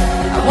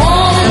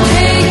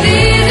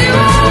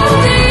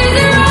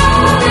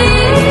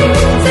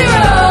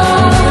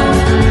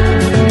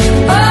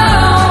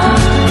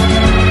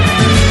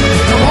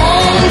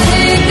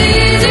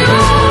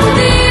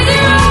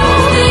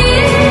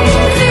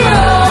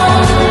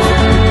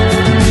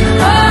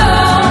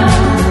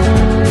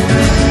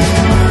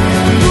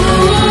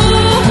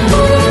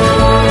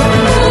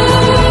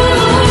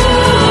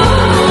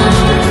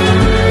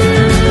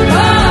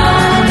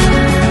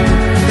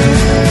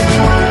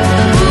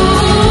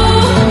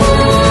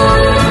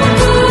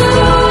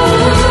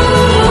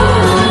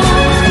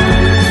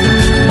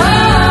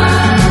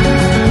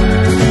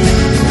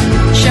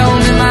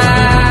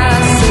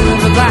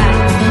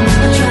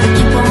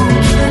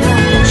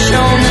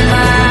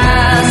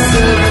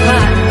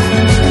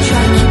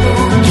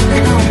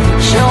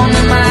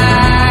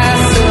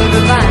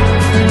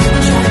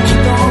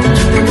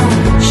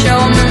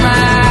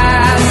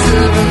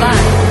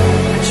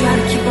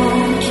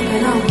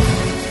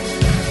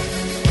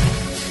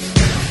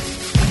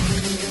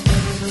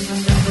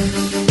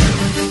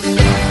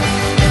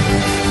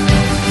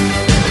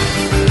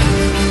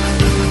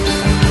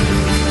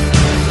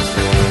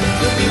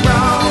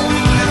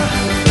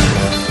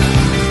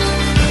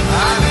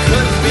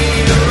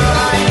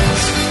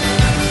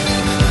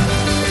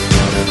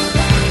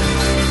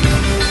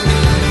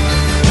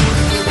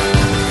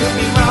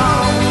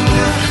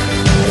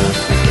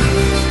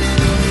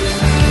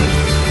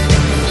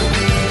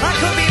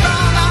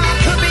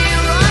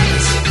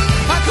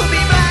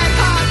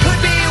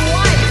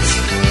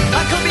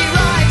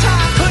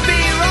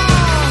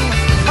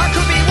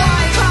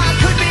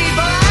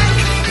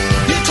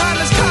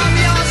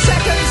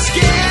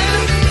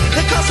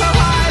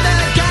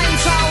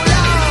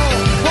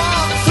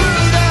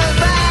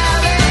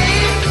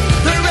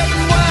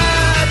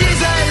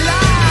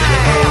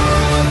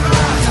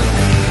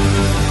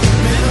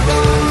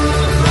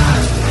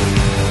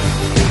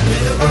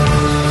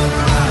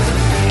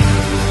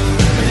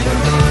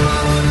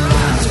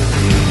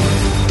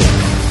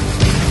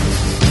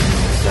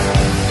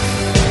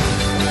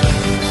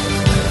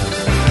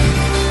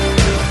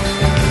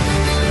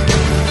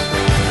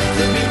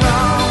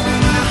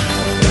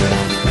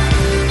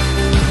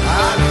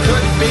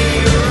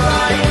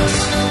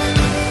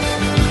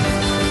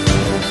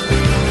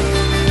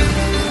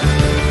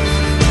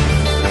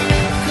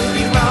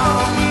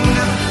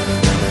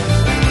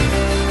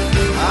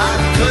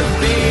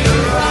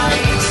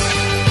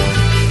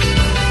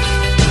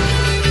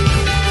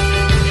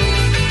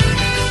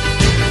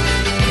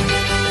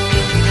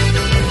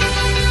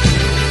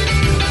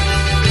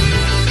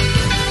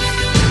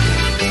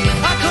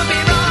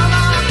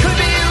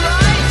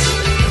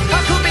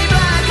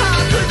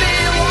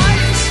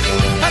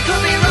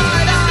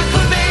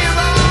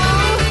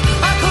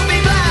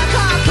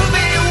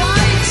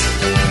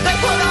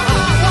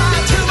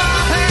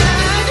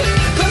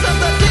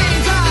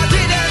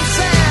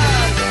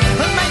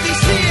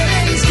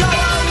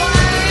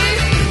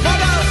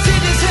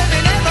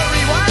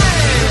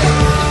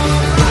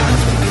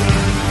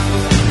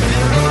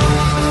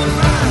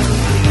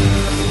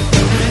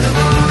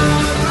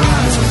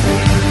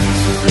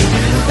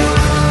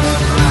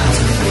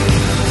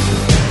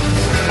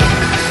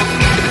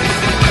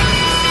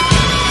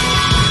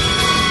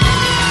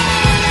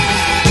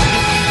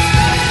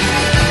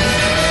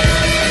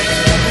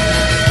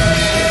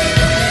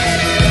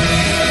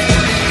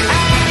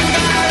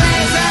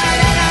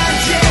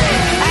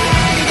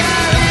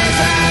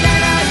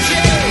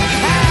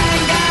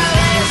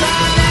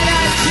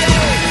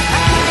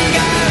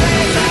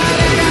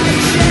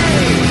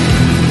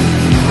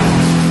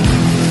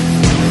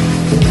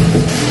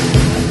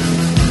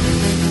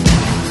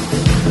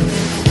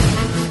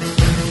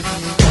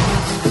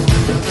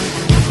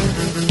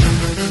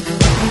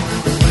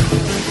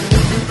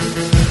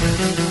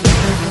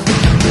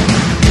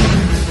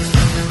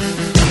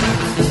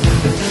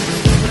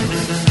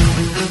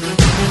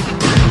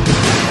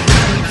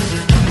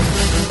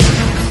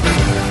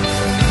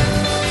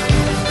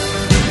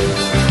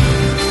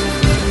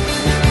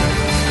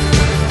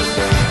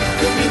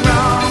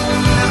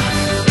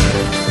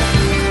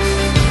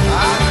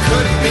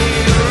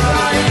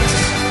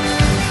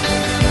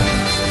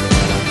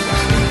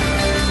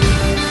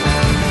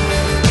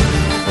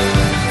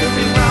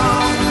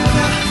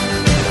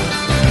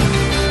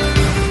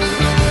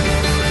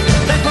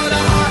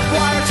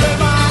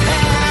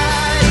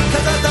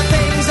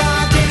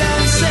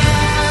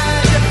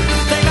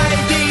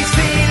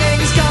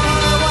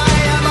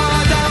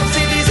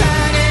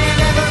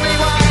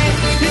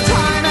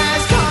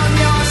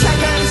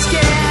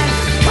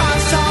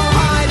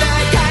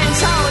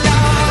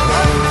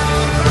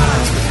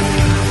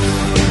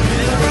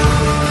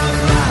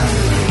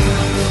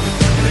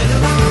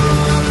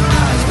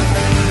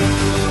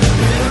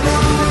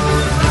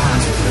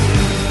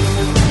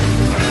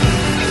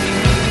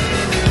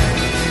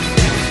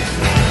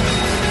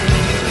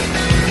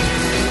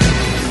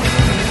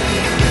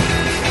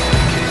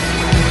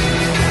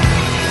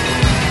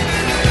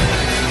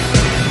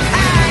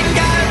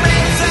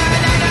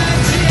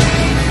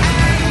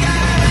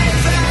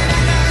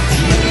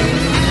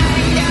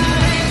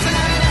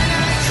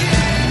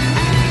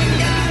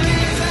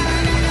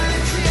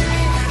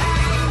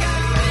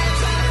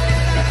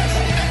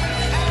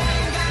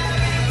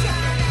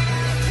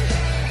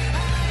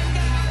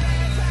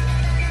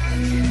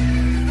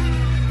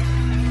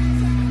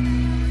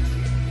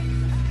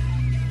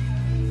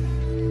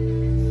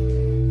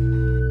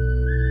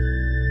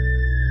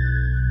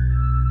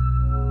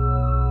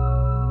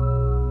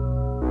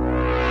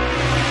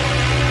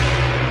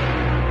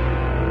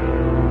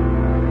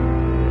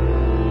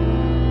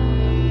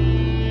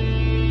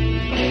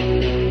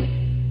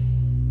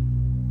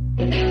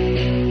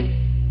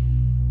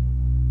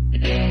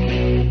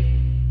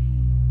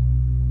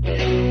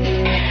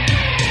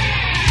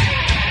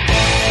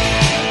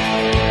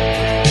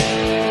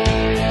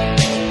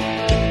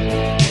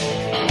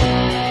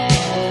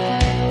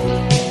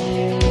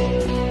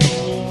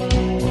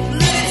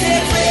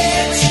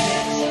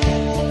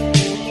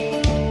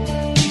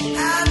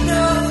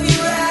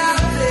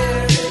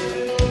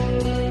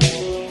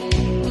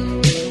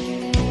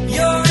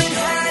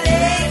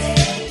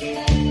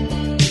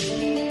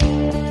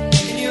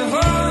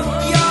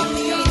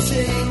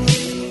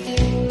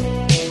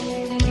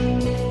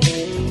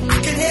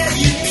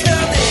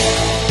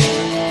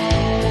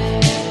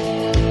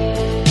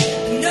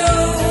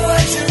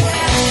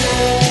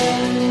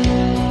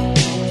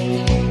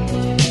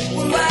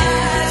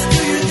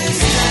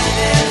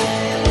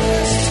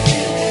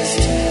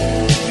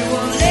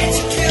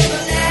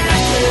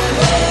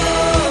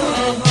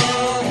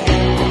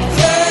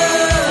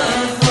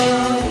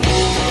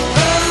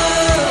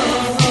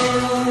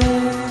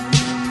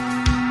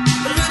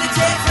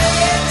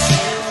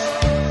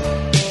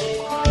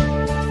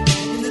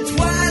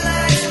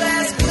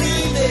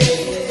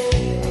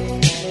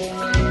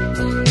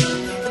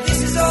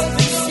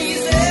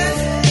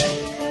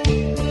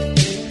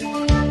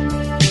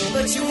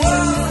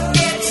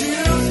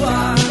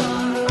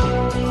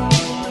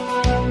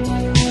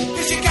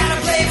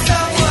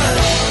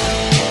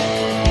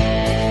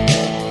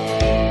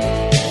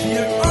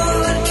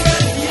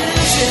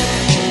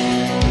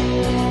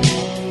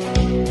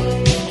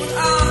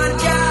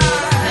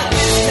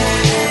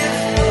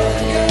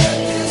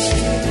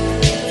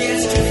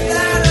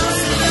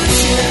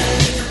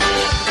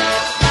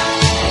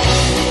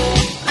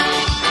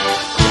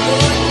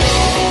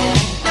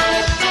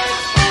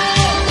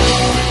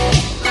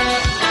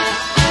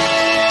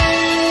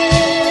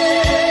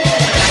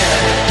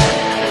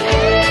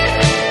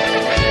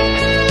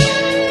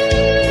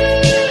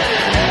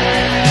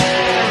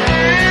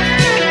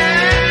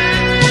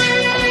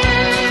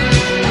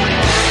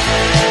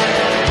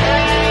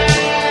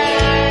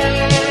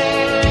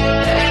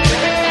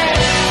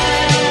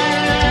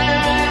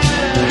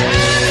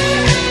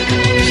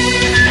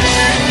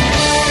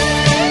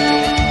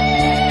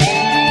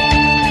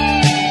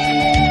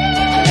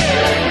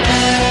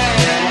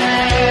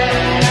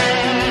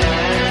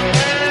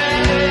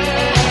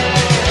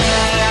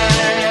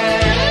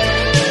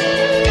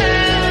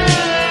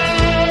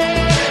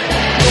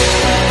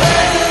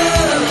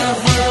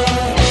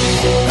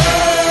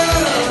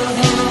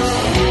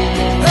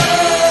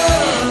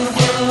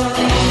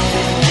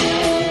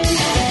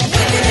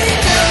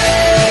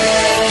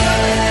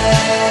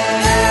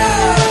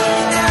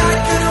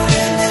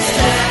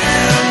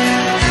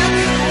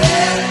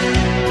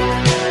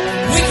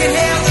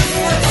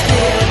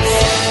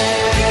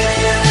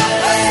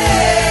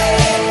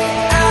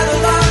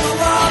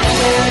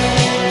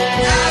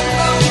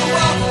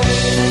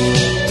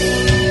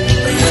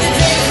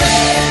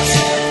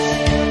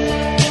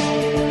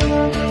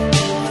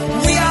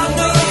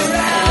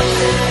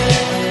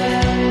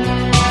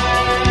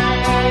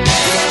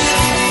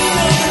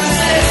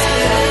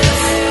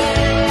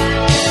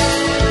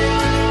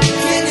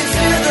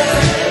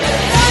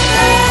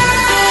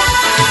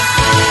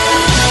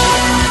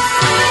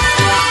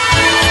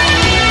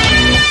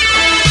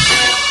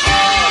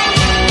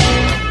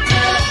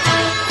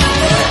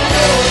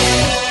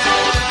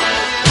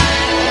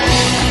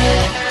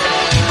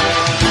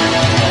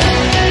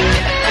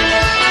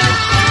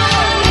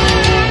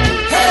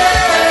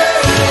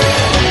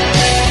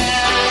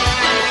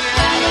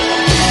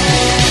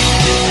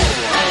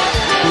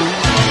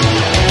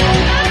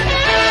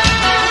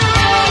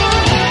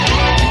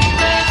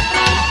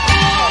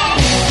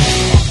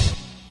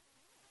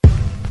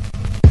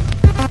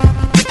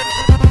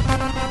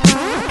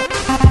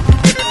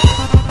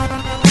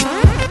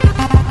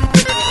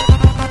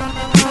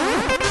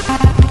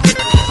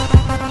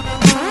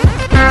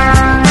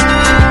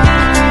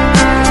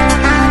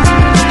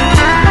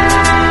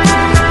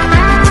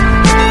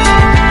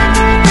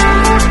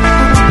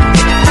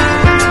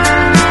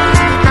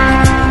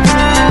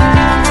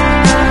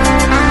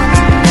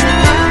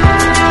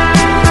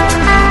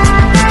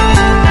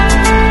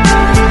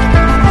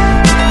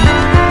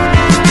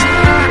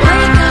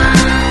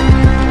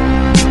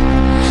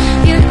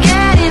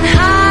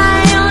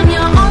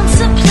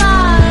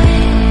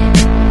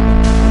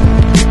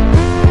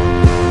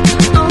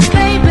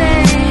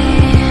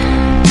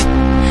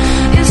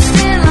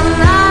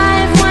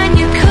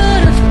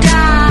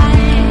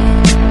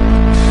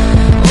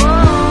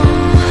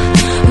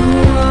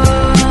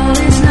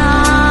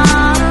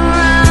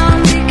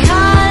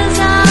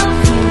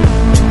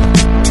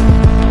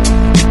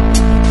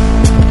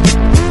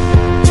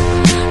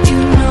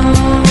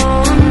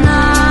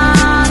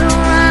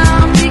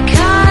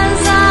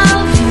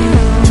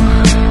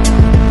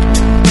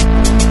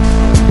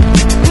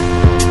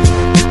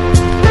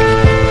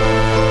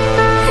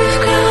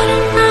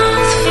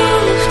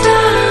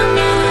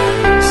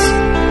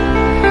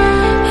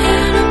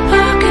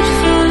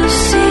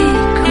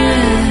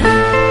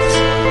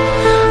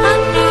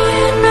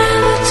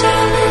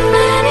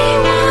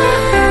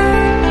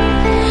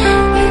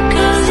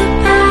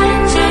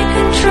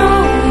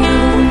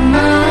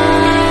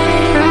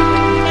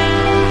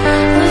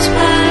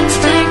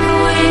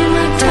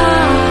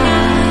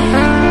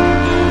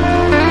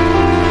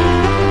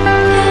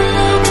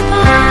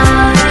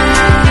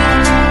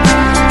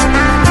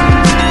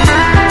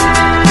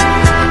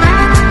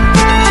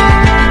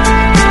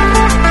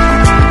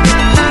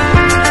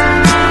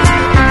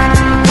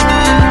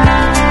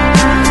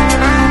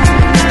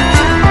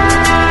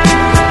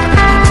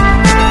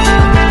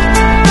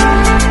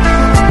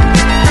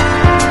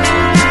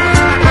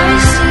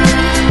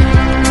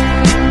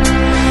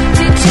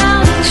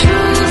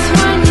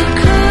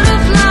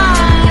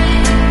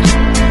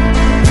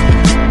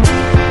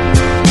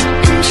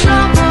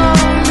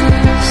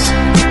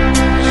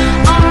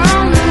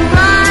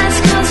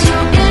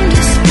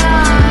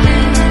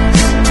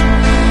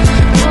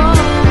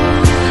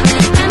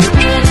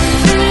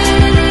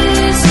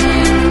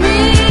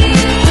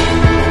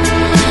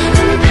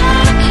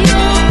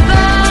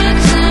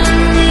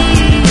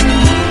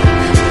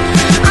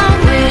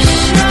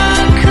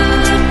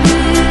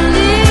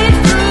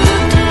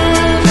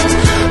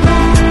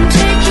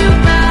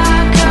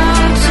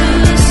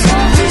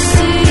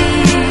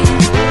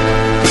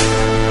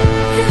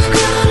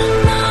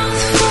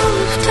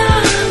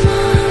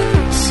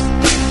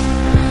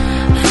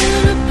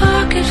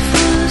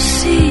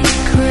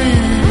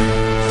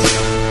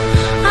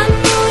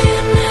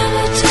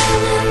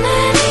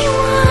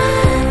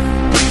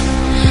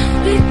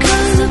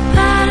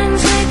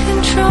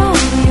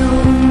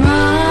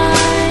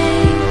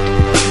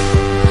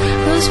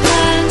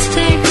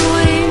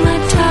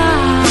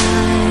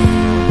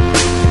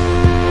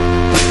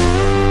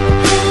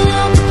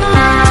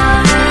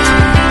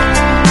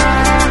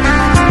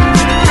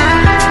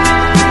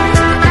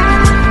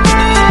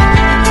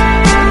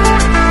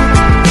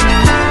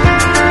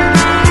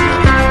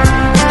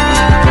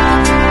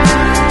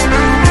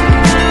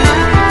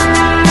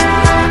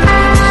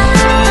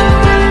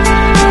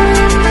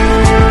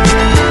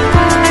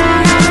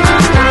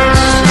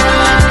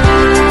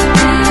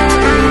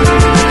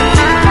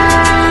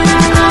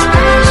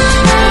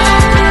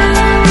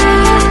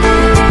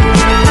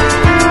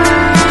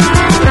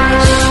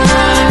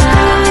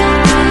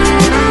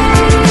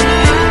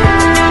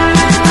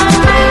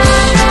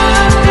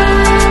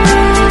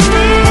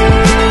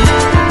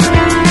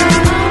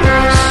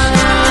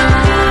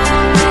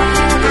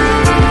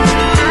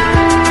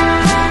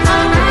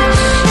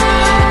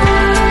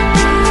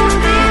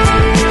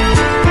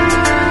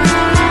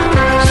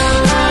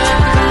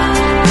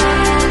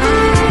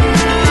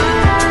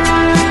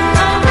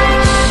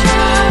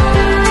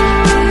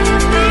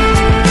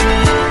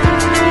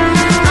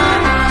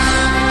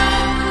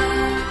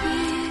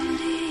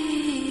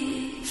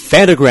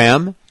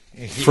 Phantogram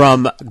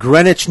from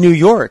Greenwich, New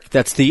York.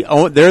 They're the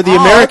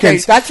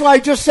Americans. Okay. That's what I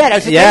just said. I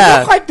said they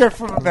look like they're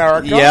from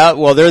America. Yeah,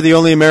 well, they're the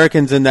only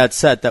Americans in that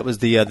set. That was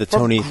the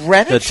Tony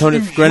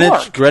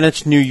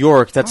Greenwich, New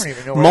York. That's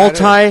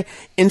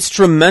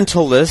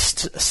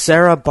multi-instrumentalist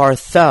Sarah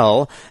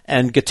Barthel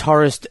and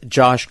guitarist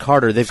Josh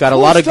Carter. They've got a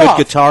lot of good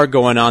guitar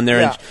going on there,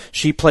 and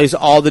she plays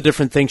all the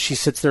different things. She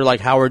sits there like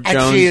Howard Jones.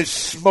 And she is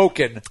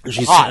smoking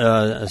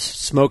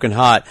smoking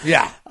hot.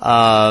 Yeah.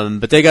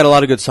 But they got a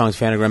lot of good songs,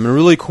 Phantogram, and a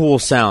really cool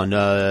sound.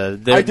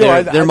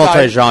 They're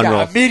multi-genre.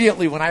 Yeah,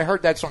 immediately when I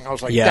heard that song, I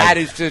was like, that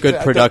is just good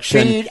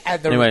production. The beat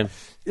and anyway.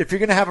 If you're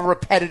going to have a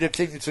repetitive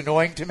thing that's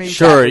annoying to me,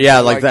 sure,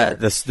 like that.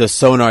 The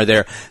sonar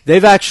there.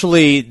 They've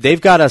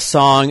got a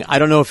song. I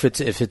don't know if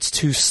it's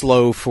too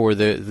slow for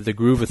the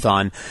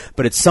Groovathon,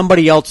 but it's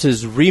somebody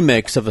else's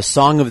remix of a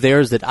song of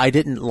theirs that I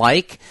didn't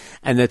like,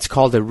 and it's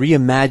called a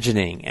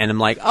reimagining. And I'm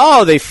like,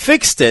 oh, they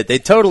fixed it. They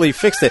totally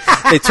fixed it.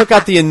 They took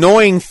out the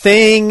annoying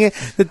thing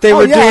that they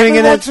were doing.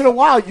 Every once in a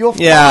while, you'll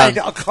find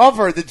a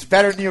cover that's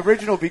better than the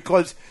original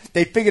because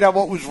they figured out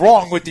what was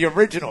wrong with the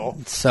original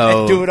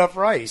and do it up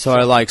right. So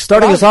I like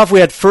starting us off. We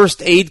had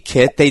First Aid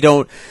Kit.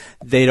 That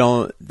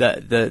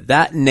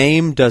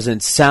name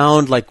doesn't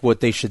sound like what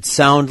they should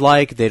sound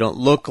like. They don't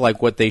look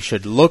like what they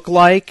should look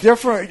like.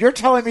 You're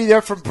telling me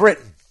they're from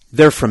Britain.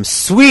 They're from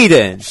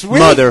Sweden,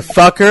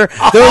 motherfucker.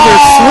 Those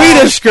are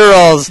Swedish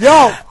girls. Yo,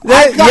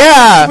 I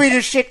got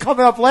Swedish shit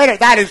coming up later.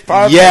 That is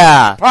perfect.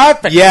 Yeah.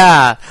 Perfect.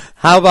 Yeah.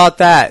 How about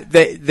that?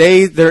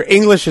 Their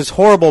English is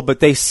horrible, but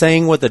they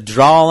sing with a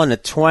drawl and a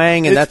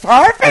twang, and that's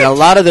perfect. And a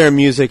lot of their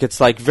music, it's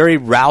like very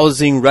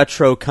rousing,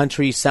 retro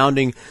country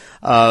sounding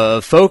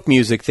folk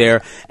music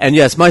there. And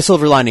yes, My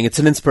Silver Lining, it's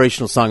an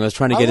inspirational song. I was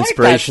trying to get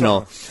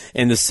inspirational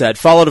in the set.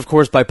 Followed, of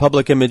course, by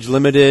Public Image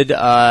Limited.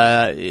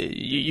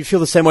 You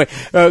feel the same way.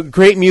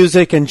 Great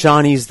music, and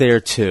Johnny's there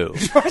too.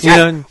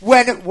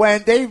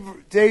 When they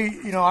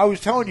I was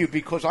telling you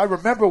because I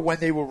remember when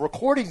they were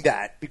recording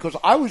that because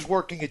I was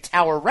working at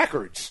Tower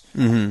Records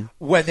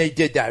when they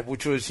did that,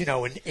 which was in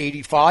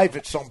 '85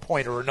 at some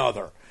point or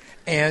another,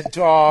 and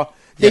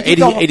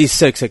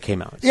 86 it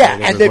came out.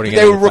 Yeah, so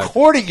they were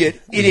recording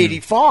it in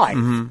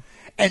 '85,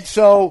 and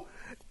so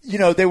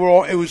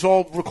it was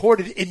all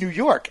recorded in New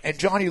York. And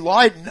Johnny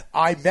Lydon,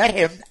 I met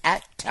him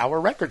at Tower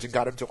Records and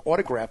got him to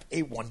autograph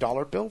a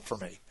 $1 bill for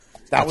me.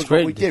 That was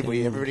what we did.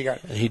 Everybody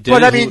got. He did.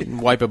 But I mean,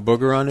 wipe a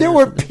booger on it. There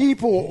were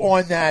people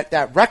on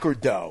that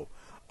record though,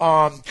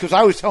 because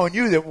I was telling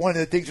you that one of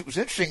the things that was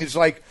interesting is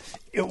like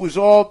it was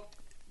all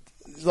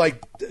like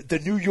the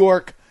New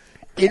York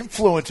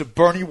influence of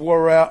Bernie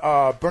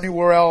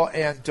Worrell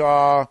and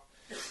Bill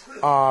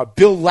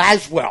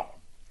Laswell.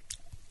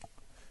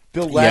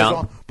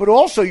 Yeah. But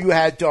also you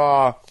had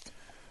who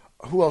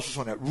else was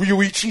on that?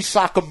 Ryuichi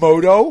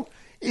Sakamoto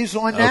is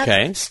on that.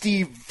 Okay.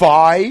 Steve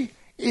Vai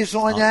is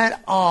on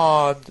that.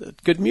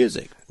 Good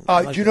music. Who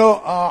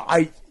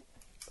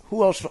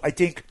else? I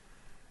think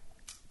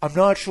I'm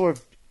not sure.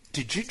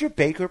 Did Ginger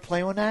Baker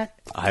play on that?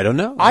 I don't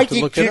know. I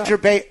think Ginger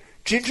Baker.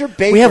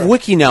 We have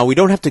Wiki now. We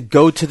don't have to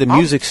go to the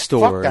music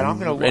store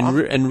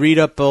and read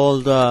up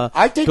old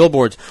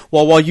billboards.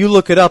 Well, while you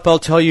look it up, I'll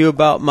tell you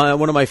about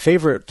one of my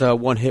favorite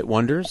one-hit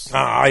wonders.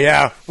 Ah,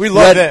 yeah. We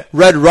love it.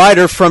 Red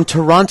Rider from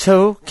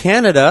Toronto,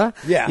 Canada.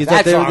 Yeah,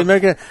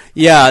 American.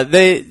 Yeah,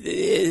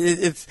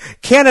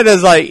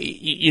 Canada's like,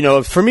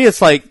 for me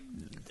it's like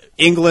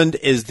England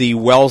is the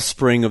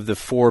wellspring of the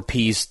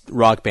four-piece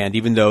rock band,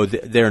 even though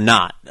they're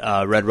not.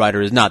 Red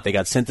Rider is not. They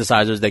got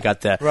synthesizers. They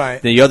got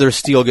the other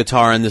steel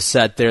guitar in the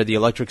set there, the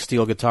electric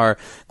steel guitar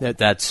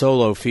that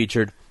solo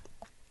featured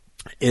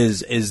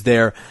is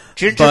there.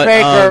 Ginger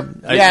Baker.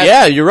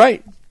 Yeah, you're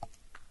right.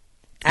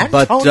 And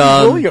Tony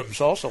Williams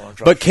also on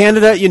drums. But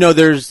Canada,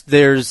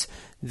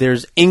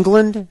 there's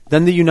England,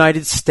 then the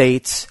United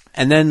States,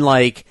 and then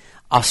like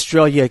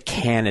Australia,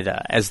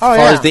 Canada. As far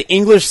as the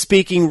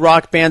English-speaking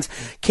rock bands,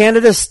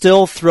 Canada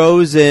still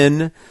throws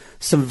in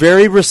some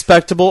very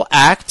respectable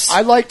acts.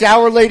 I liked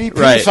Our Lady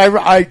Peace. Right.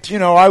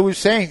 I was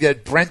saying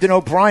that Brendan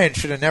O'Brien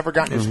should have never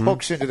gotten his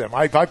hooks into them.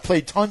 I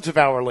played tons of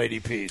Our Lady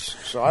Peace,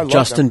 so I love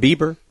Justin them.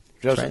 Bieber.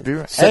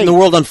 Bieber. Setting the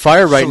world on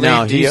fire right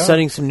now. Dion. He's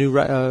setting some new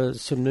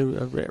records.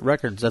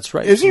 That's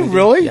right. Is he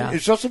really? Yeah.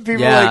 Is Justin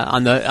Bieber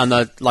on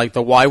the like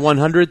the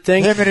Y100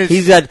 thing?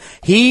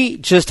 He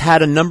just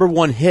had a number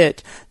one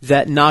hit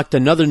that knocked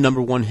another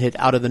number one hit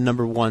out of the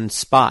number one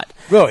spot.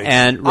 Really?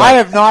 And I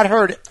have not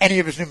heard any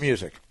of his new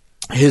music.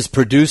 His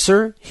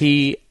producer,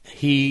 the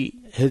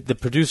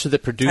producer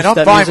that produced that and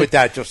I'm fine music, with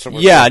that. Just so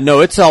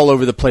it's all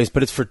over the place,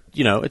 but it's for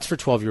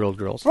 12-year-old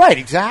girls. Right,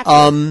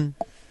 exactly.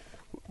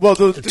 Well,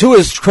 to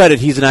his credit,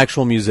 he's an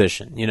actual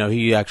musician.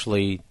 He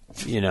actually,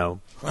 yeah.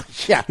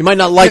 He might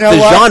not like the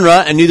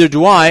genre, and neither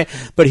do I,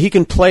 but he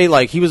can play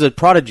he was a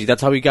prodigy.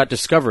 That's how he got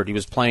discovered. He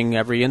was playing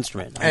every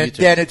instrument. And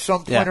then at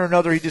some point or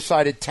another, he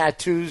decided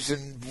tattoos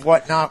and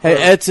whatnot.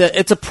 Hey,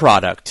 it's a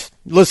product.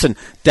 Listen,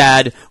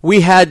 Dad,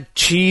 we had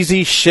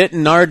cheesy shit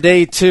in our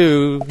day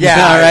too.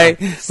 Yeah, all right.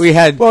 We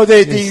had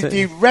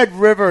the Red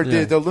River,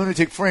 the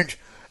Lunatic Fringe.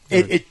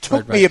 It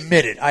took me a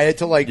minute. I had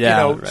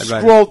to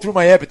scroll through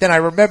my head, but then I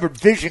remembered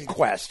Vision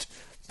Quest.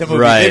 The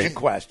movie Vision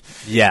Quest.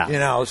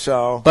 Yeah.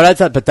 So. But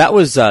that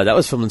was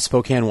filmed in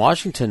Spokane,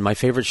 Washington, my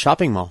favorite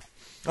shopping mall.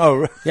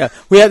 Oh, yeah.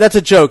 That's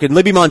a joke. In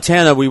Libby,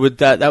 Montana, we would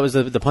that was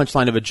the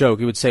punchline of a joke.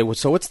 We would say,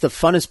 "So what's the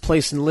funnest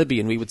place in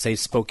Libby?" And we would say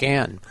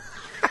Spokane,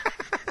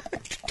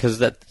 because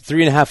that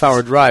 3.5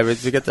 hour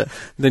drive to get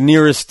the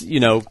nearest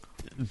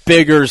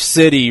bigger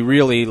city,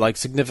 really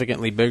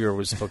significantly bigger,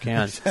 was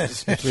Spokane.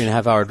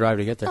 3.5 hour drive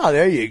to get there. Oh,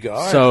 there you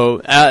go.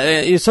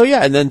 So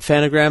yeah, and then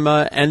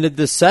Phantogram ended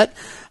the set.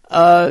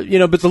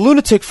 But the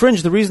Lunatic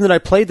Fringe, the reason that I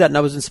played that and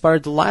I was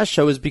inspired the last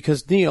show is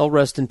because Neil,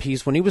 rest in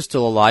peace, when he was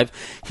still alive,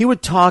 he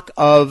would talk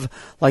of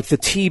the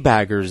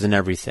teabaggers and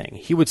everything.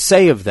 He would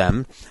say of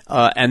them,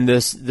 and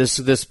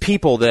this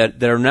people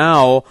that are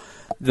now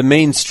the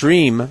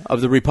mainstream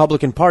of the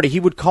Republican Party, he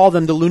would call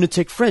them the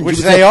Lunatic Fringe. Which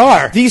they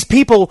are. These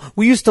people,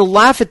 we used to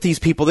laugh at these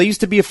people. They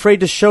used to be afraid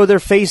to show their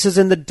faces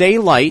in the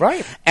daylight.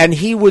 Right. And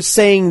he was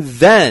saying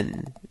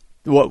then,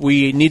 what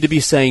we need to be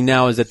saying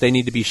now is that they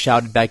need to be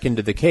shouted back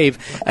into the cave.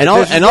 And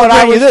I'll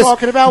tell you this: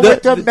 talking about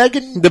with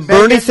the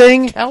Bernie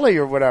thing, Kelly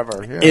or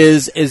whatever,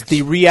 is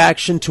the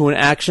reaction to an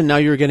action. Now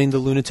you're getting the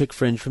Lunatic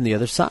Fringe from the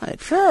other side.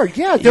 Sure,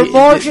 yeah, they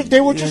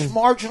were just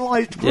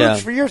marginalized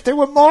groups for years. They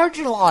were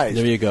marginalized.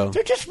 There you go.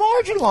 They're just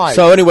marginalized.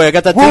 So anyway, I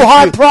got that.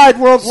 High pride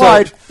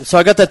worldwide. So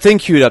I got that thing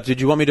queued up.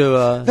 Did you want me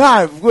to?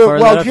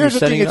 Well, here's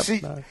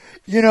the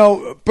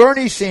thing.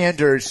 Bernie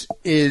Sanders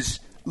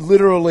is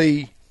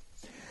literally.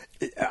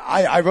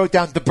 I wrote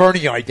down the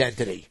Bernie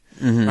identity.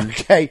 Mm-hmm.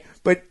 Okay,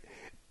 but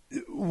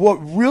what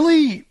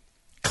really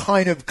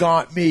kind of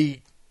got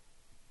me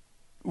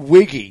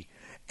wiggy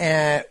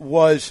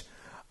was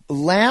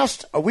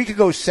a week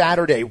ago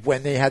Saturday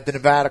when they had the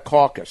Nevada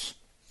caucus.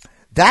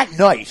 That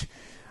night,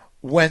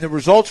 when the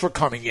results were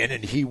coming in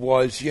and he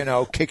was,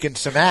 kicking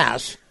some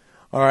ass,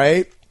 all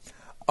right,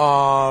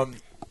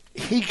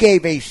 he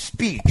gave a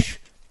speech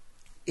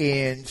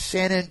in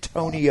San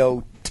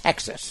Antonio,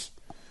 Texas.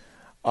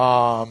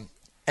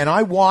 And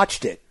I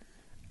watched it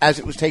as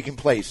it was taking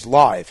place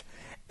live.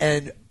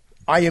 And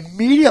I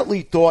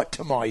immediately thought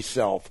to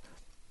myself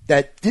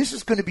that this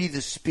is going to be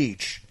the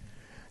speech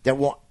that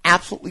will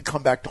absolutely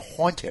come back to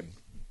haunt him.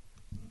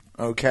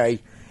 Okay?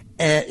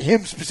 And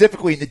him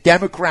specifically, and the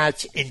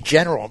Democrats in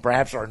general, and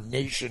perhaps our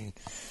nation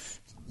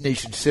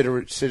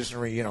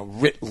citizenry,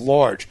 writ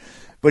large.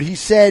 But he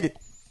said,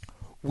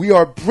 we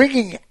are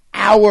bringing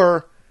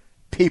our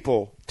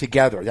people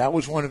together. That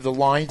was one of the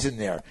lines in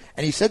there.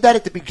 And he said that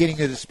at the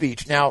beginning of the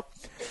speech. Now,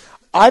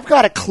 I've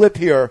got a clip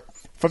here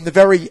from the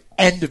very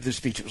end of the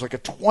speech. It was like a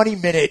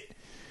 20-minute,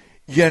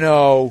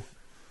 basically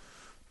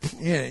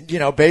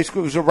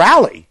it was a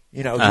rally.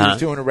 He was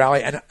doing a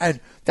rally. And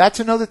that's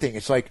another thing.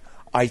 It's like,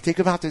 I think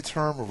about the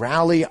term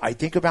rally. I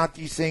think about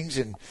these things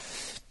and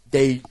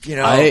they,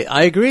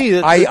 I agree.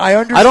 I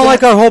understand. I don't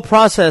like our whole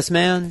process,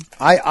 man.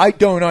 I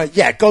don't.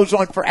 It goes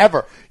on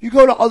forever. You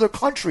go to other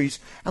countries,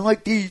 and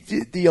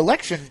the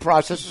election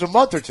process is a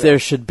month or two. There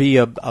should be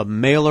a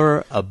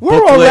mailer, a We're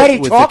booklet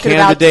already with talking the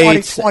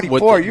candidates, about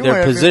 2024. with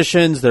their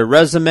positions, their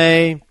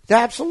resume.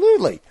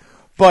 Absolutely.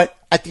 But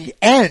at the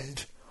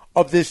end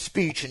of this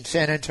speech in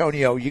San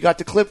Antonio, you got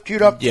the clip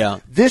queued up? Yeah.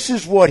 This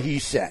is what he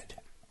said.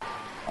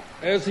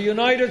 As a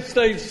United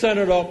States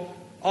Senator,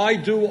 I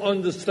do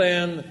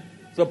understand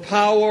the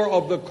power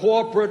of the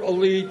corporate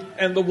elite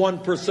and the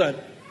 1%.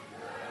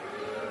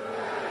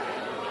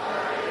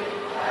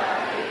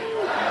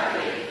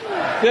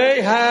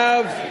 They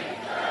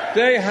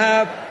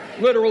have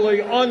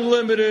literally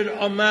unlimited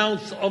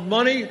amounts of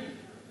money.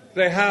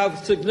 They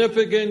have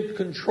significant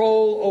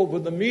control over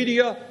the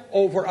media,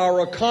 over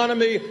our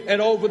economy,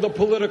 and over the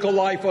political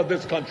life of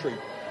this country.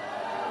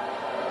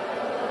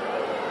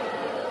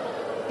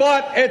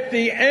 But at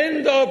the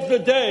end of the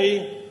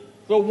day,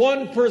 the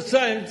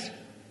 1%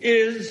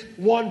 is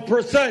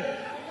 1%.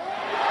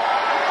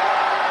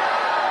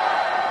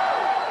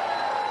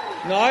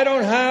 Now, I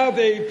don't have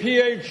a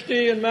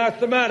PhD in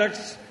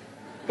mathematics,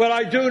 but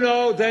I do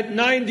know that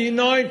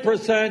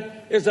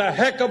 99% is a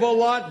heck of a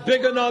lot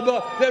bigger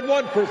number than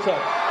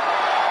 1%.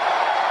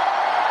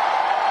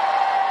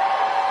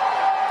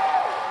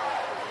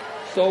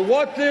 So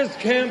what this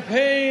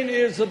campaign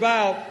is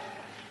about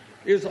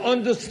is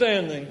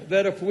understanding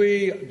that if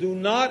we do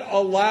not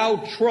allow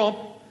Trump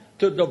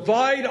to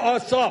divide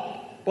us up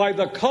by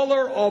the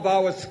color of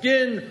our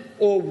skin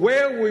or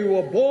where we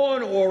were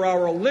born or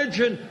our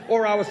religion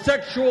or our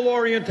sexual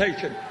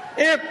orientation,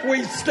 if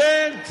we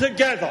stand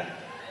together,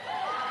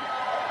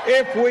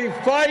 if we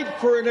fight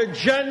for an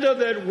agenda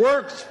that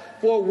works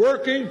for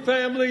working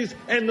families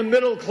and the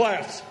middle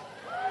class,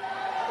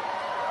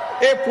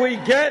 if we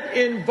get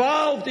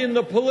involved in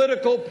the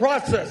political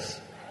process,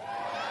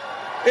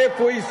 if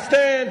we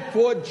stand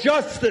for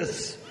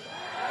justice,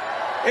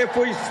 if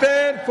we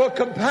stand for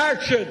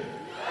compassion,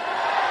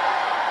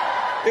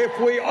 if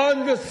we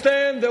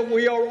understand that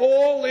we are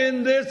all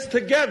in this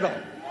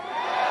together,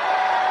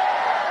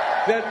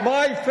 that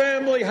my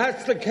family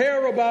has to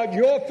care about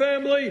your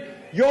family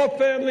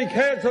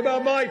cares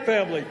about my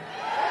family.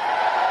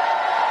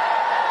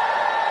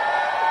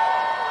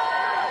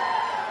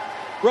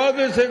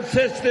 Brothers and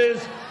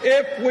sisters,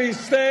 if we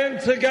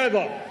stand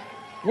together,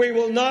 we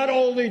will not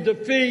only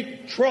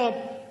defeat Trump,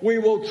 we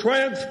will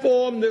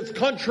transform this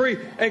country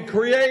and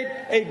create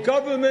a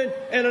government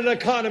and an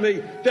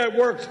economy that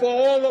works for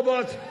all of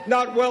us,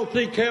 not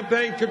wealthy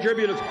campaign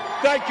contributors.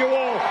 Thank you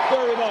all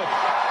very much.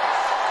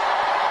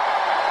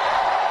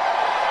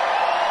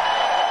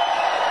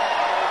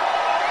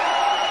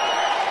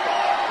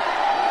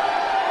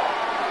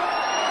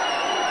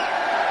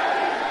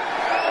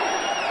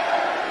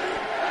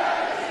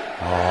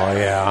 Oh,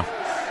 yeah.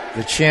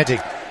 The chanting.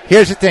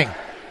 Here's the thing.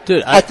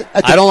 Dude, I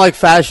don't like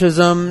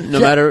fascism no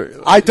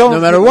matter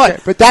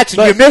what. But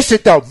you missed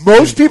it, though.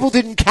 Most people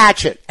didn't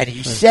catch it. And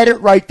he said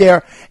it right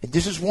there. And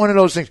this is one of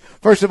those things.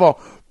 First of all,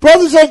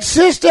 brothers and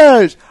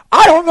sisters,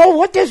 I don't know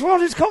what this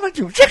world is coming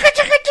to. Chicka,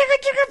 chicka,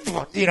 chicka,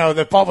 chicka. You know,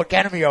 the Public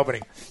Enemy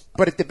opening.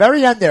 But at the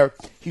very end there,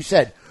 he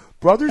said,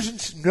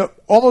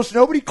 almost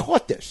nobody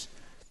caught this.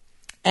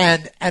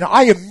 And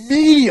I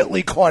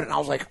immediately caught it. And I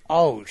was like,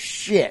 oh,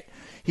 shit.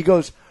 He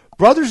goes,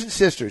 brothers and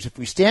sisters, if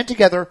we stand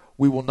together,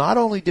 we will not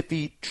only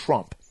defeat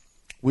Trump,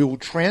 we will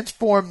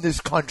transform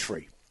this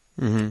country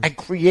and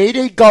create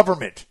a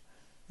government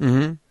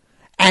and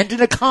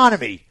an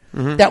economy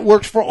that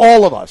works for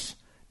all of us,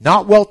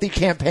 not wealthy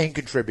campaign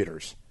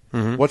contributors.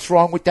 What's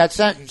wrong with that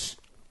sentence?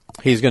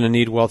 He's going to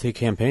need wealthy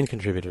campaign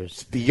contributors.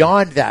 It's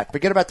beyond that.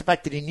 Forget about the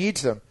fact that he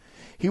needs them.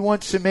 He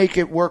wants to make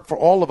it work for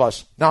all of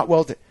us, not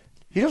wealthy.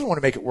 He doesn't want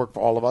to make it work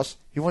for all of us.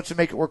 He wants to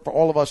make it work for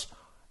all of us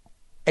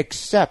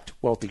except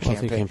wealthy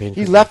campaign.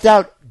 He left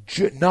out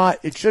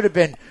it should have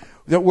been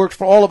that works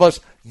for all of us,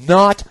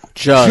 not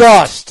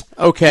just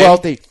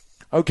wealthy.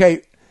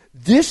 Okay,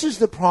 this is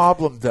the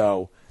problem,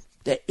 though.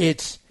 That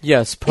it's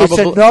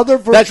another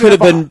version that could have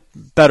been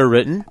better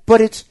written, but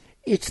it's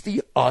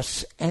the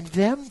us and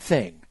them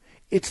thing.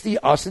 It's the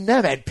us and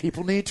them, and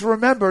people need to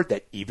remember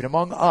that even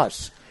among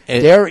us,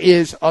 there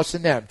is us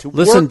and them to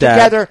work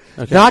together,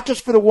 not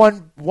just for the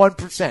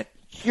 1%.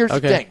 Here's the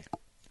thing,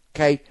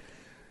 okay.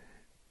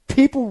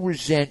 People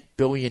resent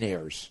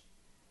billionaires,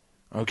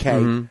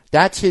 okay?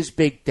 That's his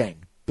big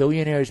thing.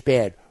 Billionaires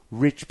bad,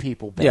 rich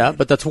people bad. Yeah,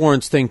 but that's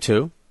Warren's thing,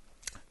 too.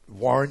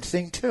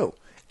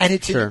 And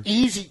it's an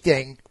easy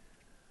thing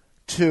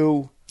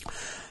to...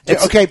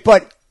 Okay,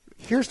 but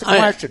here's the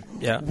question.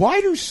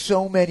 Why do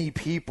so many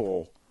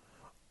people,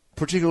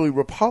 particularly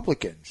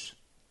Republicans,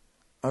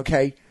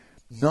 okay,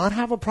 not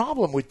have a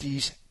problem with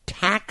these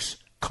tax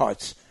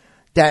cuts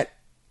that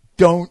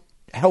don't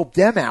help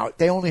them out?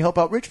 They only help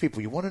out rich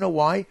people. You want to know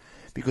why?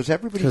 Because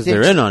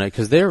they're in on it,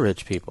 because they're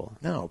rich people.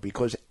 No,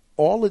 because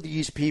all of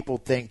these people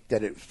think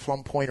that at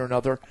some point or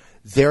another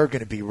they're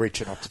going to be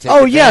rich enough to take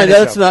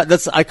advantage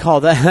of. I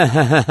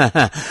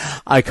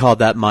call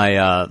that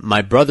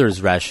my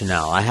brother's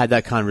rationale. I had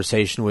that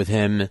conversation with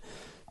him.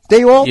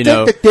 They all think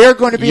that they're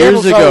going to be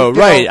years ago,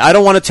 right? I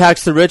don't want to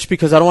tax the rich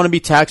because I don't want to be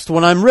taxed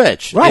when I'm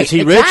rich. Right? Is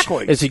he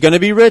exactly. rich? Is he going to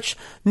be rich?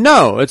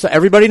 No. It's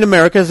everybody in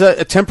America is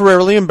a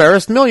temporarily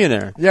embarrassed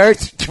millionaire. Very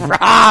good.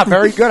 I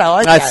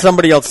like that.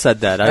 Somebody else said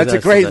that. That's a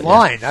great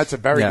line. Yeah. That's a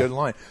very good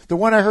line. The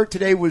one I heard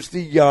today was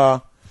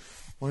the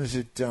what is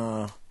it?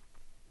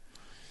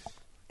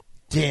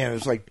 It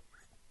was like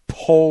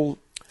pole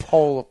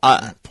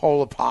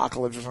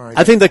apocalypse or something.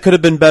 I think that could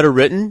have been better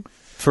written.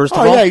 First of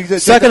all,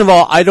 second of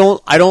all,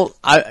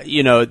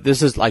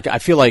 this is like, I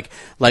feel like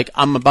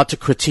I'm about to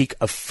critique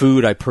a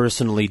food I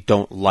personally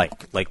don't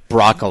like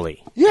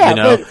broccoli.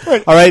 Yeah,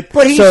 but all right.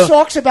 But he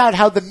talks about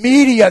how the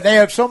media, they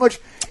have so much.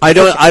 I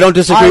don't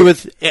disagree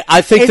with.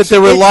 I think that there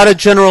were a lot of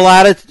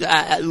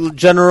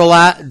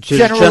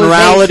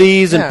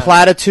generalities and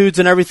platitudes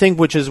and everything,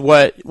 which is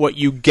what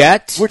you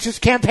get. Which is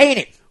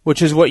campaigning.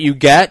 Which is what you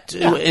get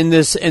in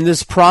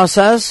this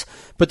process.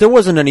 But there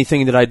wasn't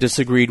anything that I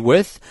disagreed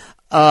with.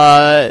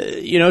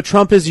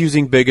 Trump is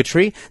using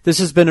bigotry. This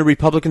has been a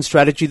Republican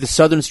strategy, the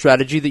Southern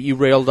strategy that you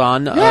railed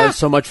on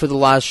so much for the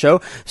last show.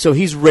 So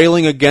he's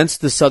railing against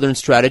the Southern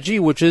strategy,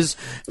 which is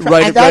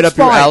right up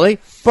your alley.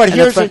 But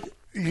here's that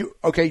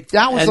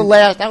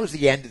was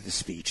the end of the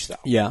speech, though.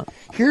 Yeah.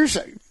 You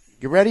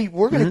ready?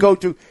 We're going to go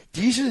through.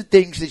 These are the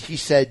things that he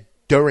said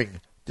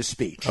during the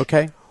speech.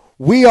 Okay.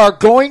 We are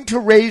going to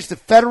raise the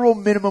federal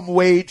minimum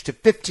wage to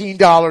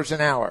 $15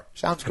 an hour.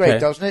 Sounds great,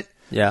 doesn't it?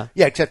 Yeah.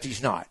 Yeah, except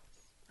he's not.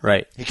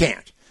 Right. He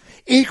can't.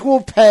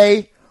 Equal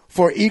pay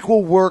for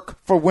equal work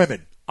for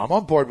women. I'm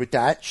on board with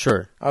that.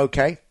 Sure.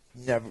 Okay.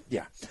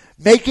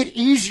 Make it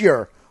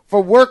easier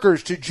for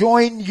workers to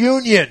join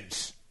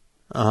unions.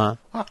 Uh-huh.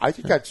 I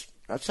think that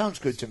sounds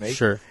good to me.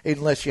 Sure.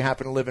 Unless you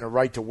happen to live in a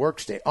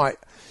right-to-work state. All right.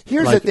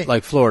 Here's the thing.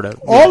 Like Florida.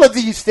 All of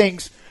these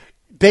things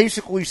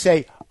basically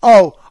say,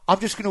 I'm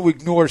just going to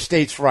ignore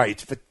states'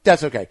 rights, but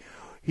that's okay.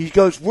 He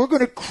goes, we're going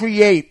to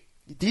create.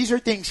 These are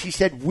things he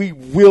said we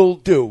will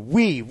do.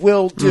 We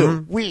will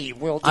do. We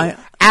will do.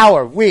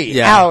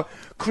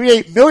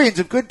 Create millions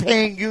of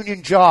good-paying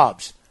union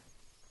jobs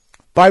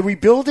by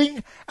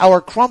rebuilding our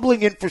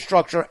crumbling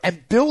infrastructure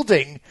and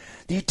building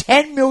the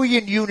 10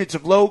 million units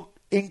of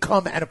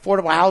low-income and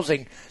affordable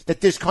housing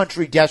that this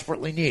country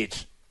desperately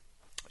needs.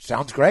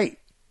 Sounds great.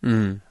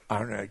 Mm. I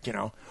don't know,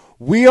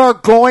 We are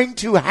going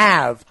to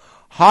have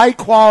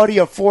high-quality,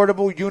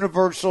 affordable,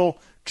 universal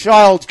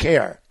child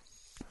care.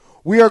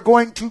 We are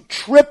going to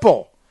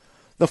triple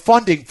the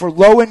funding for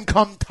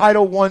low-income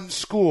Title I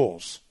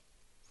schools.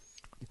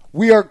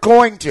 We are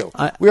going to.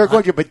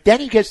 But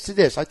then he gets to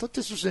this. I thought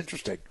this was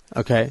interesting.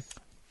 Okay.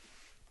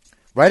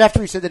 Right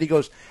after he said that, he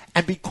goes,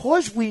 and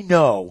because we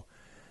know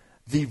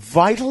the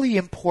vitally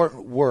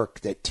important work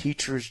that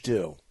teachers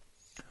do,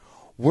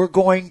 we're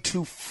going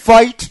to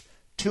fight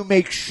to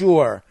make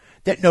sure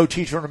that no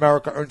teacher in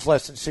America earns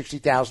less than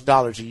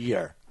 $60,000 a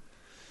year.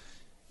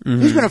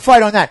 Mm-hmm. He's going to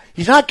fight on that.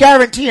 He's not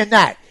guaranteeing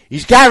that.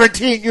 He's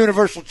guaranteeing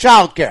universal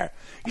child care.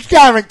 He's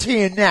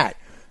guaranteeing that.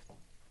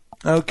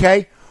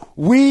 Okay?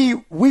 We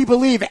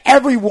believe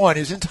everyone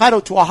is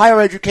entitled to a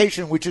higher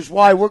education, which is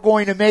why we're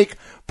going to make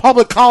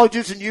public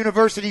colleges and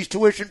universities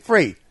tuition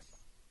free.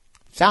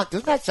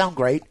 Doesn't that sound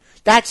great?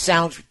 Does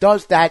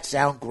that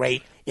sound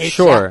great?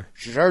 Sure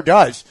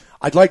does.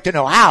 I'd like to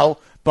know how,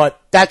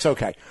 but that's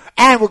okay.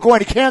 And we're going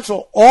to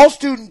cancel all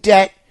student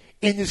debt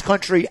in this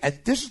country, and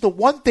this is the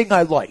one thing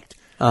I liked,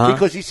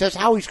 because he says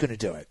how he's going to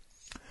do it.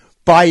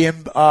 By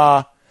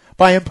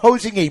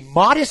imposing a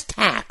modest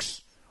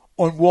tax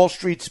on Wall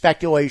Street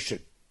speculation.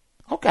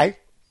 Okay.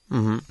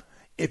 Mm-hmm.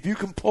 If you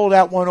can pull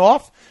that one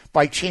off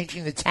by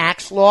changing the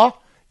tax law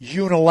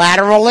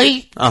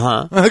unilaterally,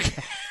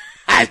 okay,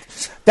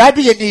 that'd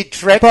be a neat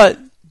trick.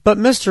 But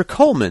Mr.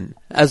 Coleman,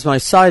 as my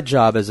side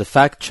job as a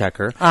fact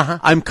checker,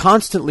 I'm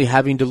constantly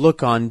having to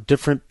look on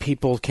different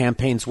people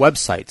campaigns'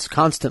 websites,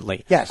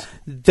 constantly. Yes.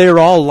 They're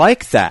all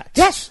like that.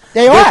 Yes,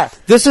 they are.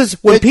 This is,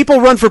 when people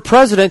run for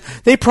president,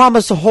 they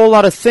promise a whole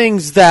lot of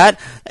things that,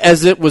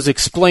 as it was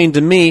explained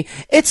to me,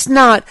 it's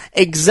not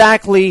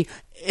exactly...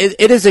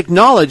 It is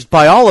acknowledged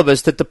by all of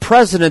us that the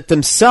president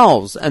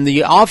themselves and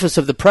the office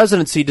of the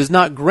presidency does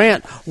not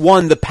grant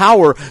one the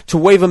power to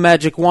wave a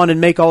magic wand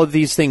and make all of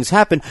these things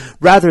happen.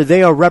 Rather,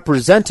 they are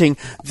representing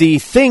the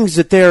things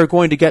that they are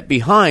going to get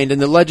behind and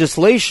the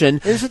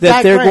legislation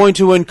that they're going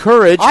to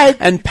encourage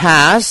and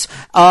pass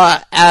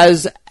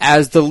as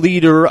the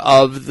leader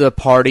of the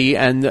party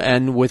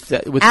and with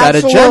that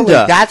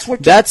agenda. That's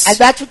what they're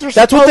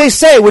that's what they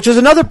say, which is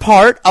another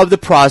part of the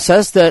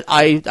process that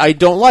I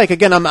don't like.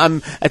 Again, I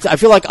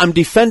feel like I'm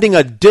defending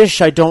a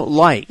dish I don't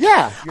like.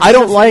 Yeah. I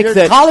don't like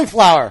that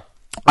cauliflower.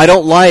 I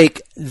don't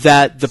like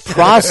that the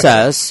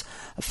process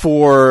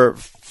for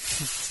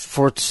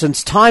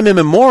since time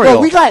immemorial.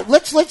 Well, we got more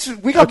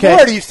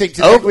of these things.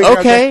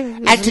 Okay.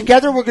 And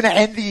together we're going to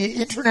end the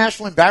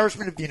international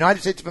embarrassment of the United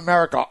States of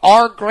America,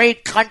 our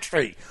great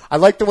country. I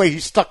like the way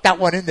he stuck that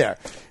one in there.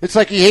 It's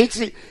like he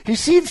hates it. He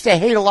seems to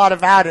hate a lot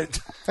about it.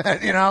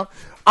 You know,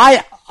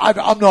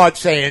 I'm not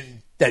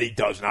saying that he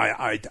doesn't.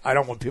 I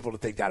don't want people to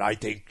think that. I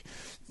think,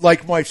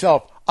 like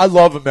myself, I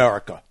love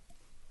America.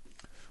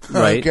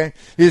 Right. Okay.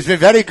 He's been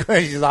very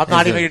good. I'm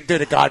not even going to do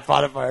the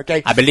Godfather for,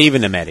 okay? I believe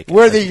in America.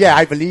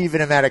 I believe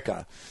in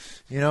America.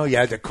 You know, you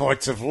had the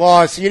courts of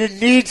law, so you didn't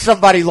need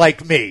somebody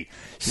like me,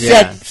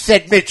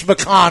 said Mitch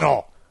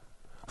McConnell.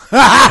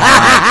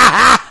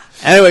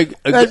 Anyway,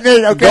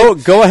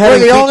 go ahead. We're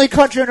the only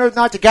country on earth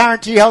not to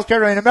guarantee health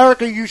care. In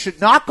America, you should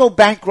not go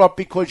bankrupt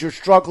because you're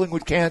struggling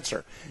with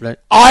cancer. Right.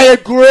 I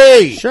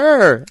agree.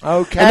 Sure.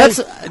 Okay.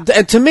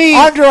 And to me,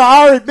 under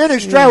our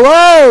administration,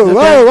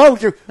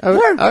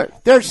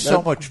 there's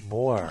so much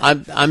more.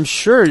 I'm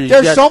sure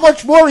there's so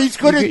much more he's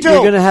going to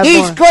do.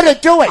 He's going to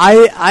do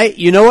it.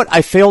 You know what?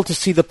 I fail to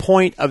see the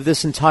point of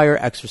this entire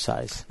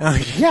exercise.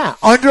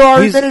 Under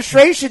our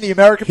administration, the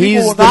American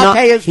people will not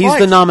pay as much. He's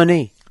the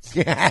nominee.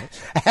 Yeah,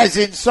 as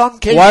in some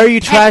cases. Why are you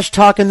trash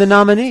talking the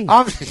nominee?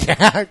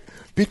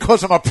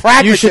 Because I'm a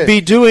pragmatist. You should be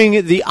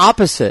doing the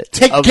opposite.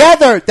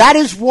 Together, that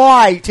is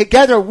why,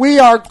 together, we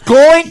are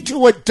going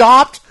to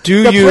adopt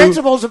the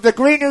principles of the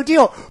Green New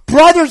Deal.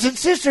 Brothers and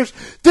sisters,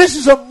 this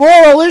is a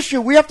moral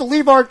issue. We have to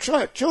leave our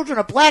children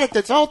a planet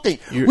that's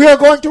healthy. We are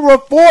going to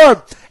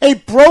reform a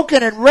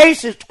broken and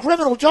racist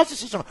criminal justice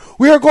system.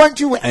 We are going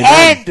to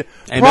end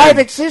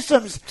private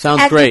systems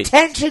and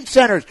detention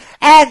centers.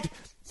 And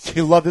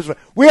you love this one.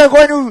 We are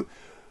going to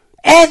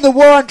end the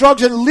war on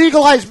drugs and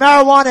legalize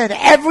marijuana in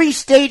every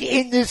state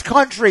in this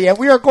country. And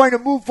we are going to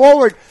move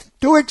forward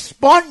to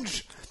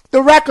expunge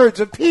the records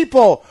of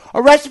people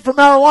arrested for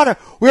marijuana.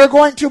 We are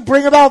going to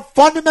bring about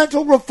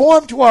fundamental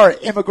reform to our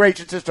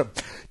immigration system.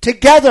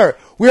 Together,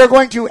 we are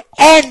going to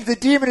end the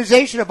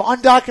demonization of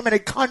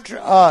undocumented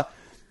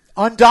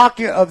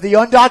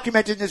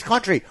undocumented in this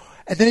country.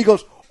 And then he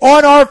goes,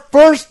 on our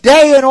first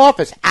day in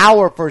office.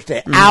 Our first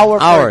day.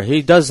 Our.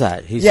 He does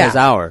that. He says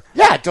our.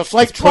 Yeah, just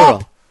like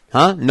Trump.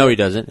 Huh? No, he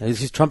doesn't.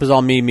 Trump is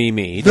all me.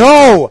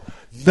 No,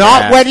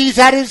 not when he's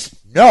at his...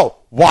 No,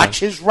 watch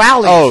his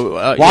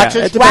rallies. Watch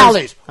his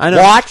rallies. I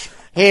know. Watch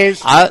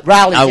his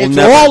rallies. It's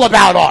all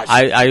about us.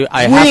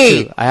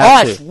 I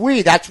have to.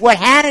 We. That's what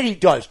Hannity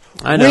does.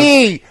 I know.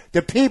 We,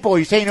 the people.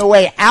 He's saying, no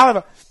way out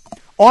of...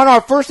 On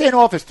our first day in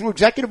office, through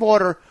executive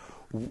order...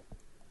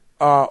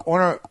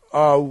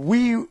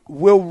 we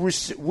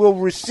will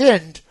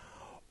rescind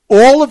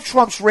all of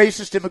Trump's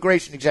racist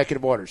immigration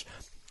executive orders.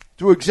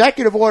 Through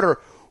executive order,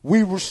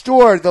 We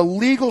restore the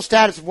legal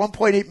status of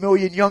 1.8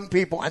 million young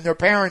people and their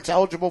parents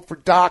eligible for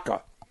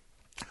DACA.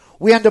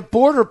 We end a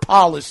border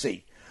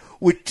policy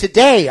which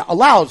today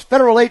allows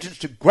federal agents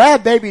to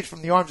grab babies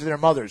from the arms of their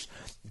mothers,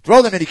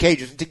 throw them into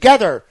cages, and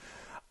together,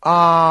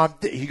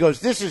 he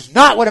goes, this is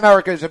not what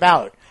America is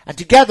about. And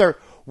together,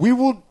 we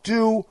will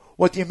do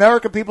what the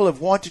American people have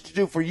wanted to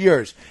do for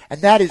years,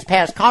 and that is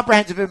pass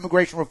comprehensive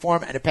immigration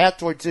reform and a path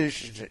towards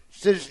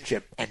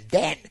citizenship. And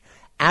then,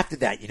 after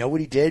that, you know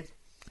what he did?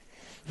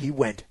 He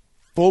went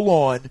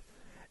full-on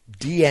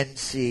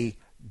DNC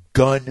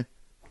gun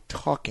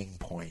talking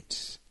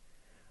points.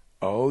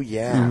 Oh,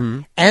 yeah.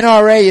 Mm-hmm.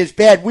 NRA is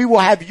bad. We will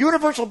have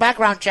universal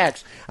background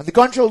checks on the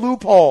gun show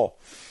loophole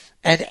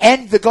and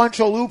end the gun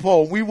show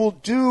loophole. We will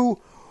do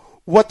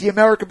what the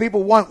American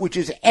people want, which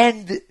is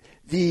end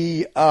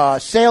the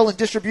sale and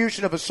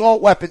distribution of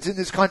assault weapons in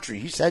this country.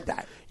 He said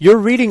that. You're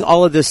reading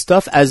all of this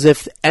stuff as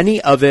if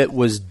any of it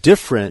was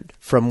different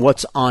from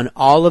what's on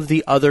all of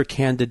the other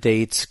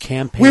candidates'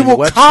 campaign websites. We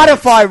will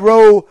codify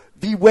Roe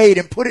v. Wade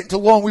and put it into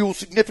law, and we will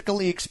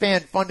significantly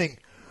expand funding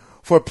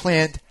for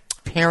Planned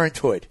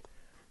Parenthood.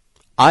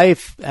 I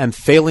am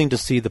failing to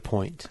see the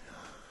point.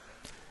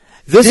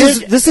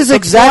 This is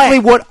exactly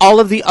what all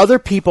of the other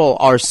people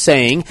are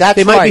saying.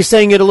 They might be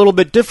saying it a little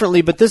bit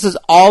differently, but this is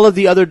all of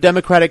the other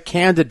Democratic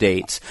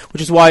candidates,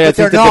 which is why I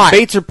think the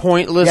debates are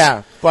pointless.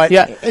 Yeah, but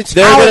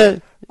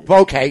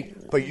okay,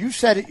 but you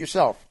said it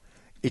yourself.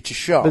 It's a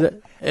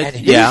show, and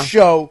his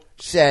show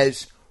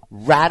says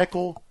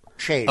radical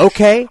change.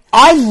 Okay,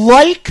 I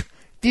like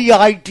the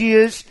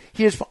ideas.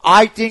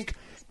 I think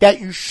that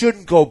you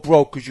shouldn't go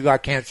broke because you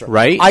got cancer.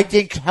 Right. I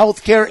think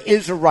health care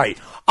is a right.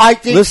 I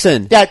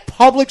think that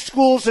public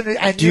schools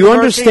and do you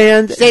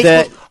understand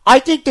that? Schools, I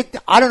think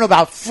that, I don't know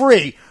about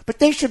free, but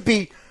they should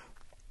be,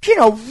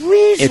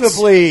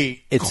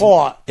 reasonably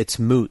caught. It's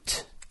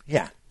moot.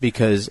 Yeah.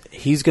 Because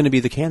he's going to be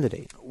the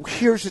candidate.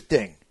 Here's the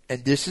thing,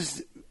 and this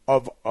is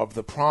of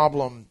the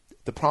problem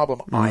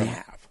I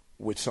have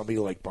with somebody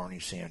like Bernie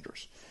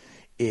Sanders,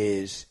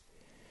 is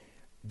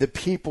the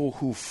people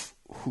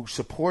who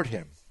support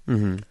him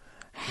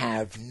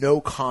have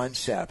no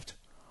concept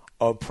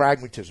of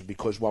pragmatism,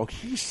 because while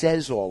he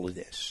says all of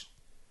this,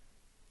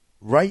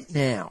 right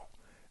now,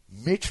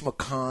 Mitch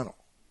McConnell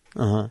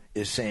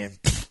is saying,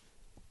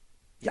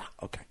 yeah,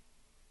 okay.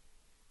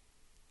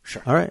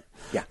 Sure. All right.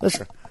 Yeah,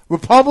 sure.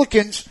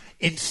 Republicans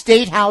in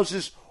state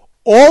houses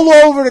all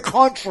over the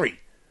country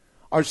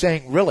are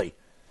saying, really?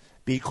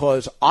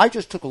 Because I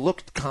just took a look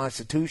at the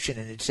Constitution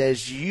and it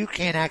says you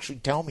can't actually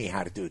tell me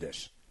how to do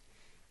this.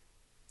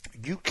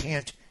 You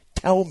can't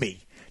tell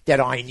me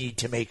that I need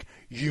to make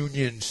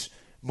unions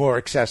more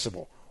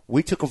accessible.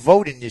 We took a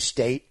vote in this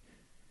state,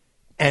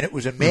 and it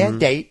was a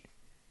mandate,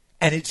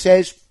 and it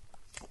says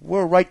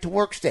we're a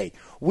right-to-work state.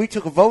 We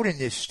took a vote in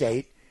this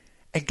state,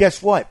 and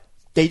guess what?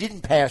 They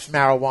didn't pass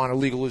marijuana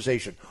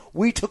legalization.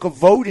 We took a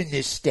vote in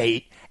this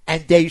state,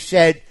 and they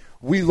said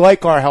we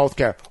like our health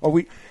care.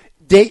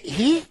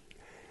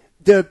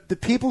 The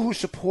people who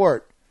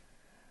support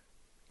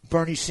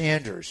Bernie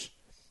Sanders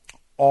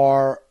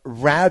are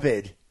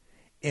rabid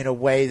in a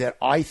way that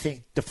I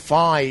think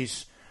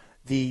defies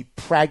the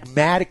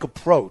pragmatic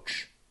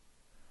approach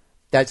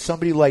that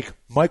somebody like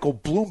Michael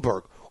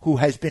Bloomberg, who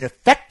has been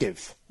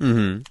effective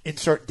in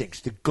certain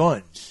things, the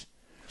guns,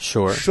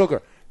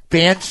 sugar,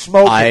 ban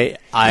smoking.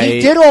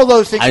 He did all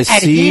those things,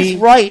 and he's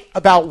right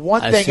about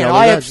one thing, and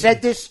I have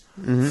said this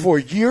for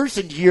years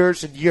and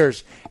years and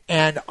years,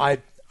 and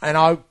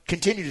I'll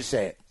continue to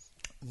say it.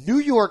 New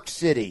York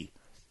City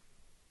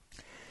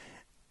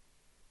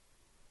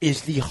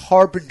is the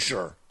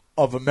harbinger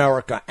of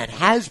America and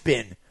has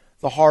been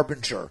the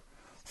harbinger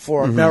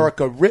for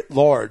America writ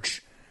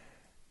large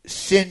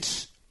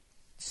since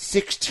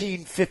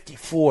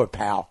 1654,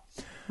 pal.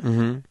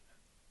 New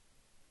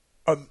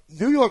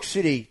York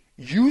City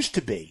used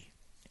to be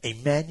a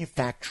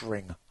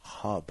manufacturing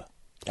hub.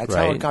 That's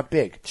how it got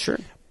big. Sure.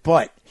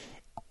 But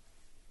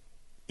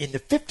in the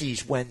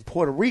 50s, when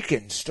Puerto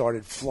Ricans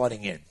started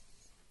flooding in,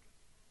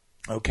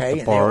 and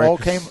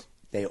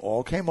they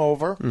all came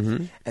over,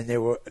 and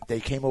they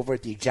came over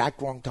at the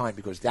exact wrong time,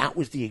 because that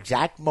was the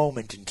exact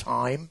moment in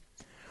time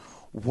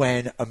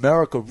when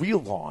America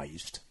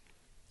realized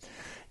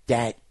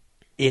that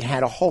it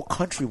had a whole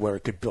country where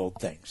it could build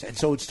things. And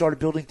so it started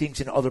building things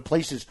in other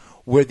places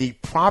where the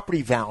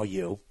property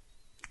value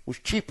was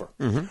cheaper,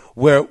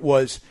 where it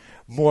was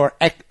more,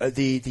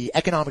 the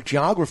economic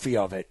geography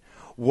of it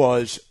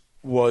was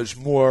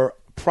more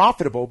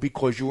profitable,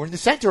 because you were in the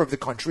center of the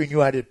country and you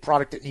had a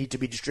product that needed to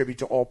be distributed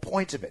to all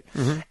points of it.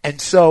 And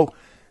so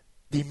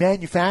the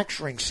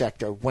manufacturing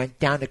sector went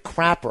down to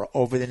crapper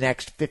over the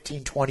next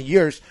 15, 20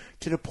 years,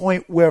 to the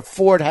point where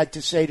Ford had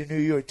to say to New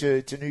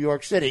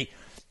York City,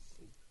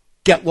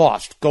 get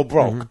lost, go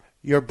broke,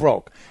 you're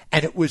broke.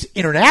 And it was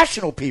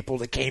international people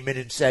that came in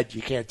and said,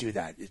 you can't do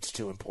that, it's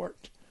too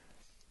important.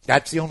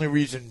 That's the only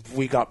reason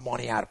we got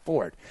money out of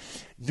Ford.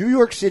 New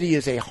York City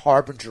is a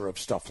harbinger of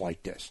stuff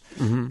like this.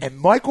 And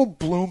Michael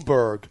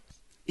Bloomberg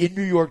in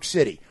New York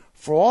City,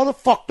 for all the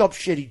fucked up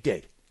shit he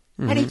did,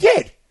 and he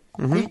did.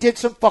 Mm-hmm. He did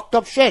some fucked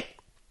up shit.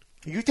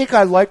 You think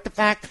I like the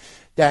fact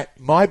that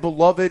my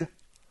beloved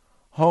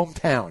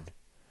hometown,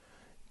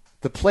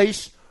 the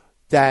place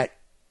that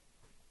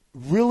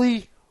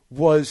really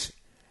was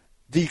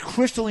the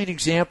crystalline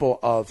example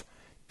of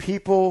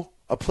people,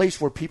 a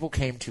place where people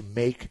came to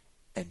make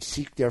and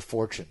seek their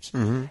fortunes,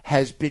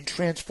 has been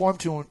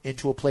transformed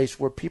into a place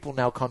where people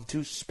now come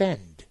to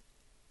spend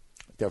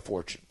their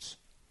fortunes.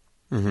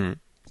 Mm-hmm.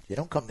 They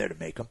don't come there to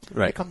make them.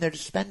 Right. They come there to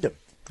spend them.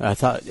 I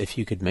thought if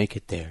you could make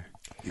it there.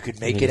 You could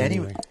make it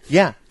anywhere.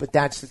 Yeah, but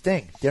that's the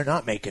thing. They're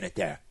not making it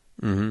there.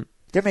 Mm-hmm.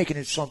 They're making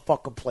it some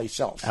fucking place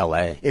else.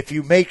 L.A. If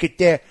you make it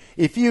there,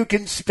 if you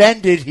can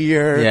spend it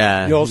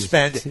here, you'll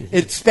spend it.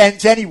 It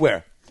spends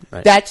anywhere.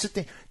 Right. That's the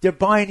thing. They're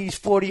buying these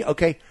 40.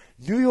 Okay,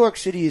 New York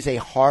City is a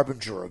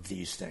harbinger of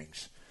these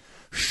things.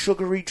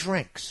 Sugary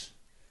drinks.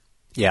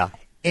 Yeah.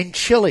 In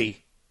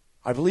Chile,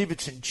 I believe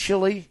it's in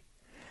Chile,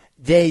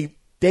 they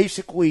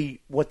basically,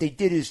 what they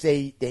did is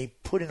they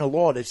put in a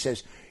law that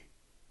says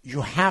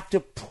you have to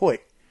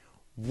put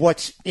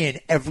what's in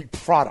every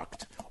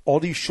product. All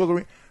these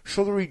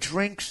sugary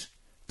drinks,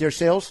 their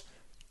sales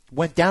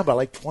went down by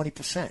like 20%.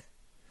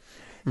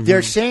 Mm-hmm.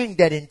 They're saying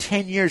that in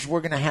 10 years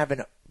we're going to have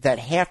that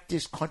half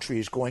this country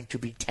is going to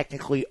be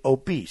technically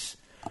obese.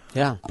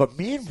 Yeah. But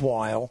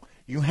meanwhile,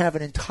 you have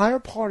an entire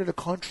part of the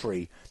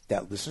country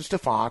that listens to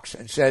Fox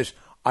and says,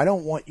 I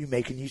don't want you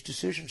making these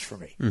decisions for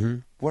me. Mm-hmm.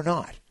 We're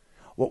not.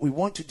 What we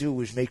want to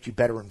do is make you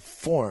better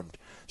informed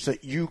so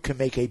that you can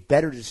make a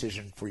better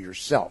decision for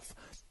yourself.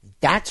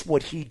 That's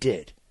what he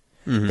did.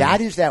 Mm-hmm.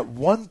 That is that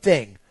one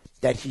thing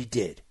that he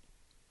did.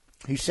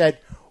 He said,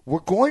 we're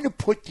going to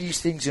put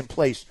these things in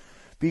place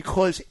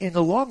because in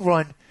the long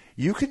run,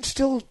 you can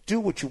still do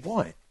what you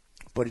want,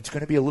 but it's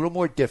going to be a little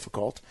more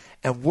difficult,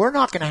 and we're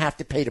not going to have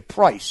to pay the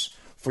price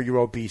for your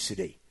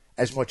obesity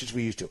as much as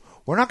we used to.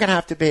 We're not going to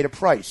have to pay the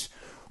price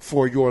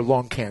for your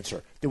lung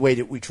cancer the way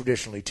that we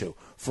traditionally do,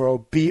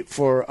 for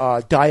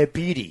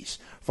diabetes,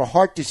 for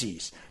heart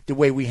disease the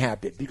way we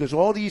have been. Because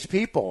all these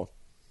people,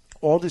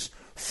 all this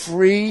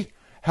free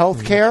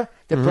health care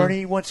that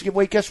Bernie wants to give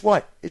away, guess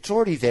what? It's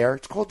already there.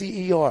 It's called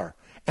the ER,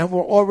 and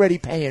we're already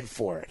paying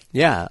for it.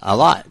 Yeah, a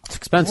lot. It's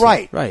expensive.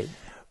 Right.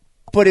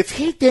 But if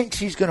he thinks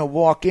he's going to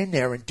walk in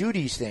there and do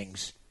these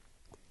things,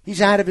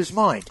 he's out of his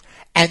mind.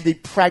 And the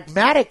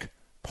pragmatic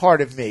part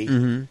of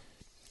me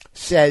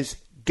says,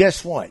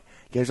 guess what?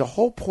 There's a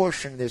whole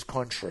portion of this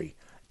country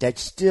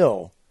that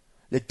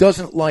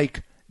doesn't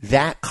like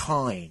that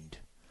kind.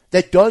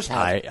 That does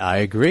have. I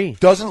agree.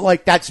 Doesn't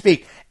like that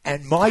speak.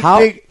 And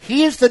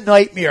he is the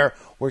nightmare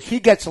where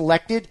he gets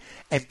elected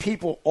and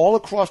people all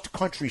across the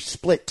country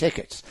split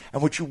tickets.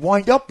 And what you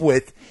wind up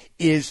with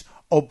is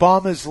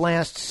Obama's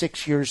last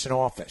 6 years in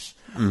office,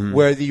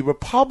 where the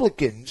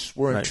Republicans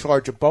were in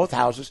charge of both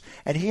houses,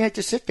 and he had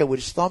to sit there with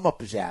his thumb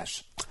up his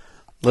ass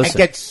and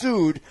get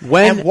sued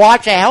and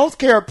watch a health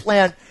care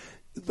plan.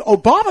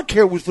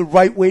 Obamacare was the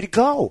right way to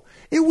go.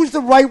 It was the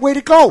right way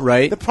to go.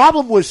 Right. The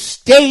problem was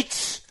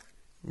states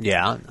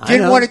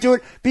didn't want to do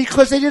it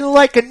because they didn't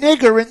like a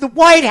nigger in the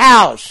White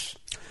House.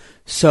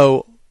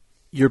 So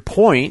your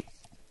point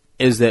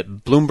is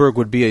that Bloomberg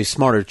would be a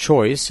smarter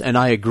choice, and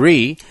I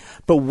agree.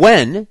 But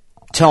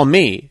tell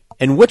me,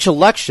 in which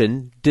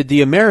election did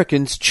the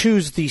Americans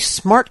choose the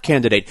smart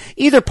candidate?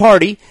 Either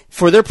party,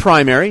 for their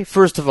primary,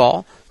 first of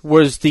all,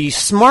 was the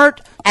smart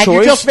choice. And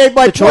you just made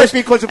my choice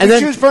because if we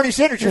choose Bernie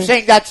Sanders, you're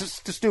saying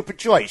that's the stupid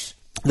choice.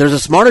 There's a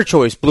smarter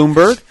choice,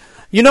 Bloomberg.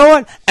 You know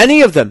what?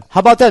 Any of them. How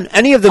about them?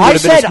 Any of them would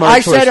have been a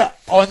smarter choice. I said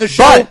on the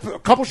show, a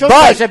couple shows ago,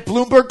 I said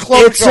Bloomberg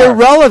closed. It's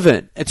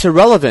irrelevant. It's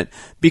irrelevant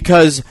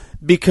because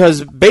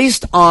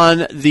based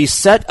on the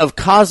set of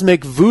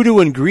cosmic voodoo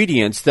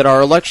ingredients that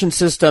our election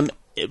system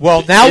now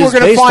we're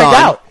going to find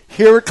out.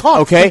 Here it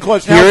comes. Okay,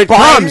 here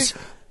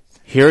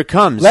it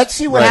comes. Let's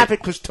see what happens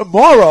because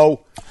tomorrow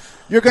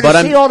you're going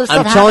to see all this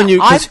stuff happen. I'm telling you,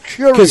 I'm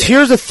curious. Because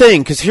here's the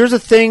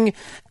thing,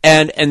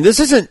 and this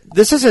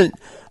isn't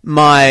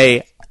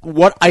my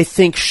what I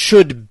think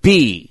should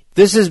be.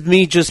 This is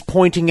me just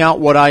pointing out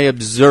what I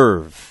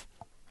observe.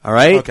 All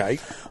right? Okay.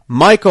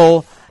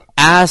 Michael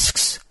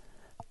asks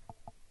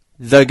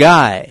the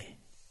guy,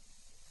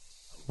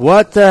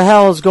 what the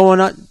hell is going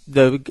on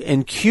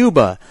in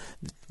Cuba?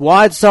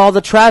 What's all the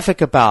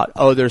traffic about?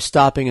 Oh, they're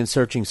stopping and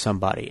searching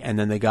somebody. And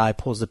then the guy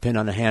pulls the pin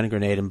on a hand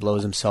grenade and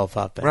blows himself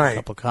up and a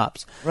couple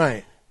cops.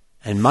 Right.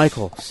 And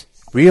Michael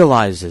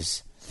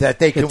realizes that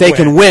they can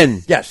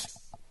win. Yes.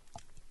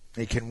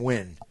 They can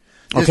win.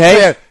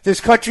 This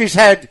country's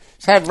had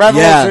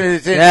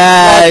rebels.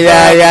 Yeah.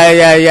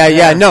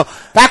 No.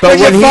 Back when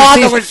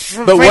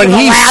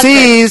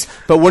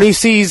he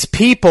sees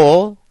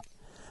people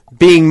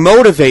being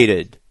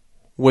motivated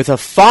with a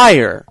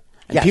fire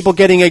and people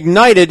getting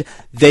ignited,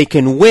 they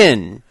can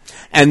win.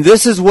 And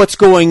this is what's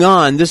going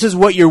on. This is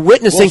what you're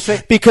witnessing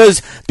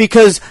because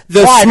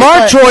the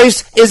smart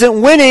choice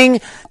isn't winning.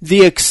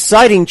 The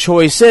exciting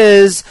choice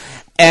is,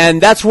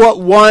 and that's what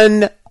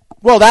one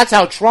Well, that's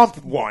how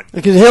Trump won.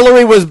 Because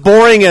Hillary was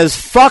boring as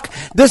fuck.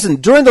 Listen,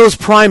 during those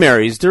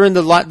primaries, during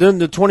the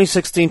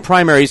 2016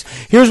 primaries,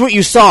 here's what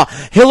you saw.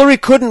 Hillary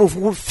couldn't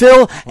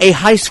fill a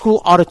high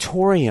school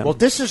auditorium. Well,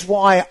 this is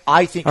why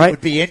I think it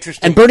would be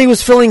interesting. And Bernie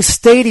was filling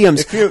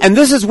stadiums. And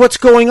this is what's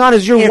going on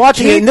as you're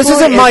watching it. And this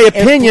isn't my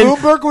opinion. If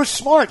Bloomberg was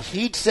smart,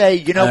 he'd say,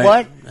 you know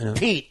what,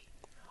 Pete,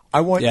 I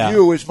want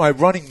you as my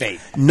running mate.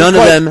 None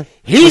of them.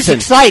 He's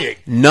exciting.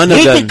 None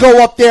of them. He could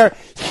go up there.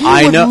 He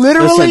would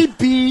literally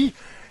be...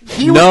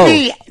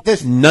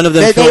 None of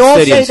them filled stadiums. They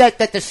all say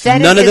that the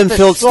Senate None of them is the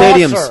filled saucer.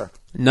 stadiums.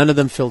 None of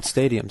them filled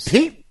stadiums.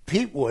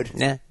 Pete would.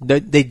 Nah,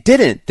 they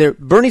didn't.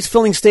 Bernie's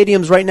filling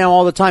stadiums right now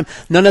all the time.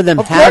 None of them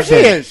have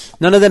been. He is.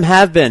 None of them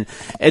have been.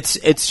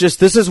 It's just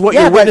this is what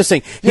you're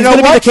witnessing. He's going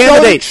to be the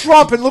candidate. So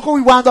Trump, and look what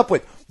we wound up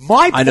with.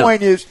 My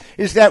point is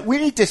that we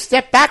need to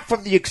step back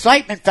from the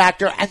excitement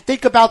factor and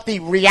think about the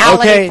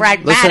reality,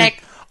 pragmatic.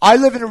 Listen. I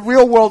live in a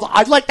real world.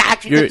 I'd like to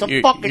actually get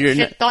some fucking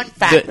shit done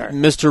factor.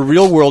 Mr.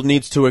 Real World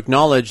needs to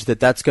acknowledge that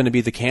that's going to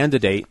be the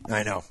candidate.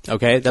 I know.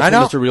 Okay? That's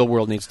what Mr. Real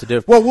World needs to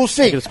do. Well, we'll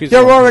see.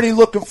 They're already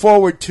looking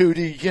forward to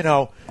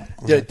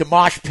the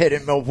mosh pit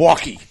in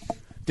Milwaukee.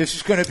 This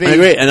is going to be. I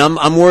agree, and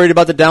I'm worried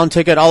about the down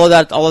ticket, all of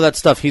that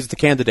stuff. He's the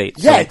candidate.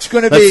 Yeah, it's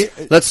going to be.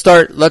 Let's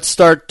start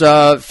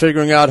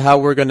figuring out how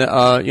we're going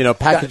to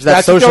package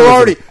that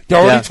socialism. They're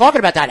already talking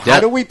about that. How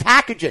do we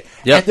package it?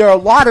 Yep. And there are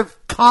a lot of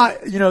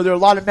there are a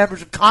lot of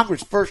members of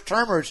Congress, first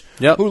termers,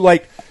 who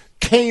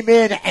came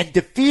in and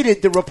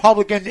defeated the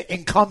Republican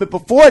incumbent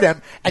before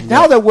them, and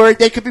now they're worried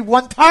they could be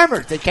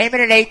one-timers. They came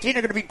in at 18,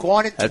 they're going to be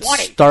gone in 20.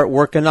 Let's start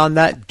working on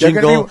that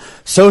jingle.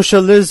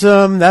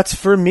 Socialism, that's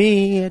for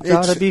me. It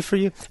ought to be for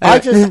you. I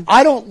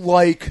don't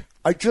like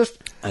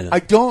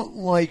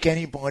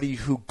anybody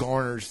who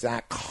garners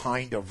that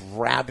kind of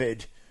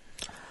rabid,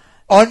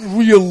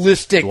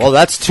 unrealistic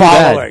that's too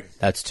following. Bad.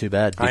 That's too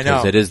bad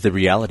because it is the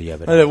reality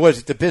of it.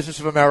 The business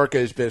of America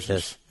is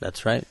business. Yes,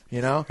 that's right.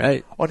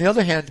 Right. On the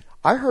other hand,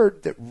 I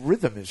heard that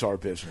rhythm is our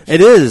business.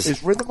 It is.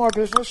 Is rhythm our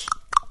business?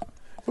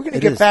 We're going to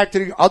get back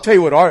to I'll tell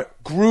you what, our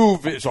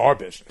groove is our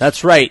business.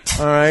 That's right.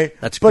 All right?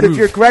 That's But groove. if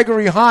you're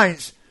Gregory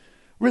Hines,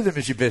 rhythm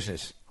is your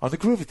business on the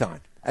Groovathon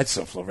at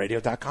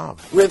SoFloRadio.com.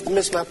 Rhythm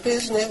is my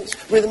business.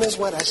 Rhythm is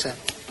what I sell.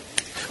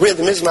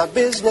 Rhythm is my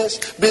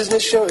business.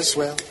 Business sure is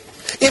swell.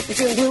 If you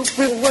can do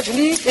rhythm what you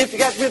need, if you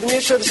got rhythm, you're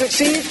sure to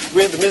succeed.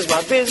 Rhythm is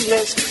my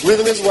business.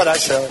 Rhythm is what I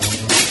sell.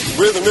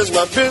 Rhythm is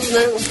my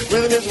business.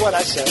 Rhythm is what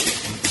I sell.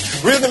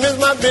 Rhythm is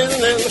my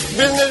business.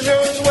 Business sure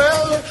as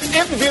well.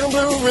 If you're feeling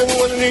blue, rhythm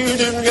what you need.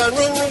 If you got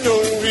rhythm, you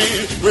don't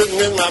read. Rhythm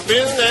is my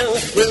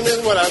business. Rhythm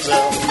is what I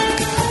sell.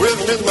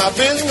 Rhythm is my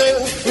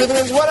business. Rhythm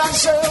is what I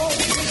sell.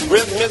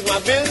 Rhythm is my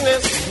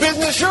business.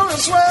 Business sure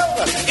is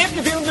swell. If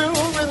you feel blue,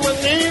 rhythm what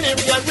you need. If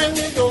you got rhythm,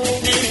 you don't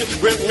read.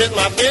 Rhythm is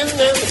my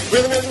business.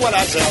 Rhythm is what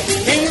I sell.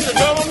 He's the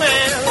drummer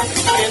man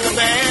in the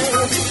band.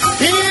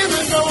 He's the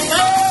drummer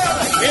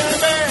man in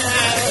the band.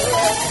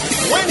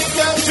 When he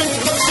comes to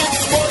the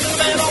six boys and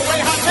band all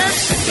way hot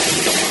mix.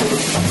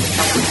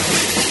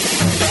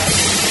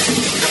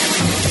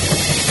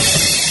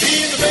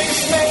 He's the bass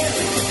man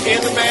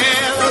in the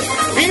band.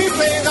 He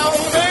plays all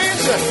the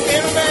bass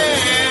in the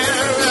band.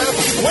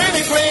 When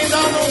he plays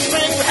all those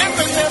strings,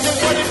 happiness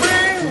is what he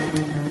brings.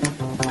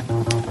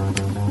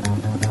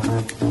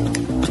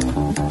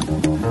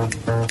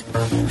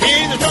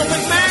 He's the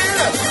trumpet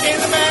man in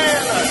the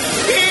band.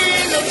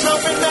 He's the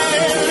trumpet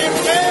man in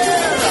the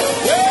band.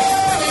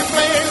 Well, he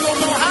plays on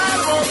the high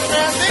notes and I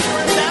think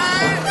we're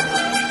dying.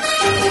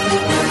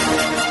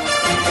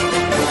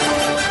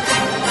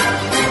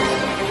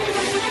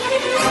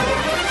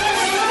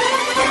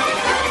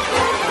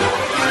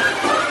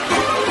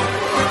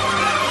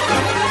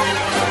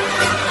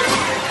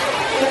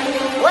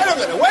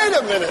 Wait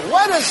a minute.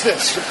 What is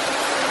this?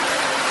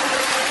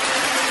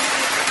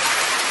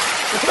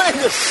 Wait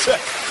a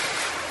second.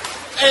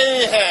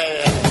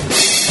 Hey.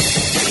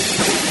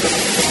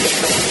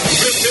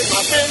 Rhythm is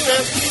my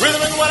business.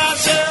 Rhythm is what I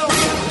sell.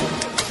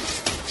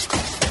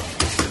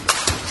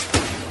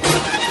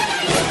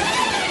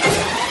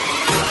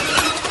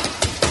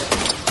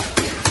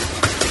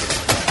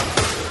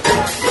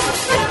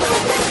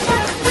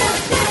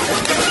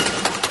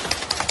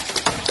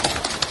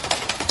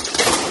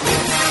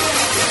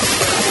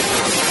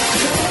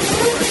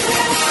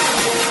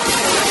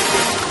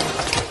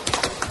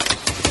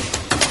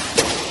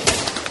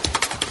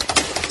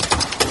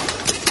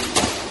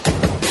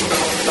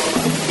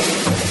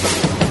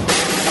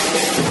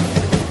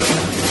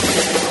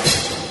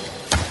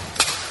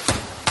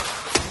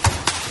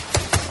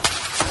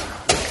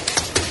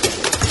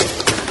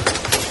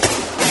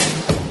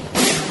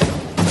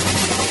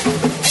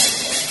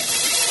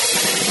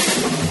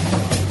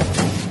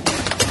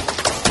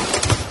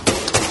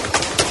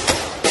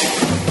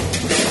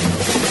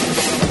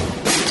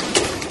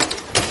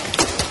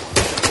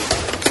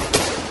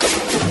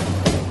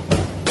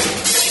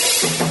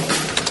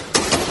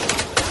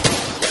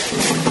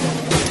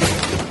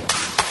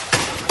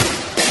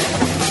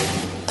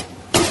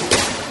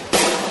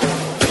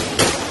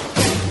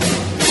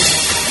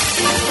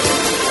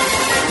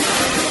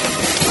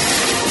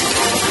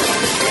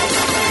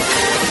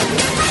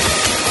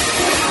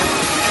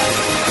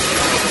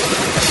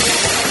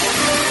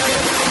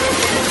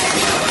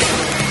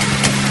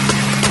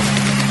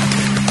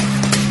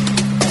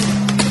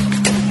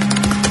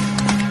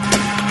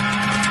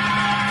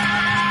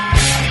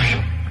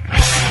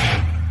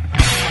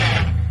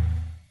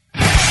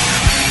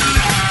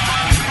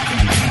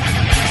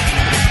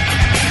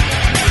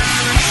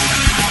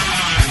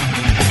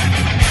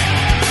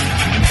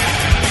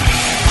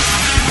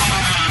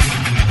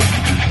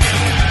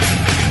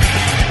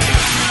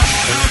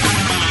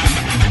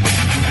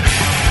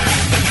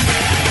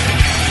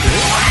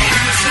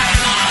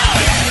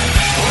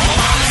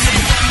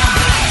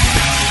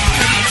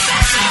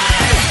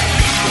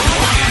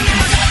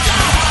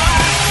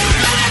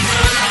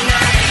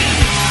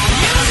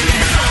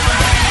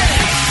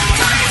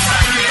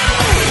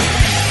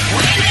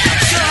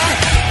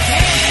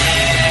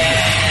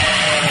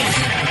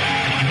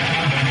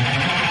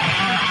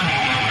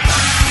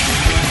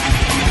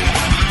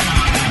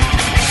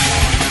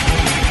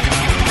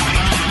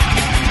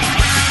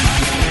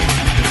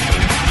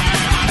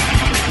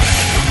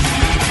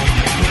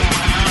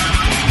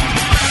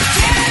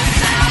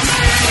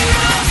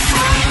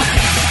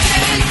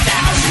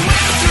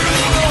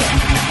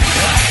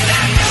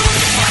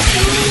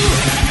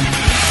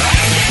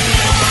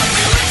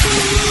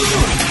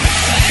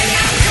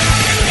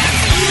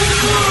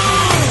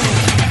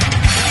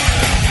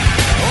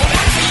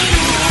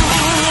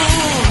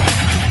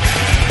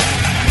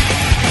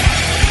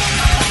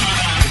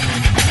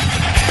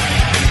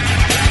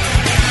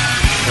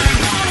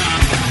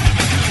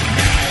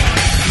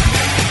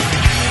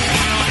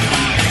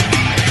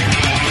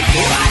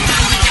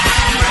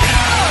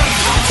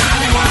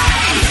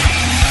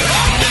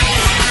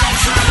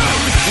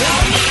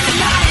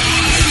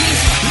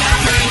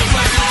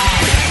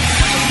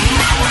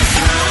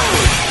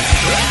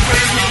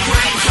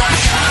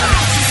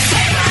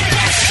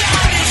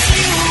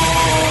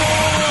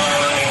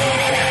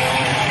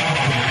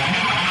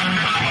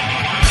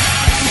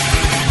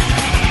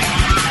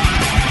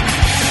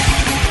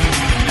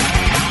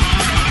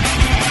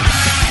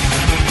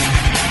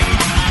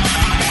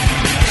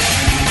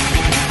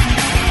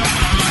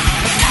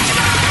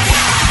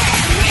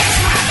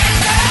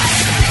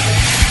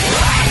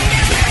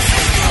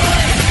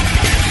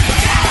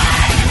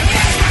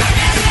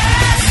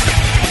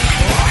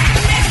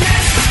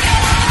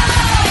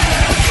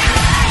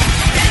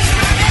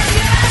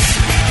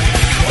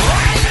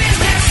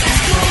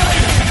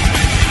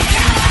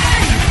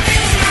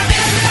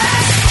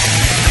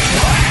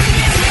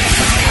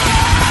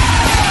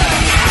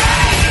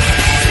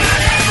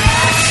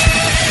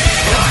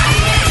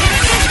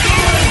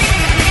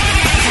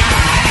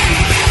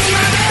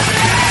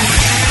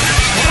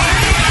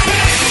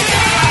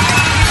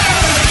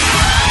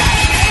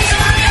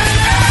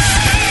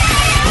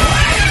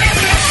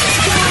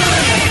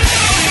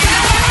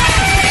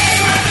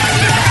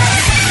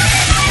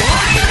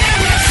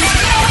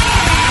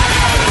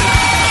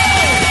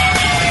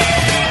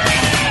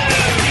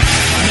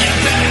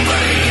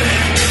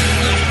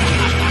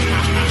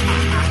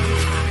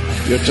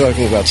 we're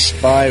talking about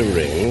spy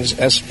rings.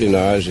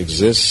 Espionage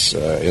exists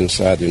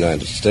inside the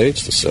United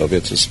States. The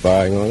Soviets are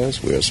spying on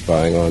us. We're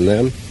spying on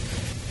them.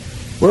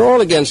 We're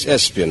all against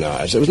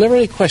espionage. There was never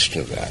any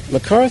question of that.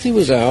 McCarthy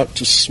was out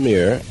to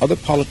smear other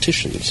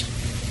politicians,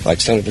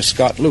 like Senator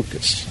Scott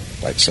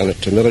Lucas, like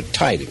Senator Millard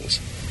Tydings.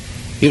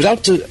 He was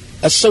out to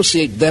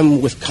associate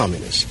them with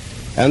communists.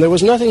 And there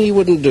was nothing he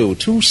wouldn't do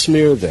to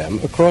smear them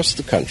across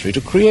the country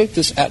to create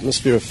this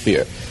atmosphere of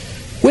fear,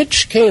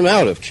 which came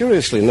out of,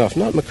 curiously enough,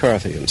 not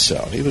McCarthy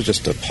himself. He was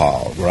just a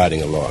pal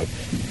riding along.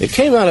 It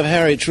came out of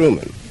Harry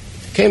Truman.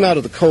 It came out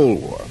of the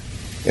Cold War.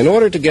 In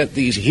order to get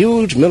these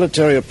huge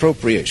military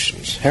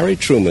appropriations, Harry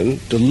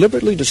Truman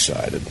deliberately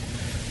decided,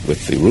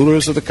 with the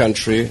rulers of the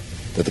country,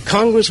 that the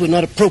Congress would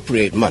not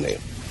appropriate money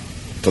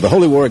for the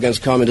holy war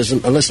against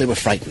communism unless they were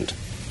frightened.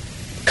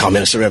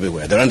 Communists are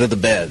everywhere. They're under the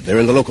bed. They're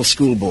in the local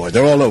school board.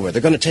 They're all over.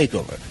 They're going to take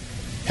over.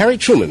 Harry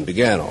Truman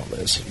began all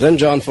this. Then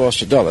John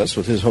Foster Dulles,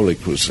 with his Holy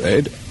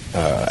Crusade,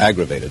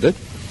 aggravated it.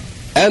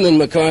 And then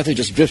McCarthy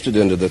just drifted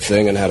into the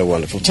thing and had a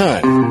wonderful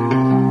time.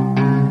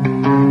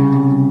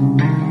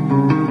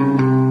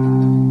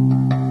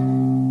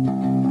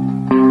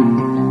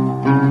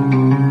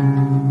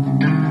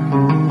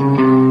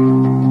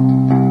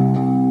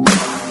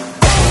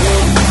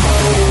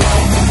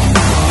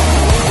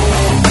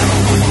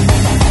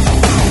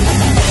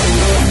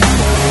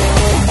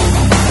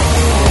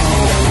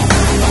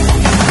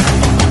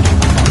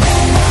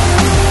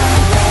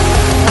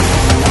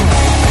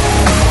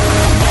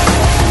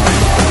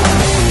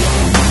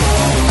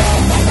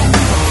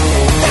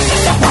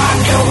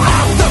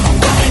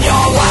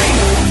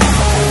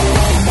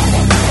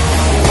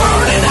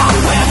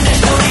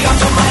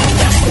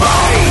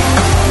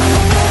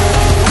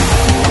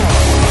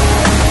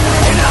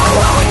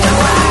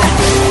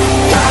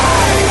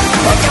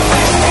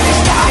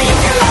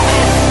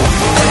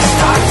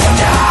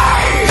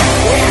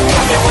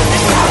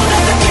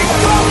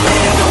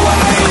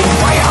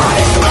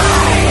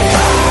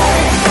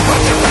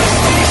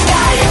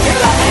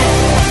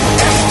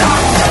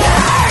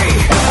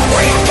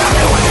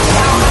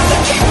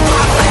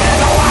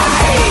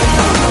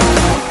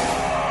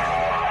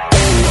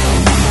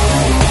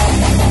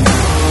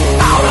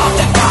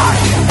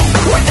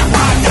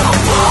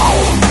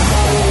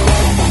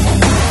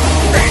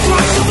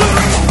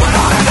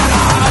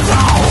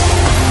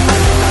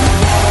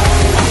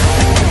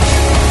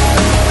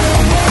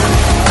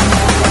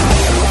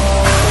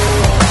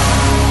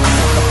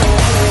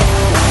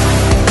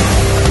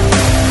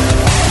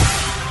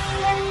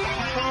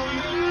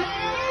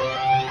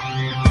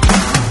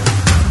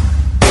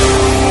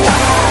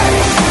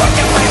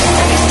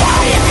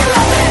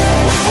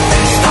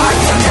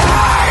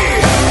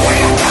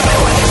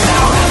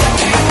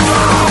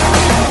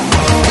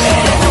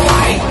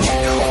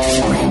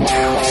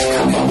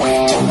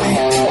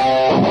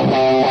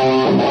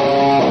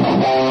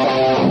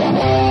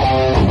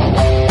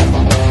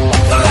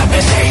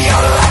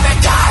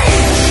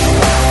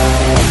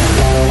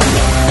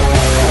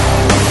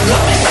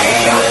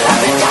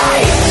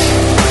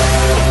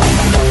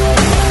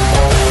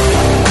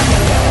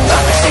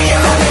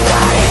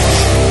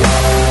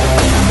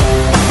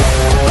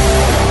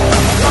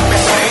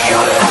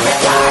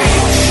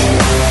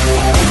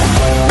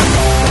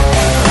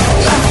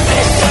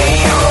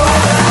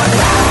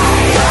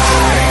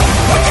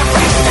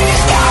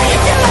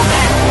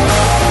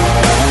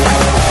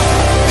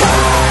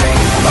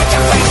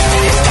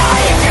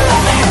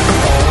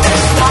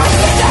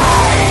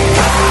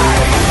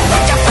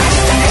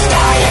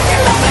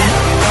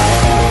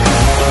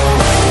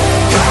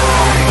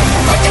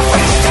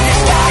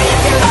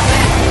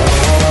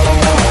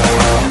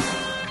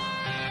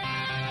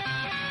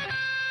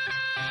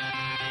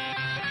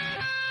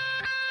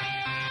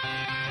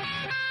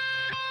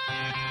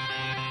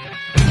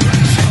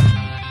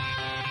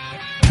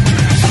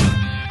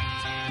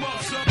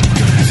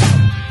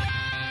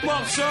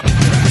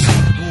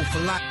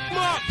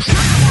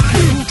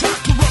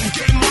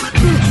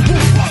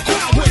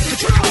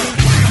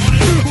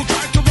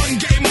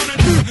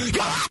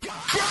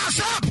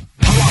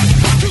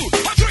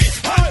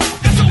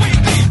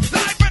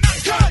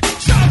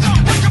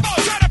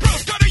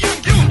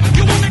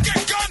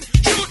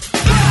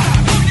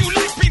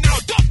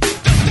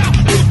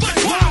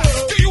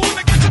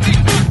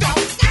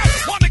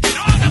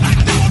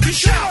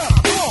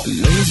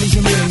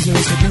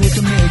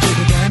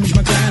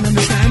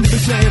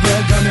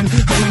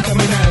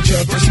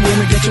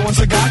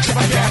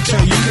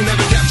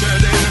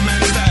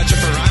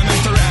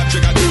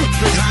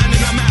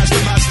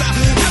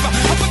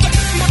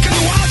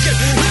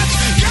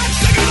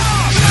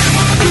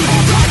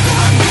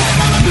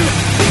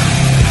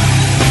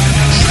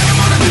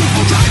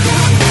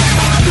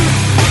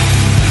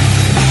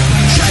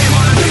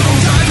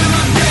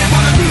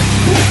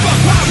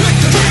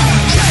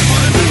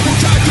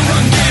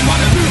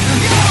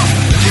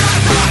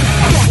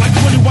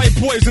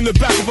 In the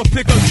back back of a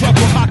pickup truck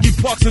with hockey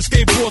pucks and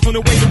skateboards on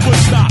the way to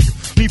Woodstock.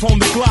 Leave home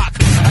the Glock.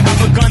 I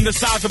have a gun the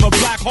size of a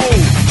black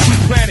hole.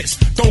 Shoot planets,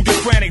 don't get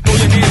frantic. Throw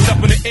your hands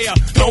up in the air,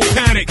 don't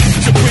panic.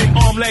 Supreme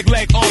arm, leg,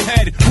 arm,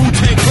 head.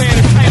 Wu-Tang Clan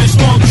and tight and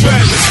strong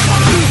dread.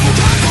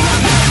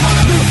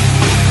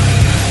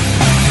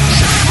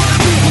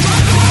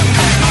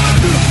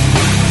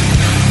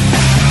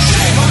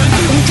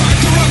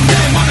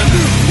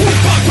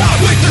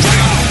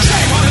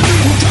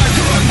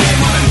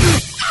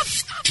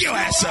 Your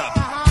ass up.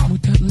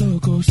 With that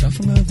logo, stuff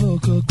from my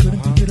vocal.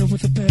 Couldn't pick it up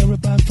with a pair of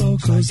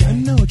bifocals.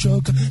 I'm no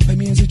joker, play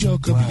me as a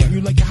joker. But yeah,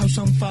 you like a house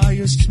on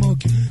fire,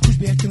 smoking. Who's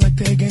be acting like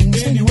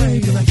pagans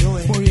anyway? Like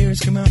 4 years,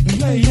 come out and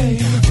play.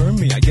 Burn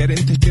me, I get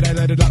into it, I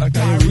let it out like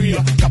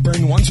diarrhea. Got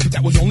burned once, but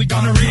that was only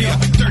gonorrhea.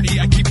 Dirty,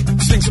 I keep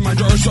things in my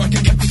drawer so I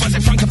can get fuzzy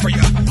funky for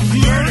ya.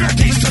 Murder,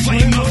 taste the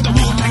flame of the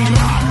Wu-Tang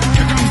law.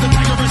 Here comes the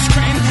tiger's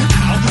train.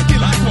 Ow, be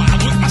like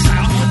wild with my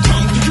style.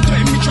 Tongue, did you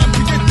play me drunk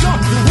to get dumb?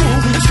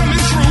 Ooh, it's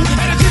coming through,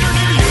 and it's here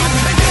near you.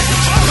 They get the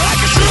fuck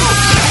like a shoe.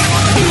 Shame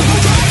on you, who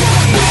tried to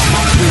run game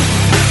on a new.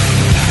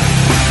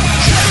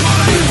 Shame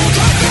on you, who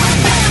tried to run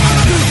game on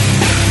a new.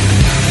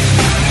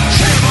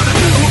 Shame on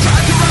you, who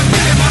tried to run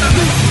game on a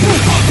new. Who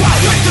fuck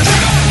wild with the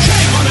trigger.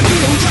 Shame on you,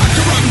 who tried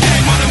to run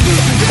game on a new.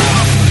 Get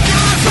off, get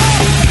off, get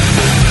off.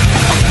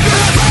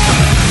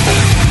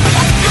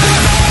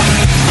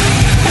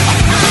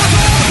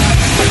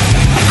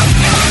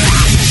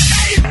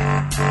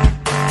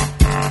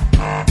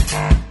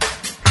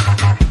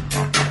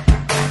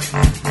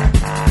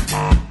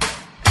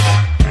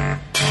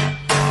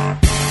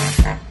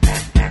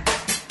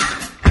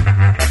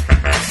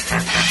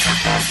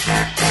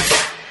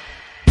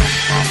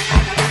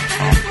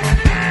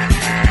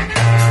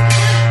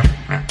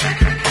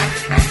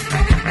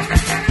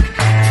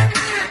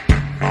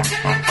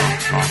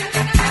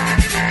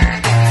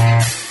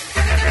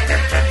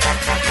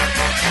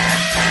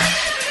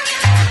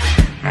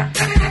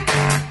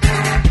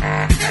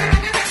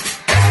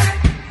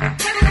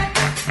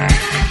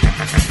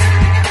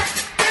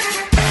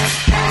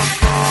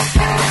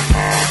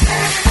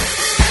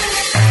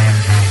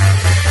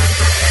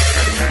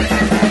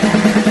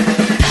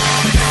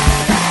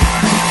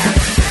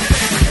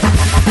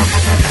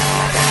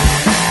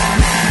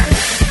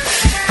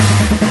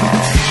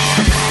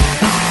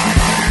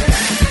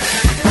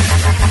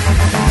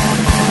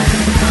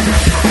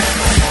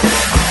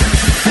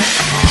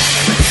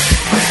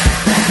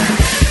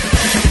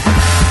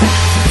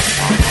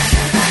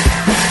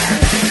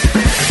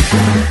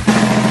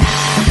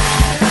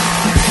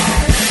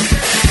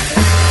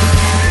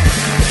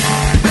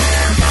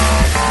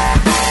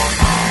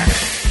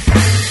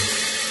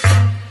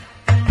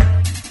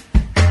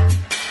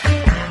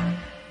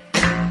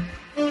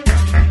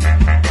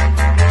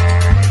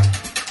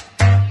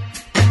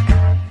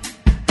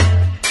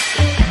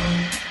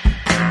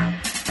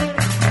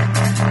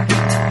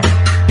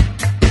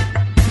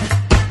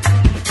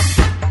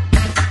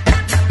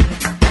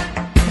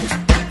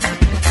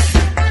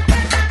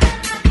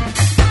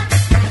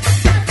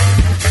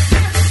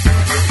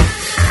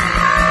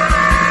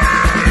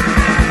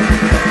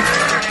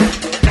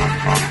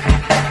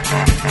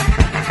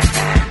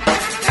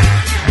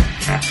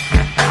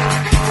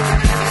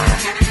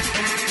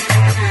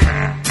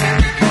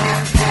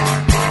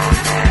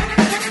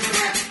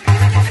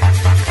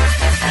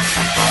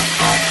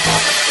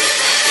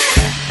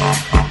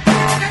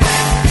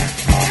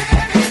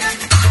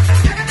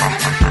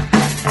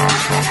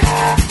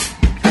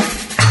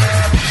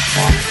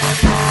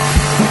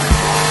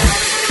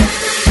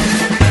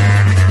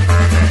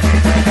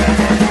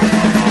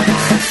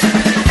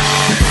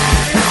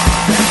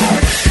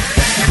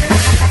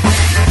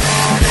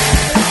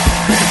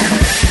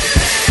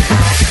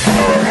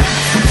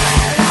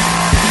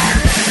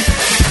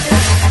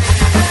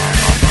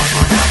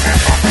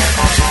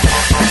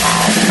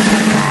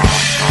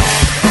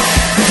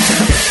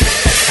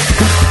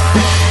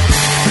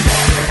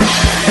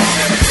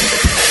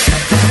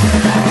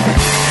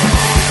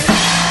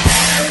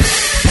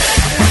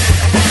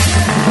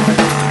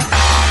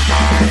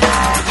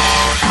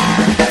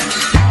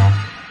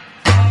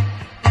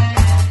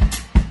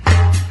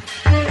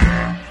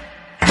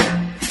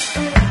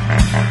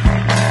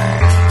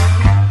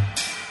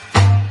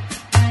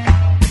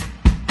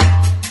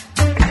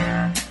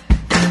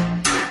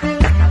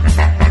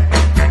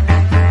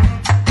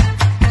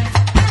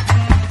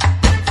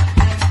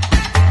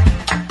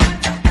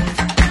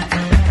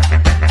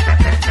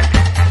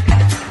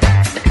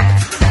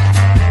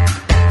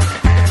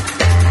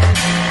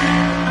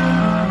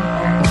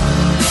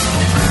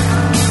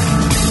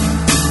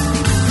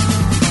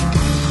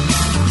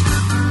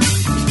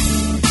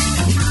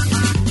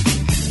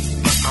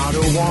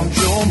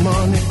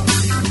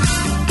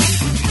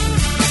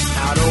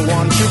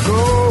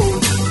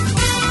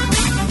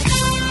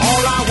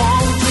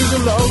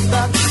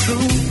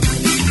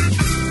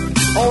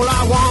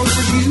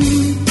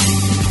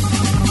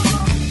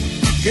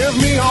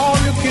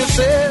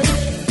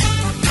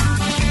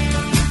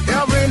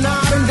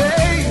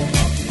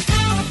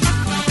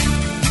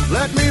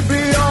 Let me be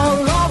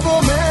your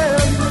lover man.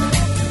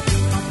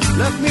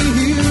 let me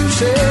hear you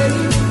say,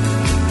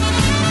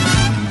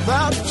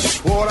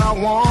 that's what I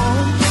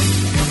want.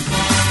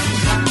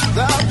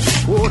 That's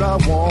what I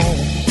want.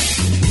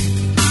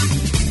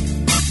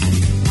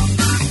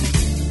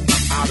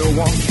 I don't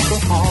want the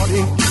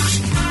heartaches.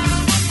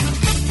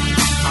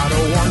 I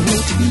don't want no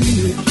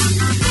tears.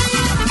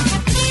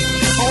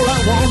 All I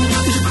want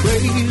is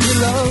crazy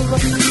love.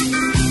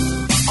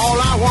 All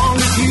I want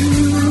is you.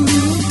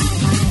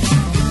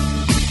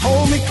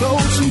 Hold me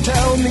close and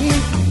tell me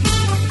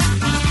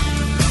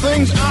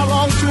things I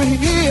long to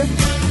hear.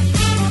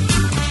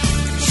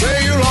 Say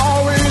you'll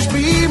always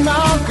be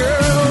my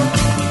girl,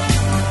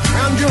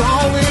 and you'll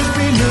always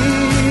be me.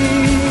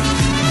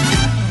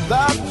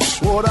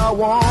 That's what I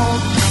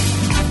want.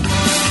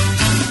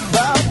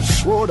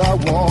 That's what I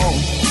want.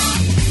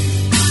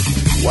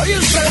 What do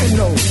you say,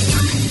 no?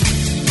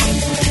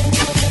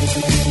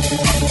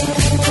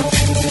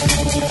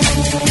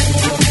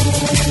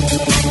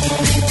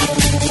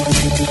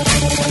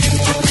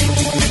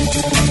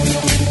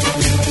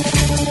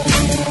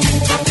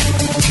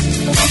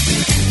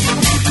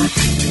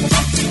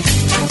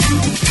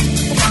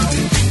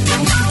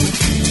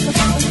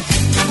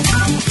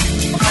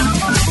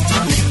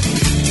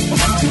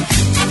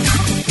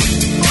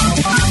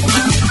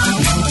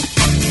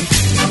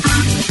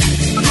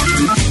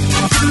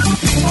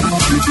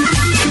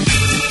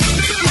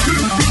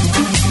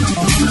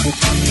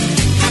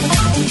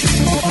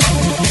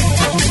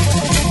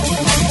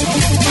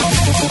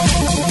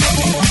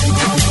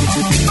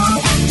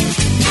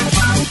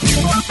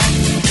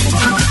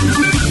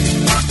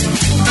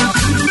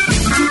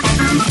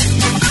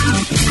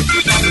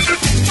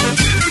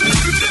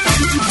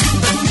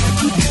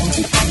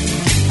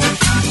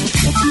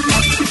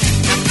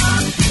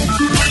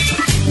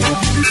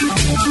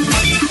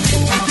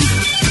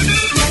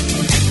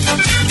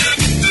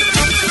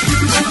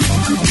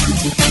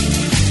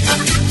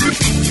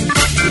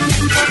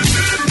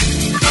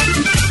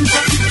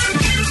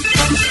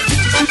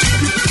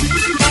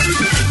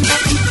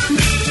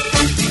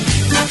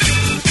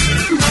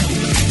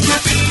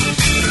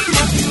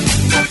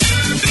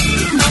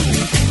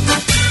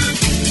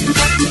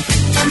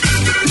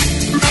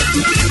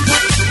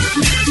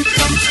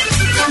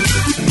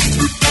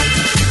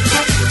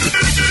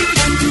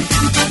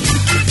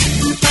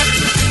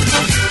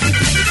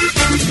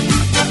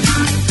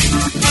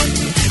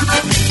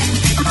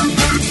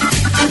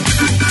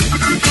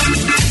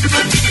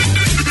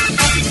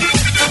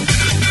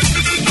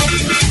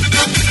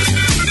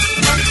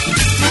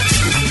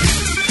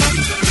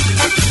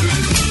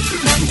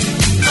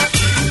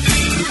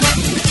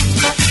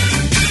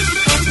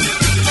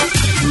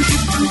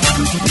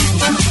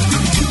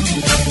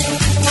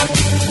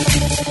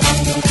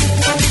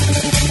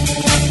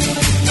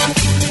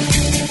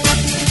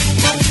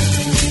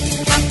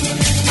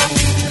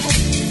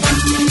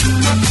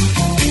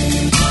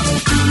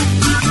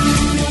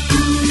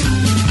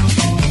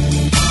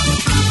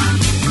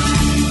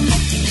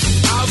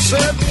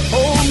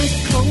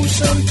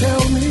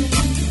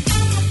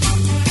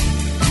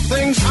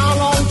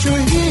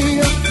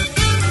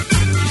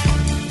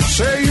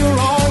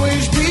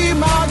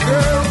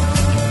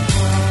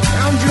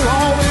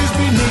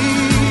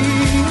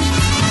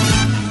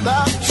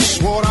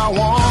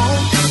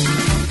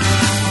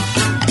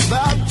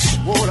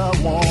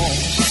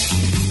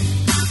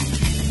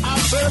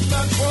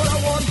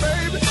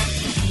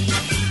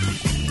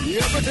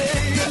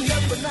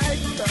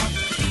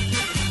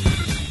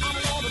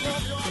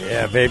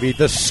 Baby,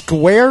 the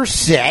Square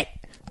Set.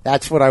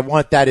 That's what I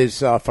want. That is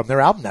from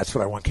their album. That's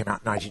what I want. Came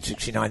out in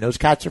 1969. Those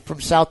cats are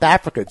from South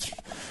Africa. It's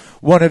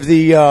one of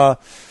the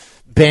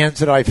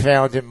bands that I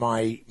found in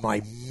my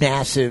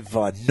massive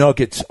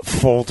Nuggets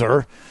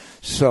folder.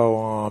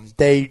 So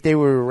they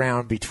were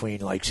around between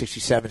like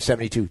 67,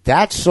 72.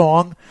 That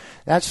song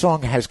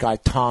has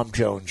got Tom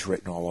Jones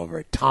written all over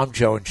it. Tom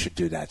Jones should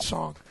do that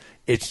song.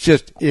 It's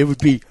just, it would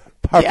be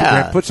perfect.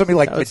 Yeah, put somebody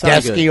like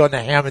Medeski on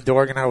the Hammond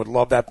organ. I would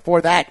love that.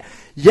 For that,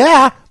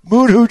 yeah,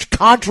 Moon Hooch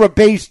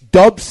contrabass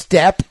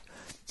dubstep.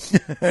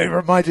 It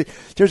reminds me.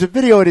 There's a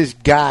video of this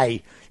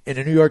guy in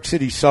a New York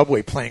City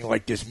subway playing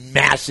like this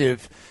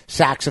massive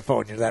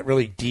saxophone, that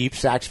really deep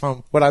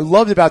saxophone. What I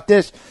loved about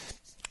this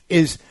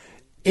is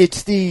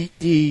it's the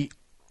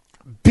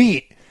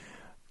beat.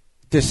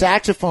 The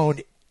saxophone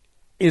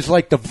is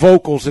like the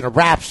vocals in a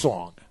rap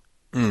song.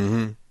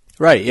 Mm-hmm.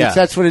 Right, yeah.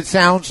 That's what it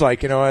sounds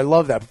like. I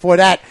love that. Before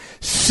that,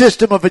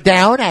 System of a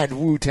Down and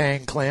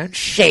Wu-Tang Clan,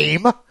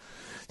 Shame.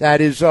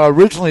 That is,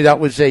 originally that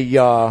was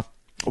a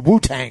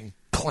Wu-Tang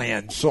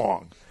Clan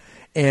song.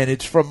 And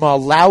it's from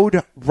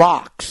Loud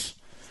Rocks,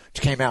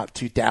 which came out in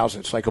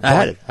 2000. It's like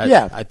a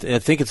I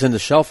think it's in the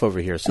shelf over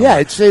here somewhere. Yeah,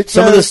 it's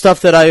some of the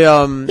stuff that I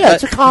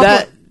it's a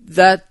compliment.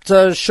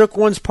 That Shook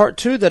Ones Part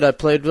 2 that I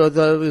played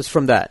is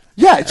from that.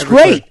 Yeah, it's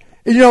great.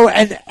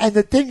 And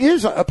the thing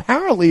is,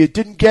 apparently it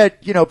didn't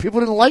get,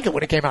 people didn't like it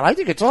when it came out. I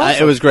think it's awesome.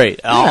 It was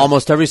great. Yeah.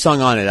 Almost every song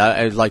on it.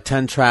 I had like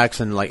 10 tracks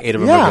and like 8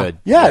 of them are good.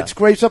 Yeah, it's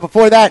great stuff.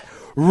 Before that,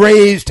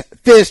 Raised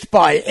Fist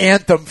by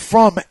Anthem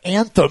from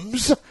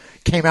Anthems.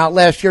 came out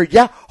last year.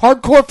 Yeah,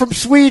 hardcore from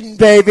Sweden,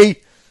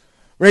 baby.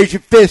 Raise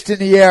your fist in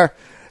the air.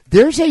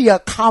 There's a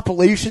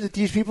compilation that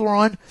these people are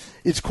on.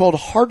 It's called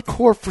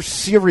Hardcore for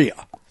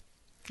Syria,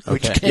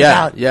 which came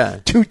out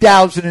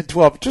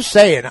 2012. Just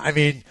saying. I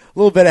mean, a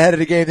little bit ahead of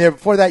the game there.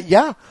 Before that,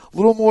 a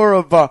little more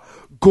of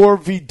Gore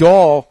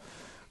Vidal,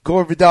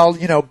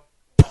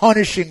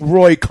 punishing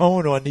Roy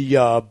Cohn on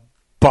the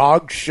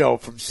Bog Show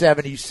from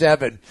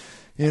 '77.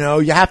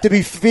 You have to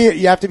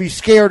be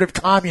scared of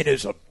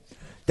communism.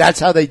 That's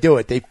how they do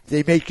it.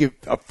 They make you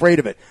afraid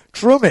of it.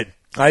 Truman,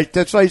 right?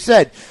 That's what I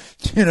said.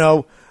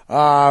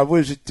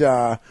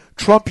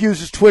 Trump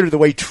uses Twitter the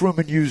way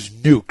Truman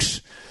used nukes.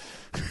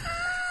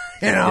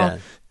 And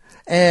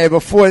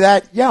before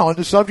that, on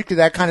the subject of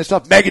that kind of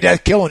stuff,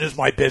 Megadeth, Killing Is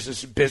My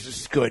Business, and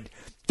Business Is Good.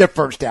 Their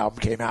first album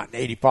came out in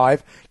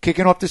 '85.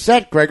 Kicking off the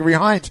set, Gregory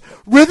Hines,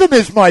 Rhythm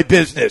Is My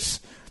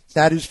Business.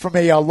 That is from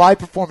a live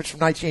performance from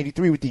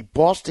 1983 with the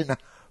Boston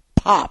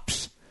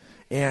Pops.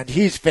 And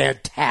he's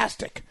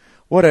fantastic.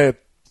 What a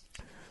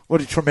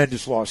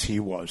tremendous loss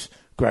he was,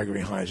 Gregory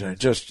Hines. And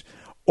just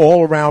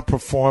all-around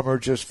performer,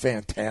 just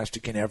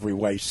fantastic in every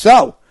way.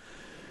 So,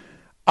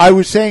 I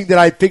was saying that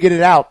I figured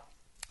it out.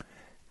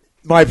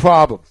 My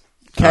problem.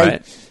 Okay?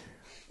 Right.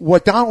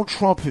 What Donald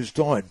Trump has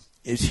done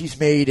is he's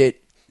made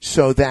it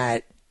so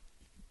that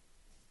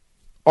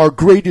our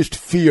greatest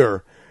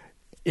fear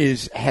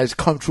has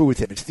come true with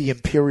him. It's the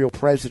imperial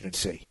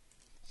presidency.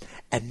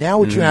 And now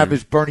what you have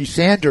is Bernie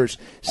Sanders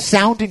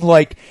sounding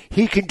like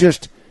he can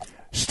just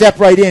step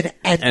right in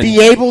and be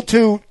able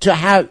to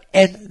have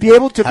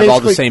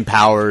all the same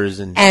powers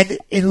and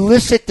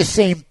elicit the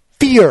same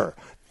fear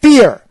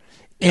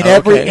in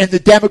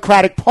the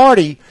Democratic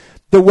Party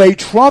the way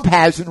Trump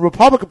has in the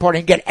Republican Party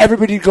and get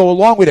everybody to go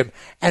along with him.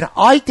 And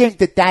I think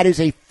that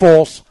is a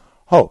false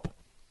hope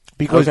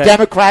because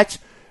Democrats,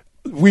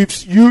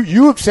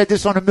 you have said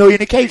this on a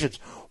million occasions.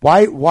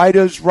 Why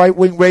does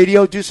right-wing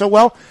radio do so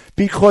well?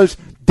 Because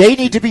they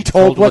need to be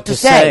told what to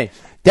say.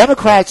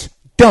 Democrats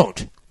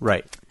don't.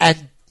 Right.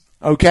 And,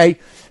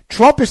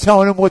 Trump is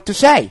telling them what to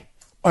say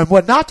and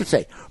what not to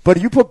say. But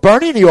if you put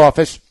Bernie in the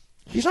office,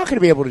 he's not going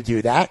to be able to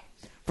do that.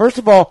 First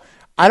of all,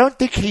 I don't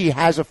think he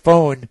has a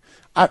phone.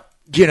 I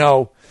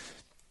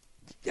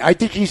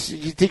think you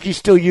think he's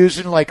still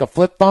using like a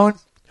flip phone?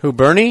 Who,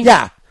 Bernie?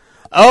 Yeah.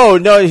 Oh,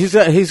 no, he's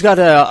got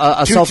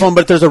a cell phone,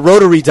 but there's a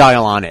rotary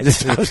dial on it.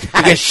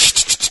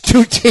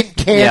 Two tin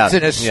cans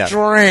and a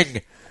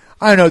string.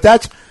 I don't know.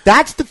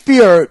 That's the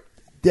fear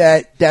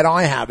that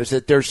I have, is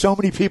that there's so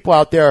many people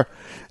out there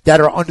that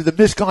are under the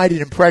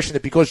misguided impression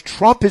that because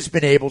Trump has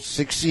been able to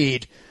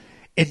succeed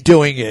in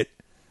doing it,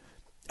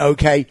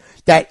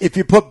 that if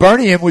you put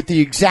Bernie in with the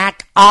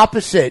exact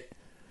opposite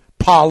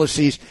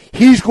policies,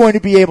 he's going to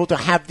be able to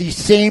have the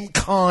same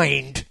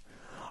kind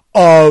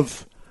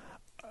of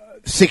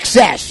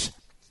success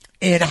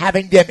in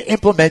having them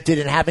implemented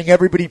and having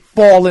everybody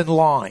fall in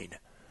line.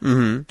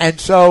 Mm-hmm. And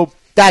so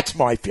that's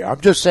my fear.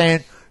 I'm just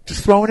saying,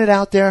 just throwing it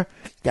out there.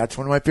 That's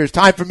one of my fears.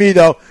 Time for me,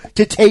 though,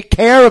 to take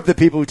care of the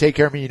people who take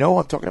care of me. You know who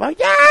I'm talking about?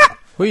 Yeah!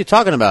 Who are you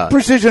talking about?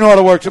 Precision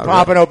Auto Works in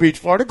Pompano Beach,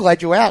 Florida.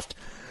 Glad you asked.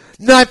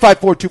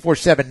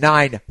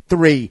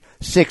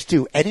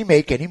 954-247-9362. Any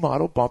make, any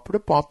model, bumper to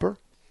bumper.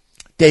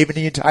 Dave and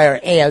the entire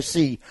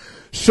ASC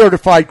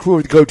certified crew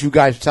of the go-to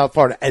guys in South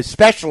Florida,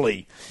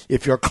 especially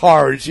if your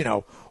car is,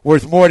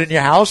 worth more than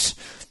your house.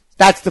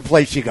 That's the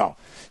place you go.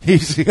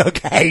 He's got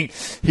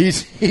cars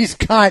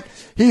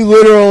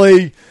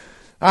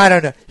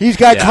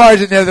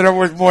in there that are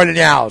worth more than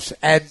your house.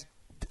 And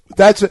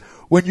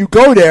when you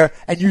go there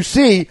and you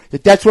see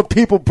that that's what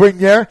people bring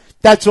there,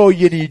 that's all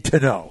you need to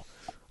know.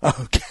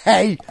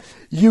 Okay?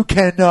 You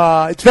can,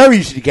 it's very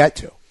easy to get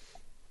to.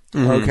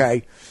 Mm-hmm.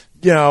 Okay?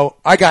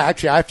 I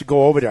have to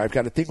go over there. I've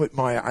got a thing with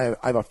I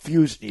have a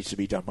fuse that needs to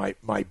be done.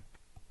 My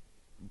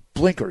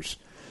blinkers.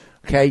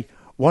 Okay?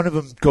 One of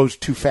them goes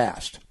too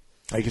fast.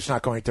 Like it's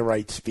not going at the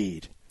right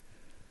speed.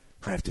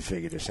 I have to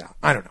figure this out.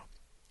 I don't know.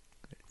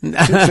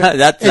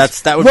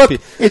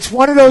 It's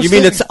one of those. You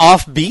mean it's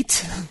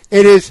offbeat?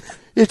 It is.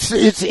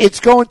 It's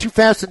going too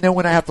fast, and then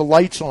when I have the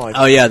lights on.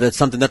 Oh yeah, that's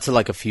something. That's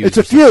like a fuse. It's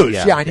a fuse.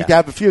 Yeah, I need to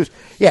have a fuse.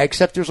 Yeah,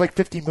 except there's like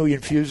 50 million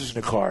fuses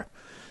in the car.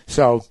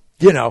 So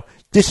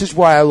this is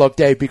why I love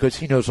Dave, because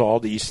he knows all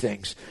these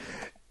things.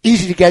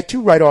 Easy to get to,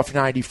 right off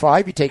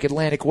 95. You take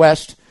Atlantic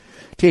West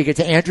till you get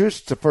to Andrews.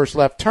 It's the first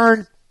left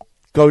turn.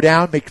 Go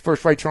down, make the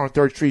first right turn on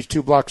 3rd Street,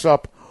 2 blocks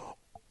up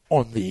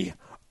on the,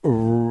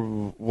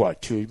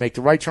 you make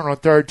the right turn on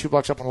 3rd, 2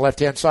 blocks up on the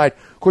left-hand side.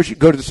 Of course, you can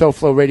go to the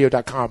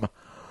SoFloRadio.com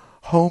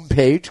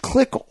homepage,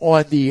 click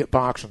on the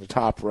box on the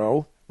top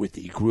row with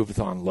the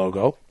Groovathon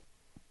logo,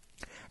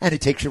 and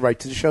it takes you right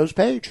to the show's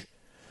page.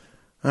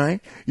 All right?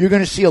 You're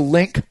going to see a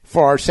link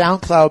for our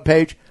SoundCloud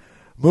page.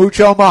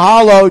 Mucho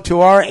mahalo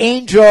to our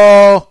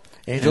Angel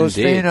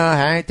Espina.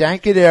 Hey,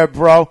 thank you there,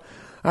 bro. All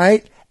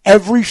right?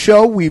 Every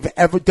show we've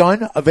ever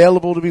done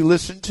available to be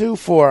listened to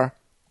for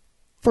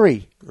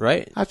free.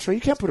 Right. That's right. You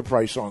can't put a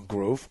price on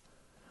Groove.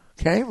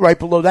 Okay? Right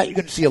below that, you're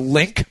going to see a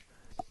link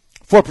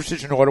for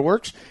Precision Auto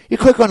Works. You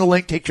click on the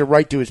link, takes you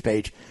right to his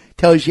page.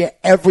 Tells you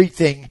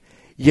everything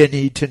you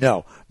need to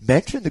know.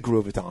 Mention the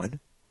Groovathon.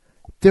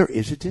 There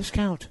is a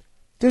discount.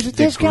 There's a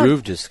discount. The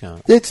Groove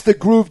discount. It's the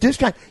Groove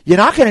discount. You're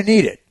not going to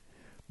need it,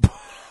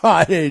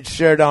 but it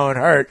sure don't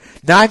hurt.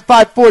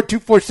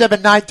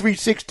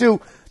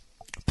 954-247-9362.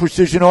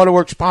 Precision Auto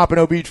Works,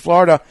 Pompano Beach,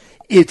 Florida.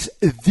 It's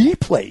the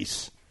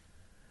place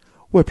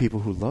where people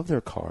who love their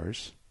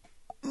cars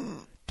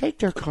take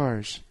their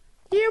cars.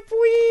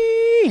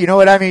 You know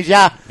what I mean?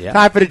 Yeah.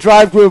 Time for the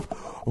drive groove.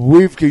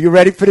 You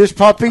ready for this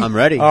puppy? I'm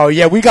ready. Oh,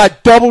 yeah. We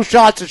got double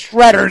shots of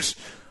shredders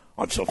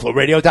on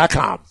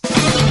SoFloRadio.com.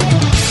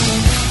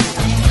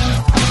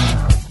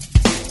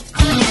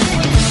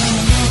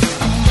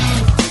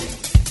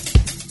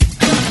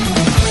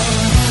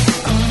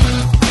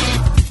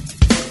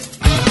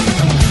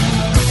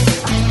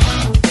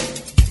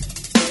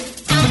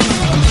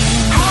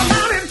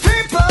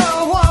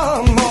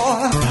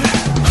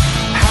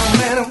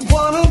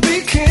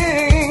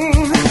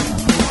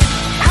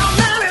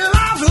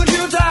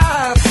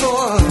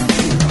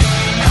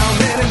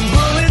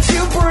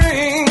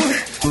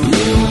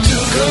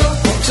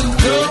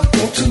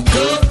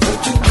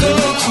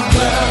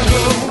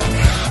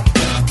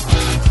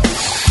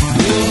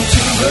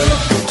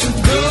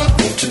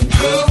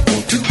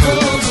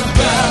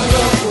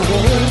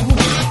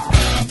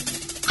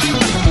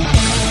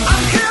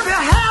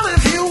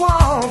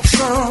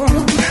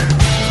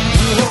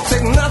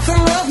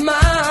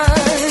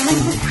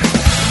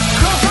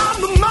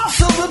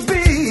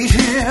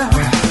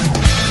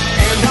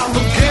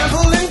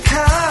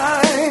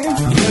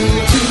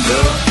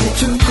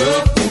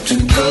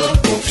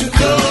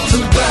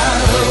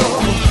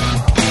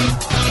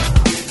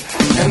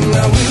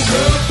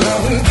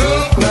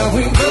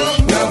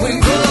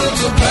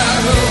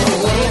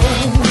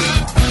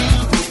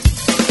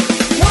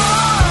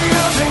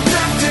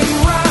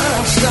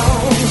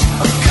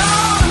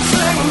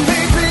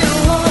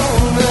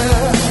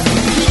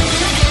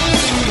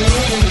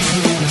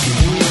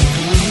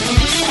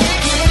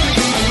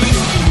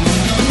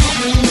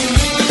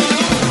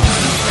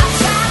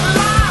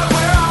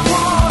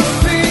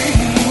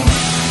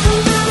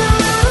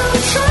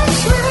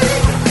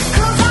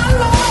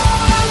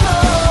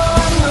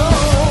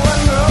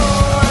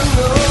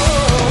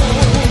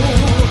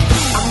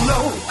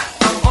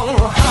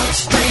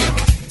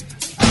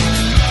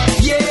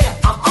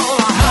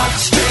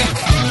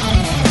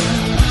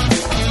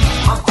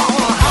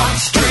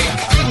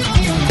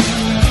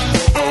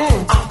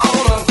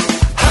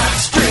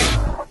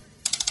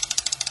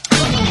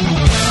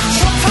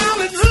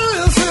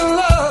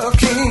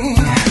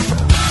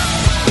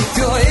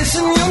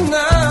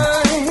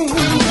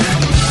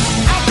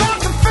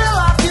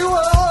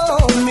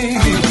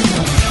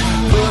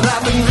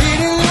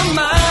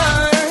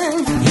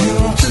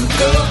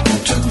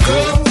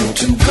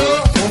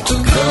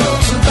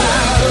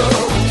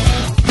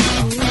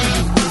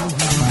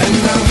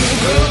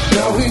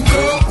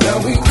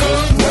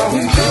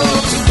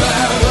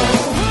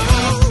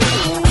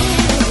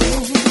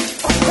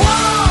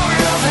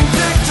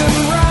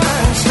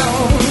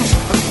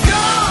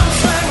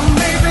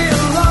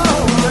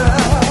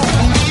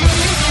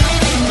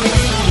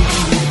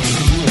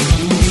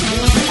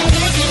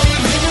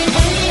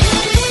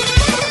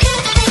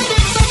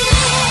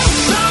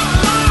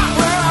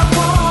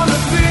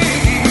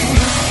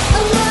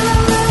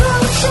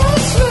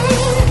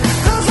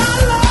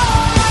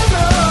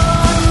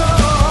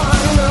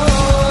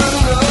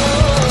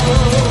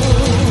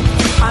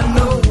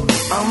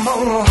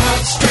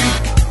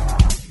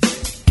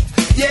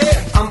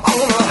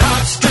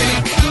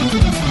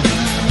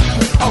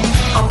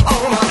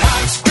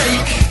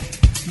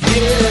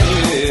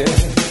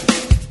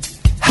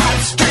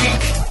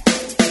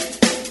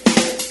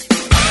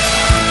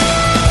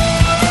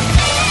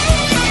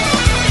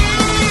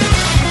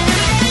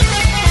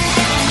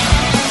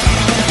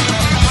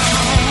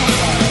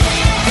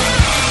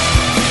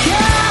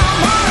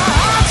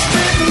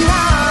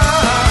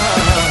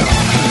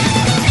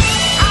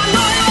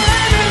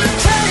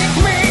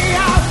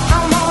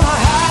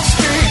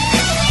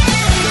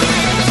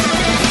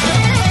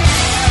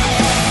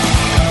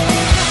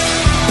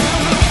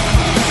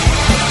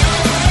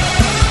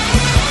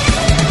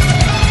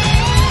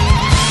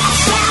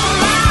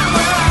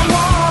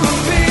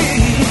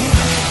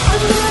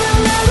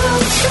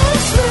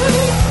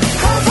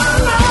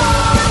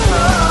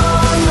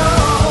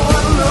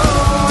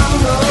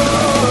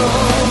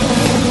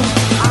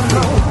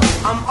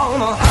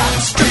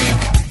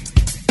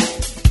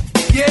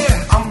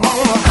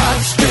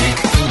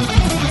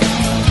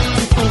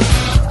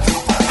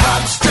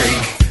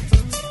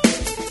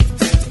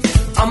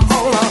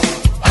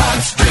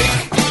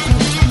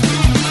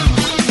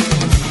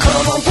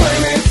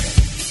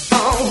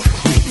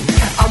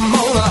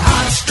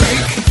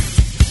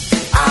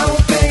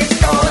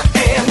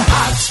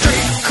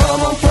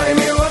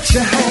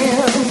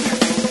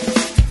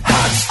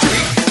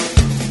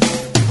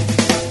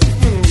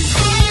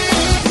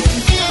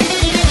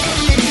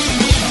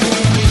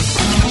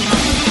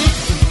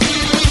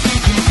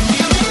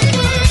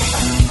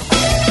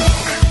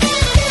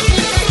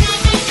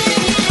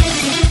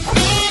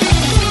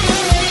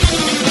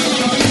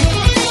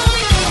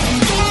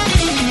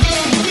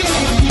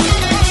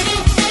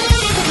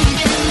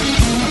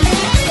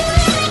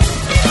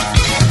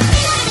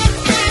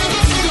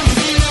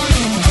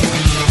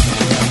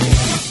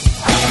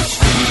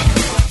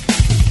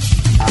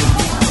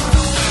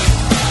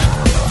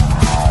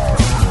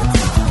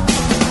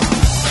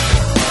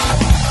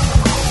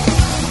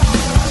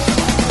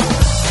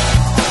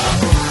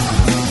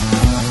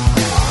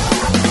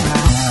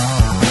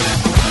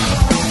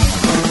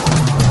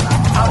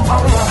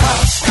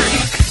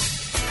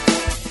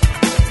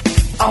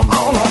 I'm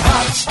on a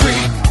hot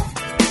streak.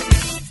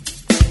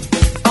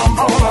 I'm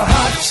on a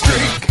hot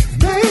streak,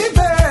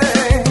 baby.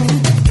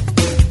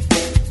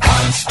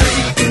 Hot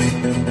streak.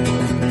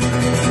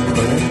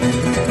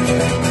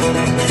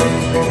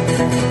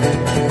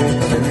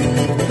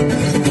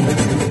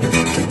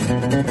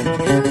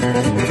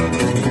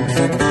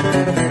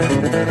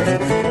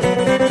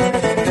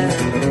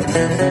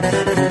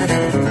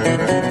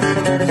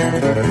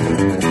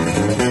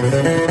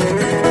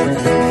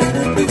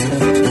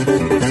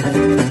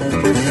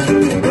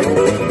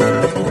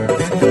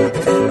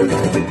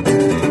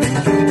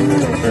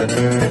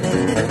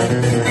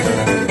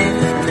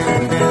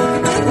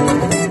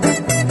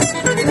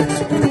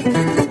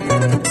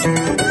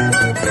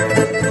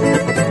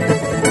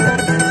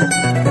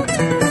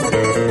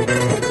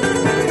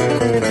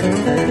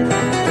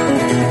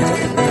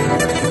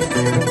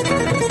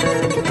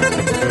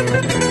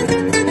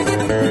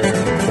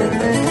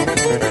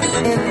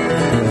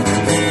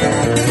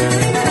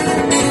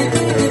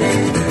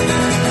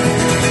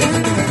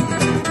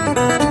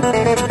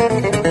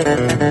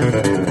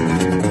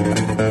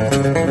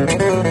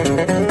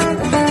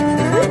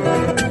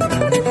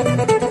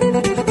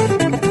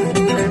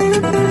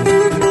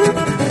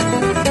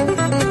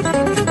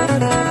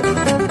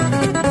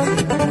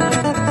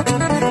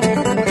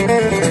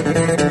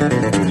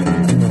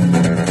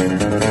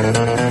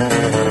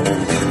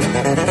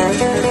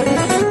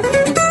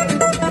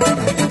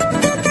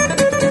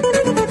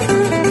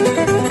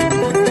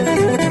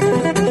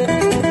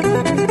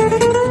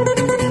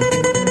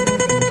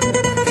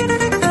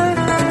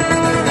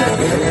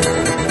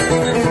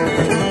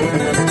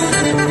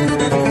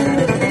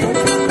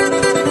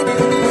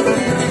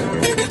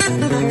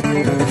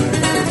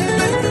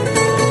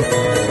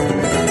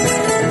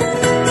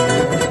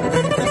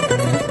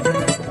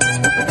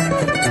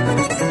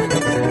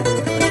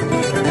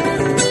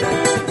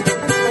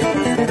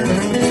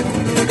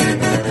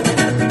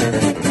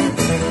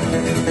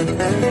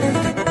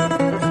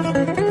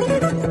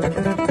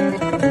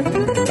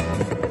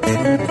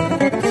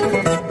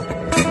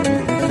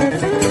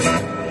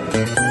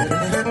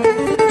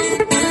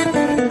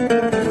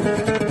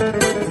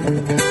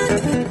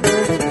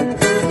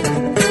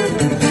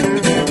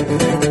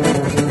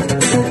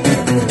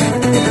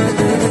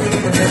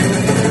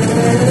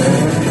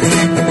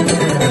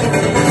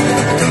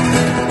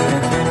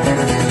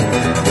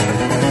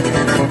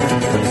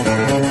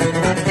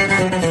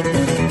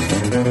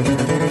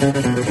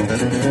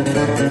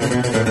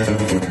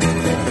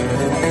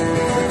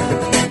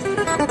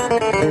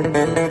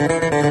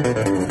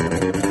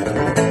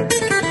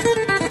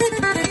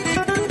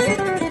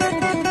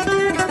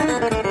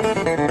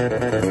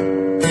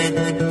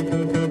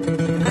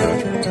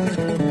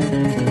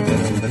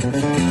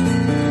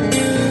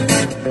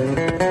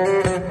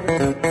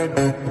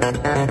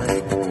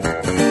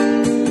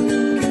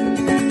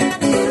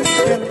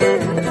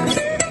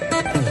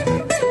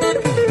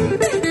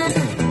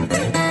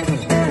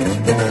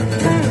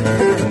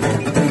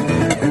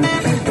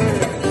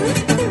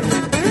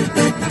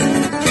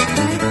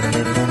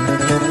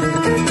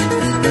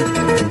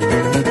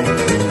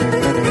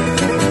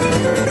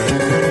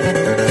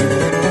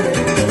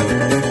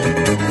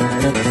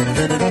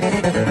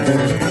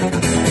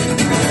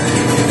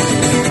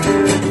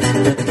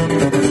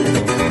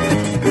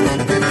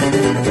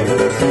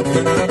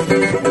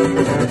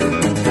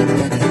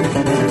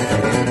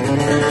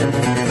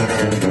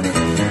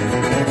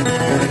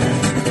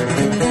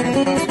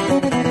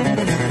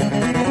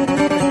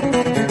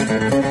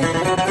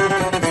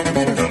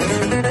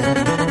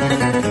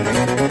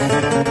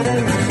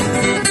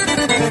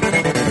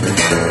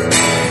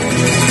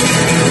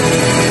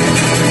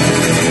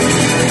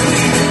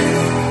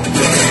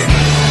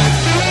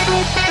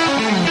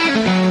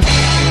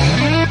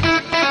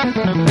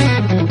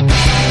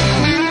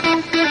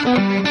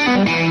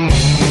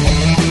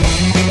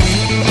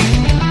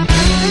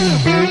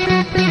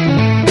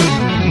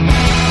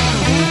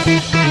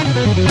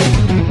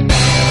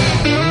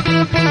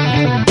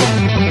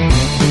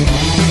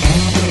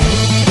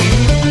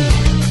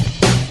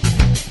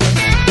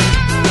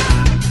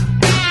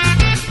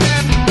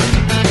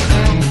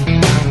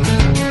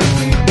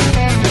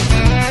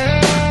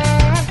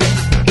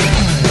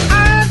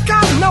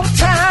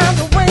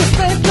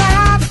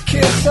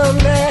 Some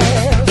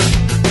ass.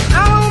 I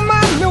want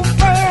my new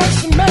friends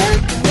to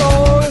make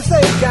roll.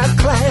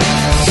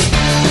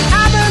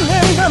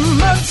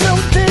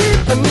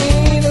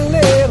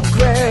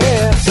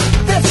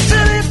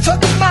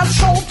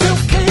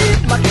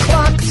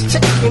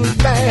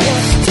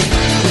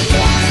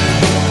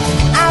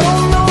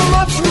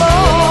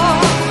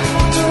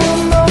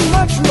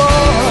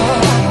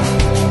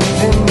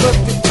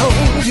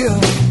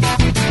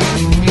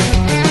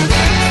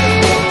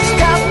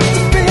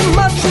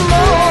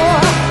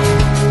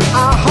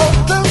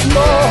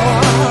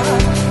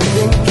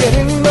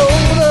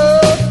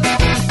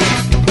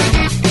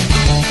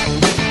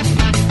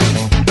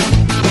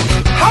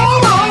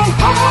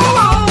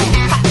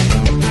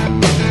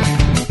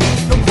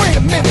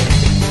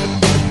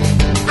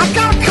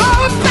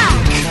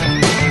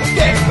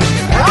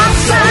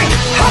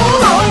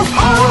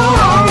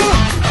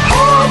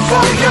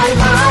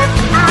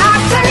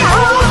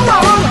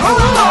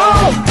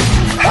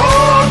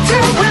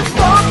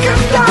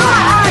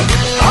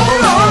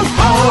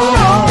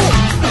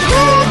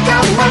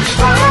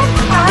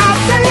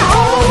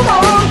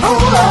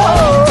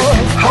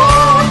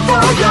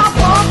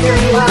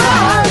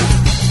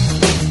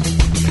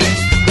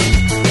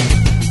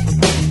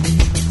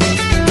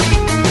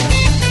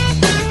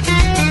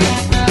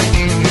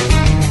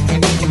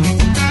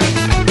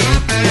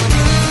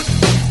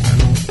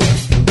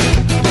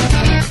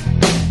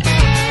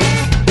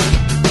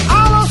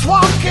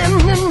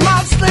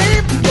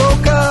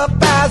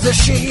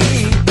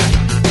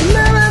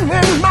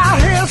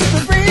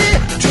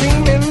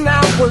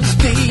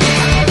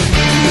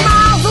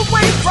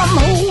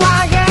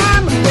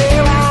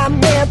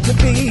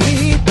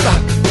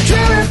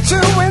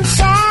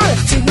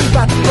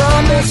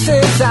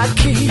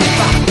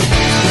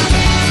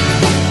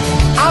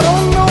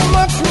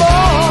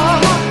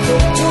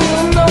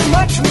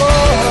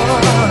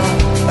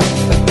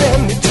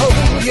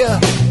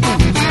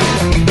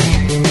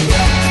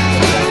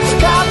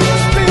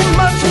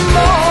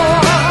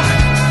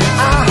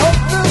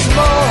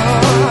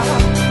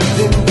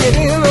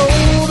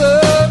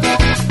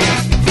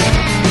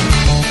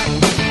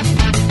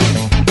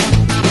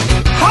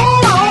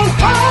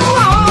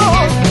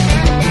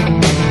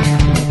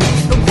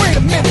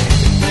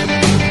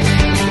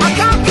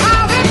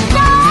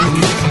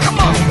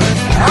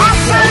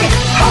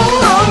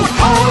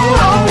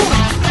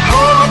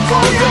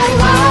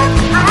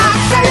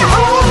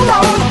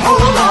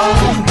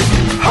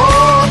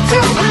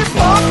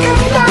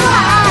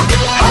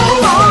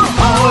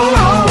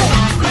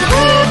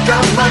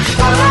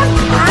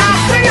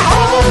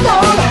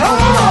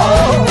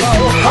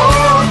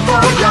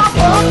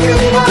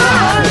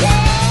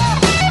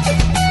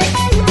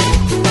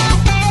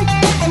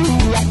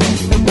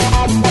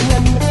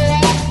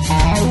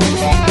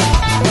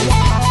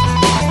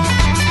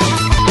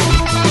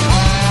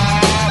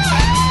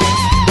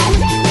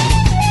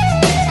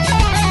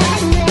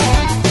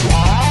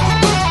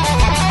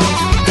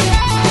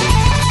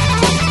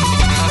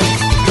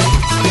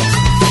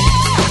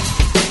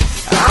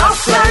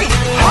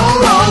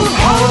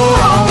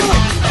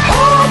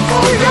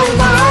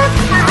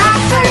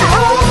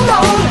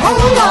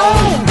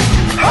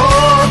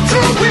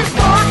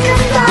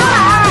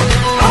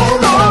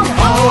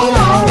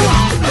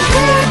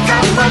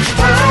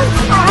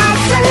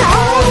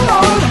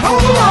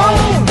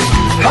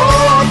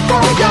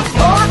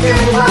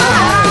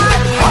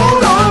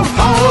 Hold on,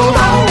 hold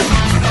on.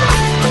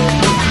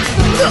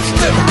 Let's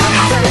do it.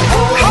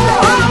 Hold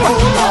on,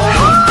 hold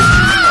on.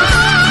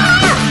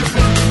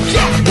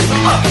 Yeah.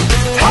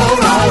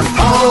 Hold on,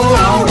 hold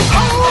on.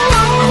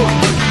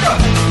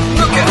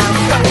 Look at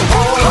it.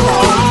 Hold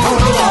on,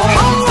 hold on.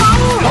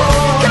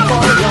 Come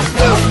on,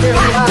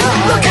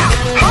 look out.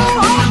 Hold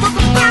on, but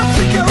the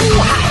bouncer go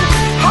high.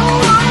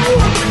 Hold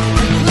on.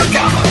 Look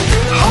out.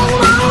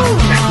 Hold on.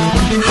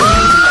 Hold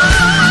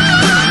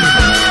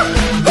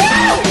on.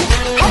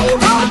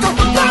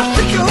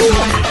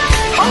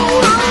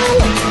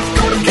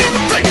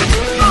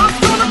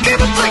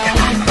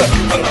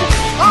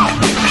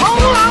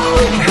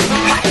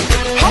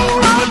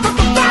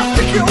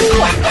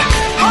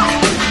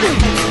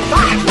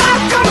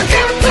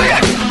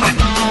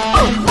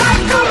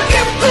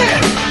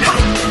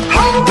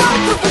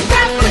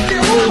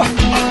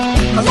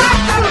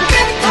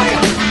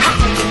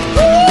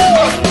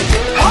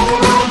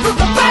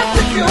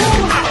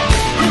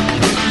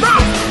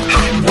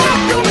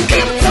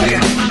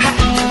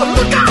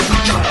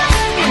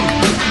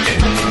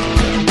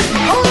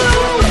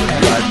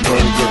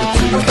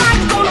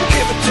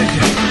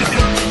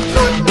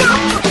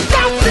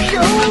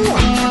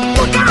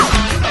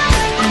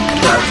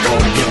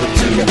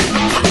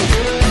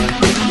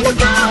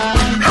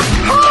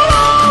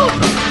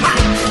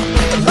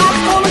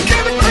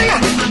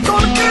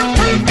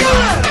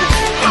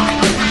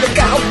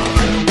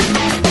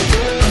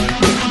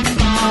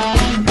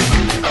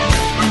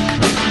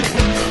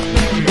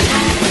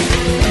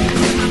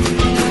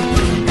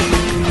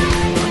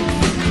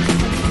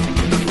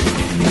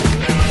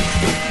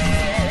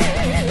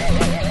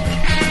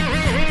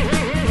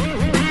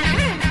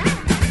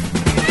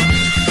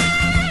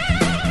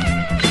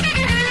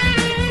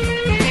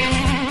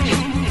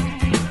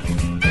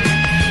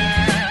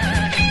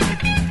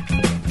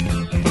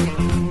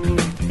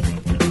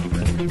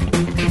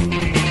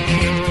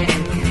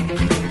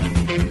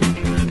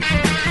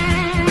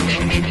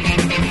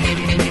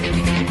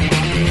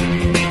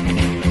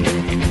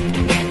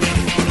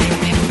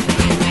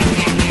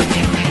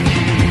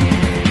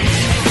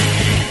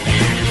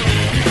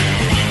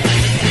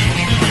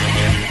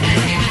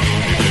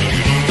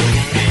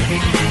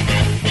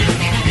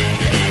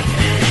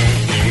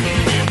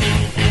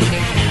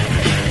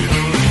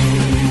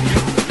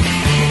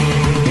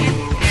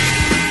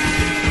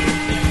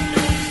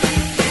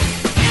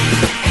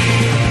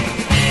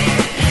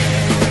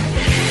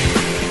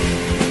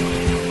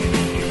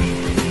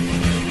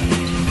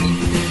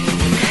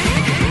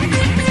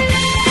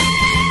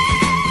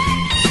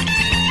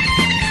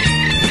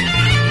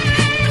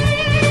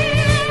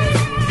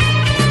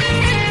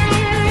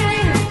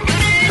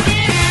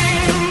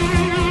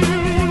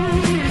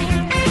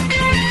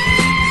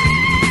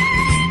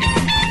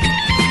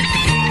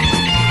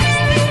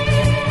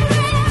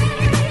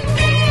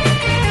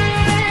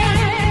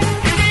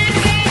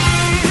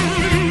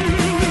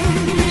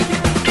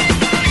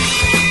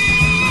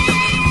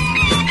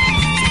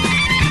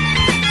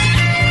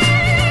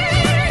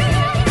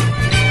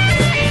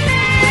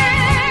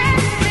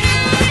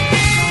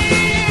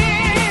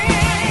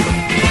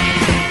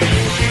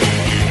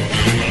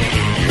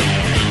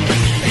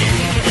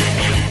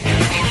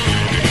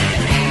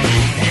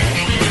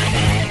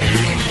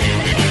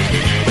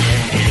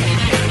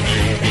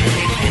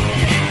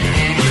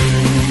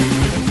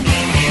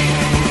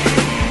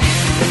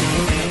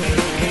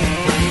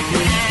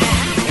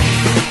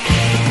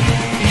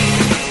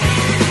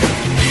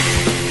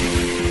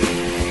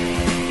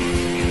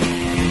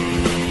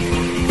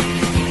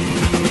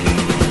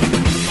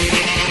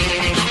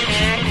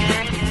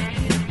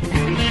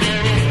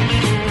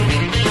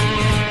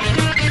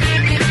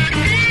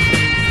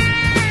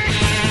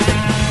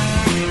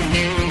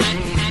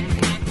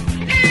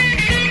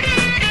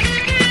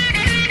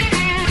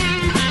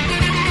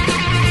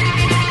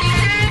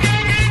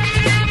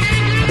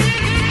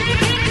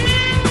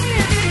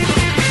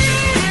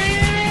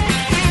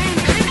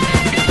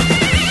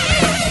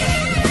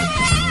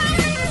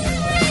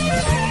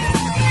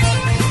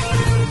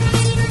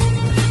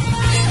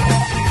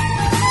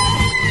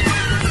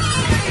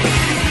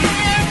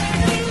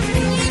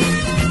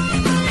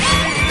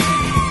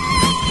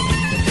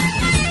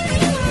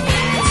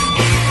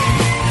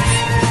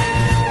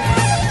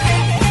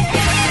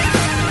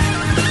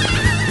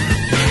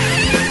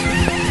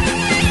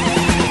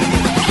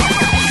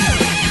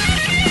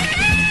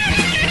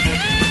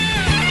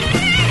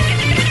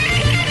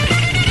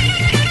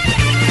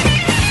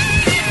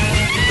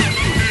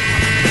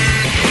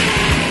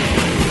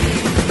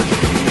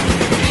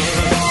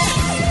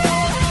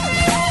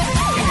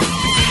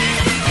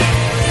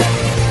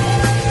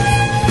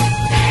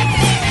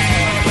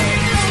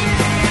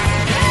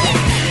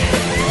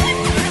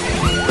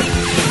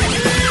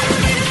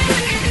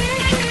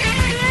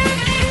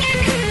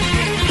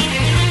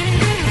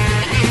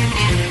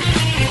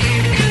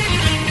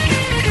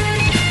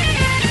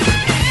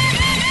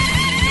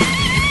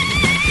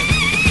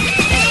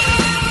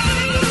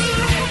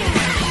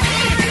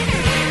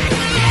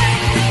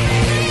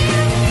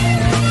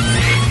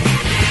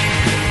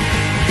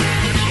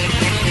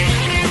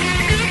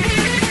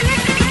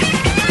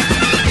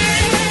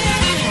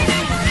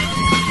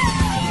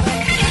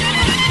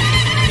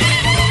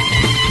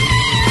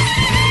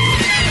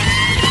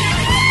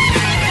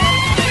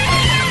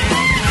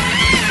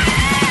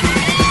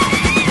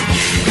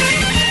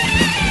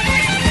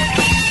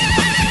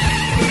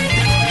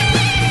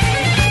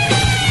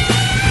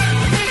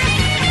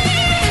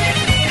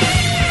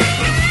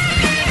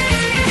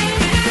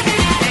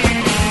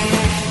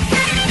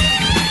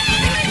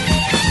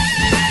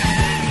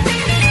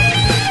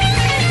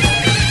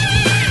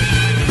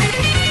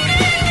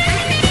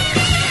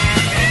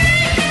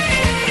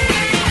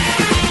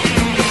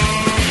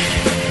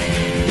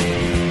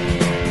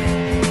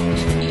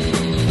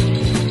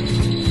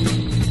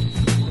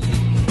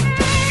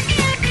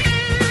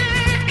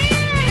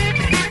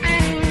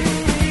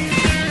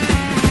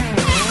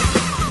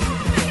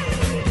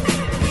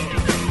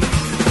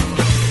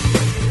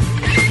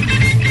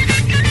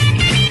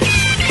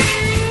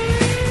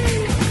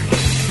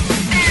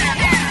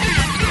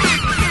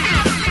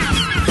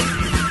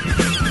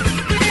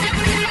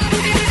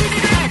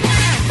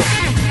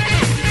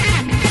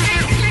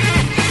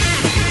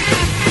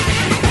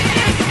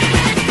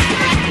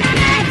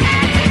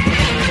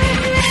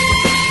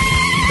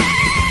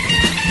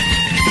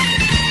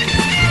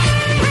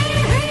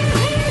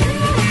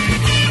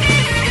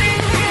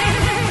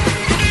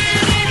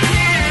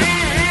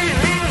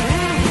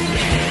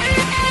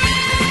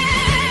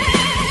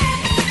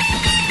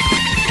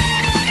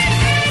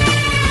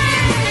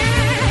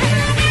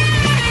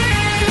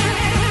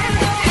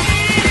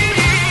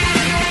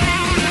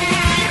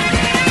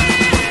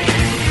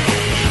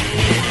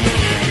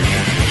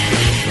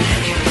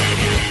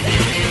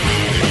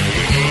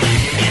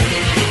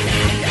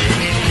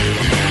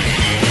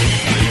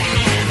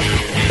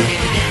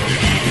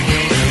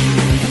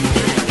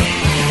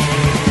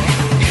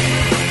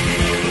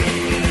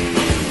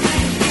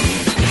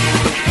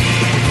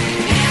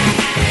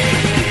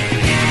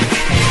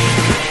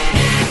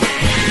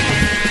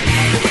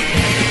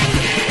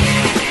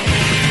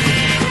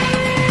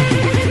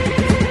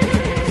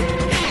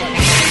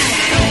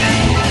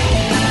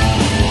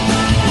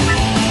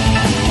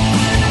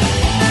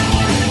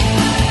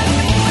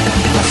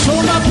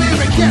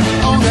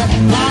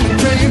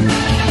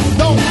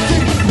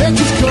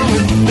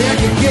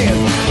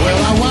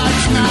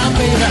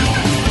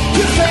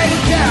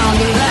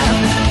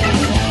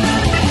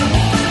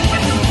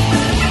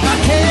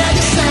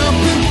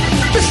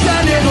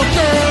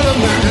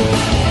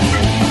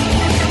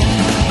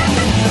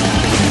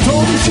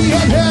 she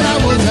had heard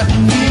I was a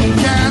mean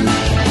guy.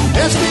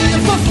 Asked me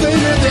if I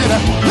figured that I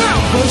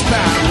was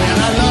bad. When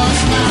I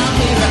lost my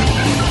baby,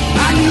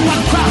 I knew I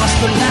crossed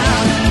the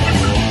line.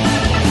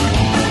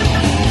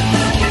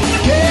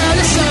 Yeah,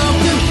 there's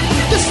something,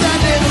 this that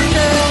little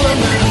girl of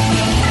mine.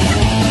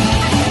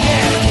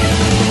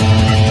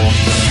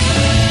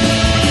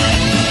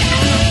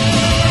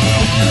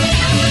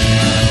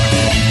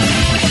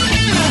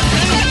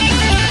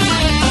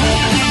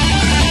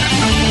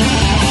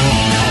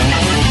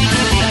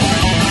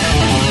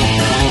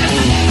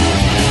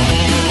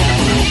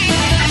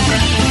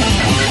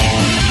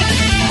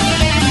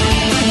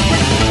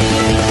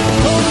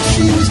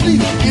 She was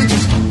leaving and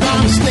just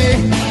gonna stay.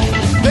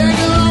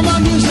 Begging all my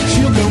music,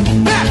 she'll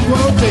come back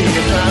one day.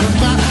 Trying to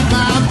find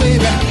my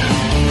baby,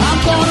 I'm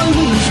gonna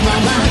lose my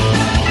mind.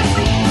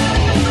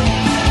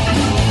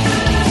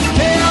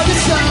 Tell me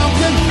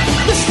something,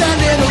 this that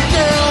little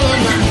girl of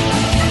mine.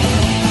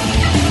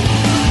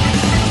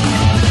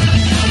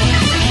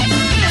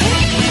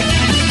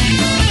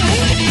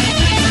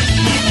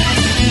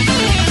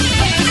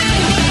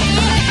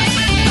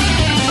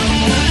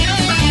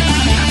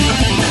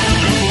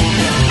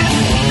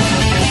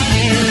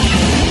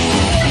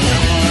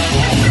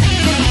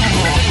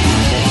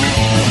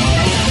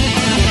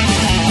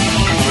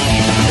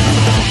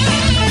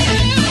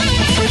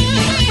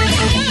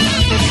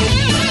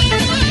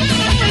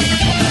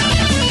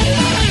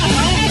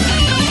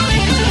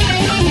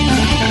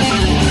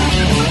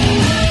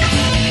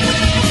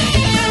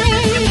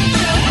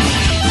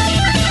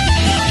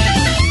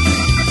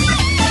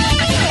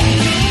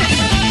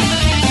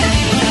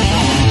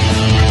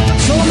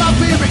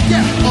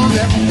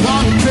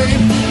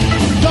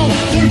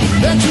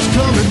 That she's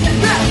coming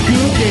back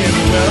again.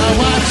 Well, I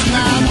watch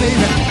my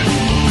baby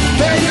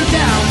fading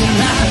down the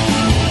line.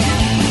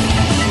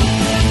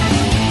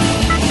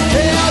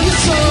 Tell you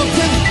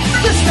something,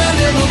 it's that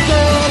little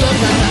girl of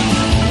mine.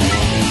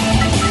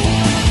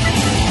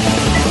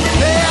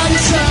 Tell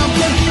you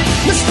something,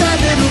 it's that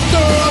little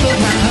girl of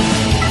mine.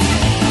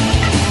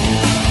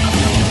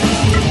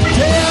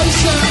 Tell you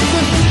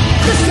something,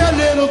 it's that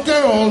little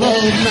girl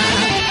of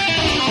mine.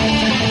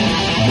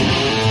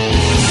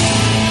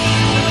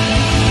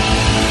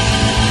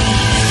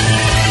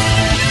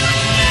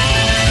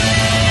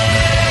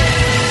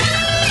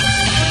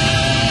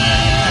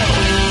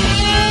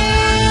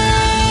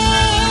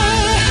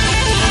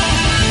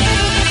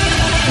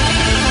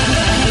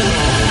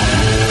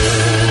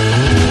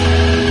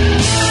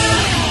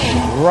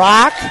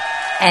 Rock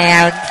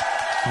and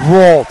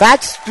roll.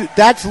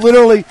 That's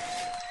literally,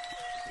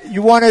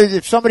 you want to,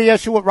 if somebody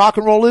asks you what rock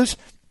and roll is,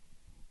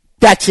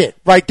 that's it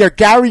right there.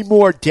 Gary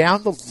Moore,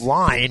 Down the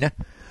Line.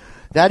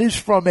 That is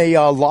from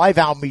a live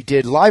album he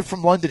did, live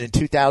from London in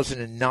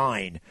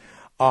 2009.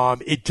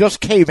 It just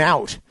came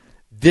out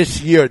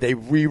this year. They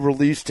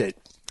re-released it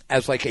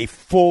as like a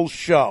full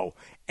show.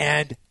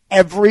 And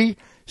every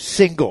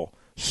single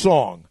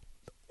song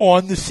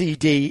on the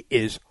CD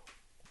is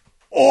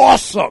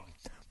awesome.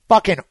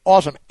 Fucking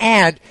awesome.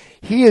 And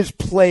he is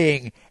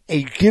playing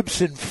a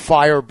Gibson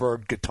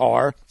Firebird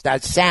guitar,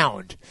 that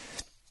sound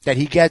that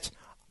he gets.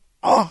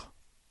 Oh,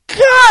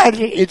 God.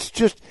 That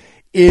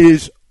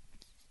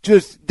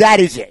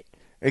is it.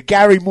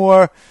 Gary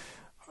Moore,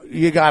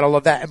 you gotta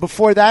love that. And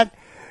before that,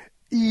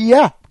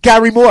 yeah,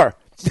 Gary Moore.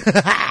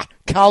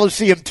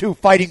 Coliseum 2,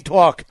 Fighting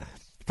Talk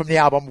from the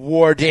album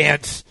War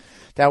Dance.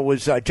 That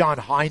was John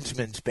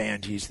Heinzman's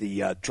band. He's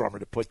the drummer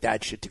to put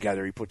that shit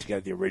together. He put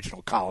together the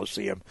original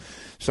Coliseum.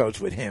 So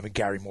it's with him and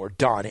Gary Moore.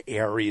 Don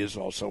Airey is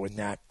also in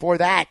that. For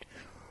that,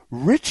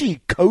 Richie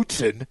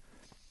Kotzen.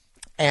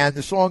 And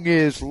the song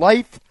is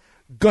Life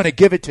Gonna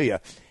Give It To You.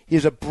 He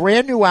has a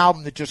brand new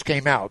album that just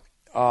came out.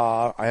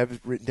 I have it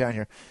written down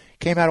here.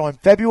 Came out on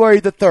February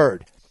the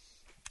 3rd.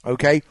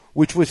 Okay?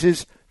 Which was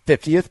his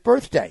 50th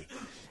birthday.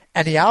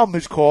 And the album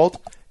is called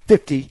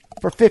 50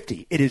 for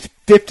 50. It is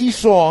 50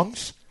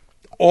 songs,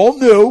 all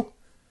new,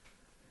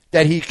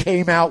 that he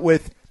came out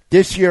with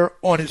this year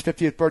on his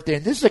 50th birthday.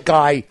 And this is a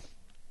guy,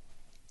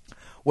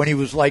 when he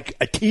was like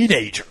a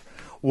teenager,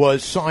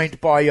 was signed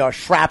by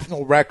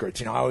Shrapnel Records.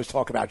 You know, I always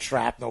talk about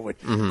Shrapnel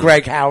with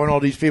Greg Howe and all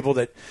these people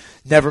that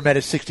never met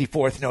a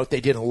 64th note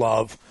they didn't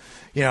love.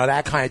 You know,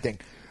 that kind of thing.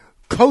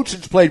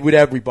 Kotzen's played with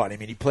everybody. I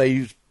mean, he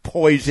plays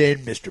Poison,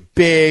 Mr.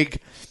 Big,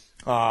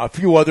 a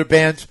few other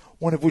bands,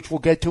 one of which we'll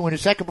get to in a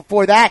second.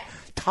 Before that,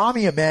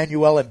 Tommy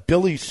Emmanuel and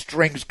Billy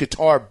Strings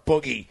Guitar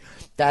Boogie.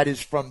 That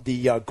is from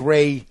the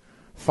Gray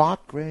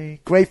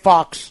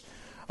Fox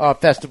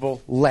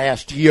Festival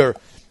last year.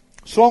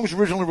 Song was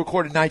originally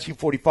recorded in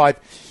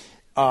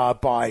 1945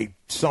 by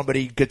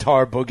somebody,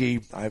 Guitar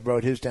Boogie. I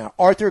wrote his down.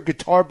 Arthur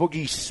Guitar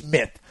Boogie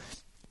Smith.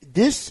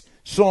 This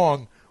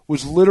song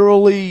was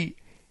literally,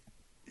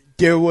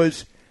 there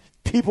was,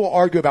 people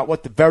argue about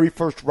what the very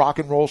first rock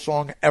and roll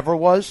song ever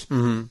was.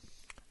 Mm-hmm.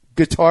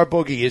 Guitar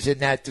Boogie is in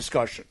that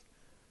discussion.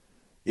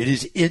 It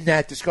is in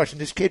that discussion.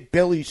 This kid,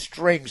 Billy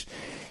Strings,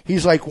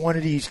 he's like one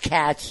of these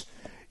cats,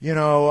 you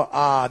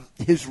know,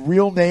 his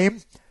real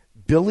name,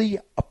 Billy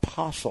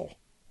Apostle.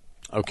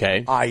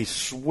 Okay. I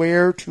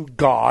swear to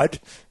God.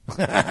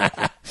 All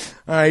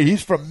right,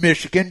 he's from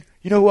Michigan.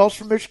 You know who else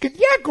from Michigan?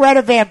 Yeah,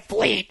 Greta Van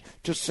Fleet.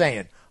 Just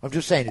saying. I'm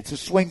just saying. It's a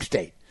swing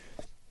state.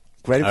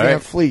 Greta Van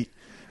Fleet.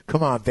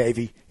 Come on,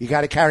 baby. You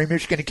got to carry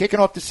Michigan. And kicking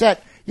off the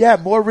set, yeah,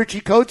 more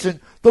Richie Coates and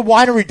the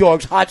Winery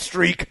Dogs Hot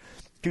Streak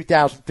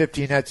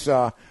 2015. That's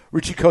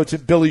Richie Coates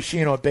and Billy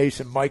Sheehan on bass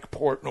and Mike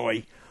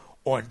Portnoy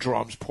on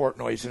drums.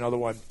 Portnoy is another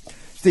one.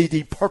 It's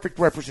the perfect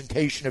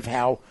representation of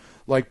how,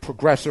 like,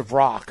 progressive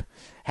rock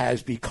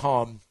has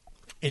become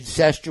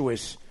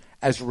incestuous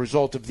as a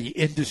result of the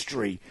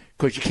industry,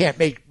 because you can't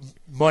make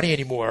money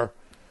anymore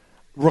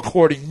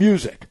recording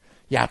music.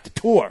 You have to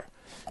tour.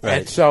 Right.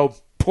 And so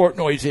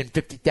Portnoy's in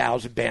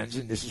 50,000 bands,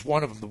 and this is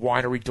one of them, the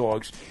Winery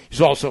Dogs.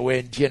 He's also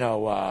in,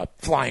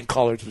 Flying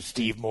Colors with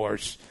Steve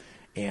Morse,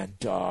 and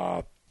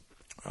Dave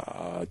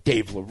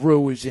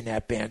LaRue is in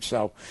that band.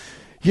 So,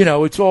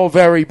 it's all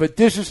but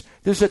this is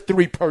a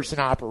 3-person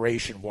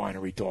operation,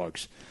 Winery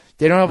Dogs.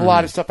 They don't have a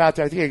lot of stuff out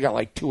there. I think they got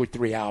like 2 or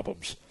 3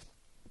 albums.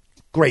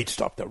 Great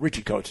stuff, though.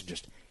 Richie Coates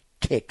just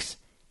kicks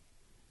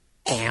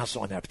ass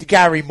on that. But the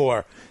Gary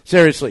Moore,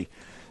 seriously,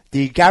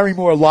 the Gary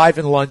Moore Live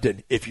in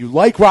London, if you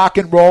like rock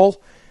and roll,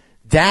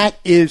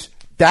 that needs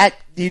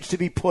to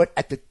be put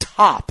at the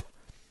top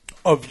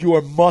of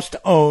your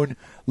must-own,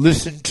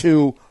 listen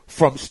to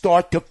from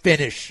start to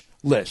finish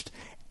list.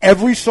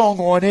 Every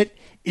song on it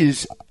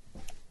is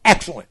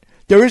excellent.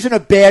 There isn't a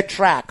bad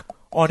track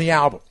on the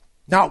album.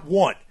 Not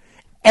one.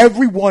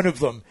 Every one of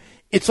them,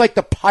 it's like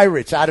the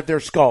Pirates Out of Their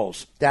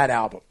Skulls, that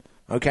album.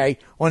 Okay?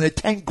 One of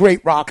the 10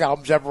 great rock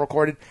albums ever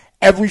recorded.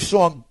 Every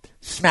song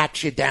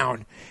smacks you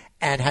down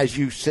and has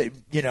you saying,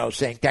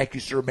 thank you,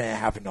 sir, may I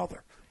have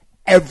another.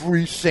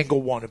 Every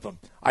single one of them.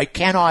 I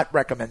cannot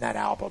recommend that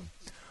album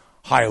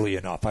highly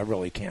enough. I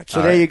really can't.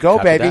 So there you go,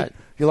 baby. That.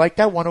 You like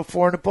that?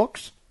 104 in the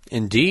books?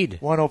 Indeed.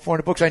 104 in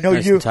the books. I know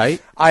nice you. And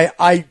tight.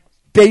 I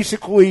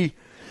basbasically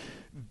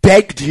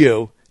begged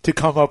you to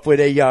come up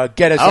with a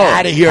get us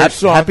out of here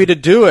song. Happy to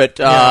do it.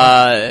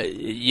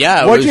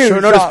 Yeah. What you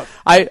short notice?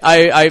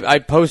 I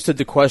posted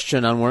the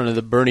question on one of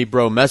the Bernie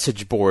Bro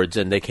message boards,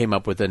 and they came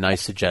up with a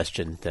nice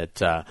suggestion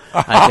that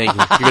I think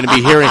you're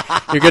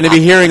going to be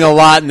hearing a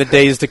lot in the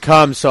days to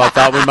come. So I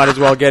thought we might as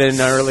well get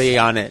in early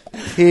on it.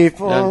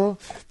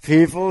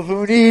 People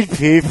who need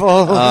people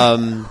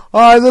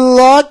are the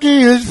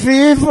luckiest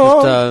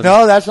people.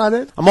 No, that's not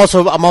it. I'm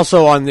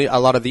also on a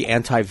lot of the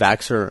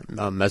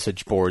anti-vaxxer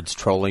message boards,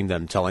 trolling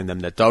them, telling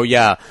them that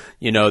the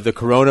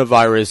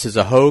coronavirus is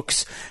a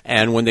hoax,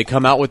 and when they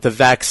come out with the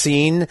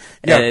vaccine,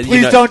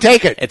 please don't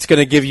take it. It's going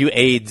to give you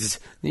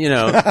AIDS. So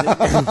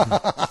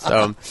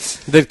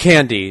the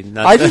candy.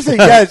 I just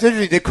think it's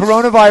interesting. The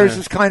coronavirus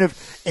is kind of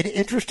an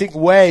interesting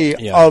way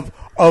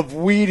of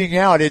weeding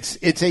out.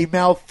 It's a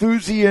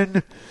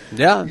Malthusian,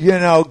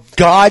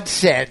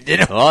 godsend in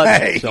a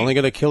way. It's only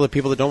going to kill the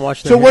people that don't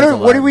watch. So what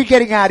are we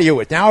getting out of here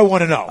with? Now I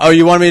want to know. Oh,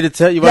 you want me to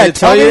tell you? I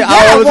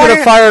was going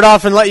to fire it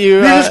off and let you.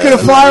 You're just going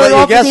to fire it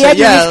off at the end.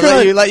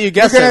 Yeah, let you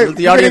guess it. Let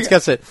the audience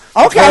guess it.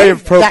 Okay, it's very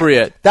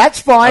appropriate.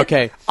 That's fine.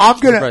 Okay, I'm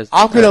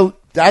gonna.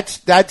 That's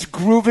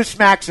Groovis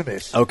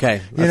Maximus.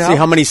 Okay. Let's see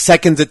how many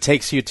seconds it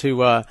takes you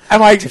to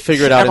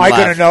figure it out. Am I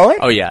going to know it?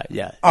 Oh, yeah.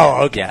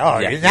 Oh, okay.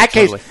 In that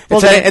case,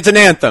 totally. It's an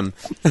anthem.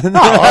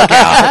 Oh,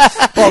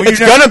 okay. Well, it's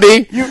going to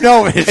be. You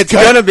know it's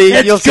going to be.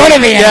 It's going to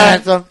be an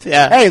anthem.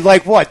 Yeah. Hey,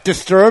 like what?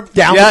 Disturbed?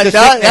 Down with the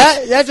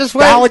sickness? Yeah, just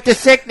wait. Down with the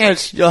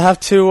sickness. You'll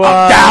have to...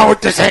 down with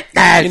the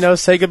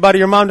sickness. Say goodbye to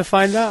your mom to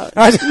find out.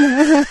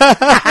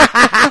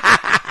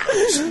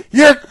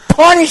 You're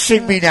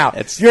punishing me now.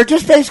 You're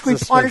just basically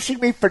punishing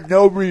me for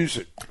no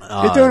reason.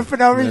 You're doing it for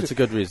no reason. That's a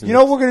good reason. You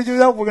know what we're going to do,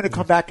 though? We're going to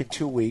come back in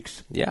 2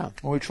 weeks. Yeah.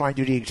 And we try and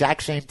do the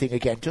exact same thing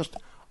again, just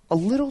a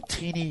little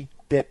teeny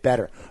bit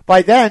better.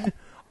 By then,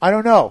 I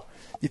don't know.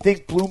 You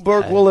think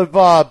Bloomberg will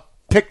have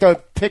picked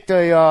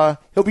a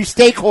he'll be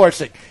steak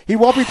horsing. He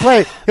won't be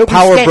playing. He'll be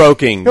power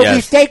broking. He'll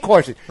be steak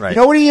horsing. Right.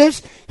 You know what he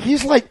is?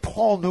 He's like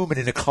Paul Newman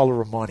in The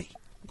Color of Money.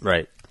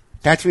 Right.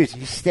 That's what he is.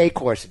 He's steak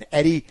horsing.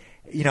 Eddie,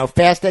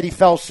 Fast Eddie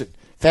Felson.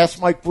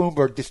 Fast Mike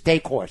Bloomberg, the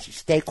steak horse. He's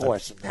steak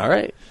horsing now. All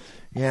right.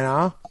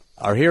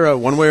 Our hero,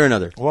 one way or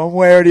another. One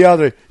way or the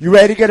other. You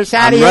ready to get us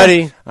out of here? I'm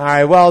ready. All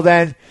right, well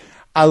then,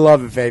 I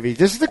love it, baby.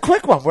 This is the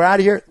quick one. We're out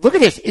of here. Look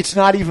at this. It's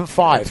not even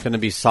 5. It's going to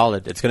be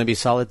solid. It's going to be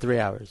solid 3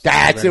 hours.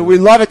 That's it. We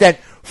love it then.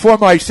 For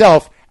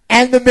myself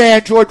and the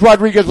man, George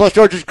Rodriguez, Los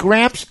Georges,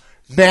 Gramps,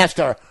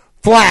 Master,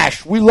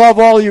 Flash. We love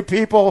all you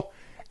people.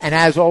 And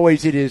as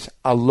always, it is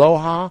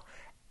aloha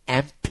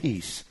and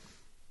peace.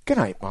 Good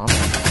night, Mom.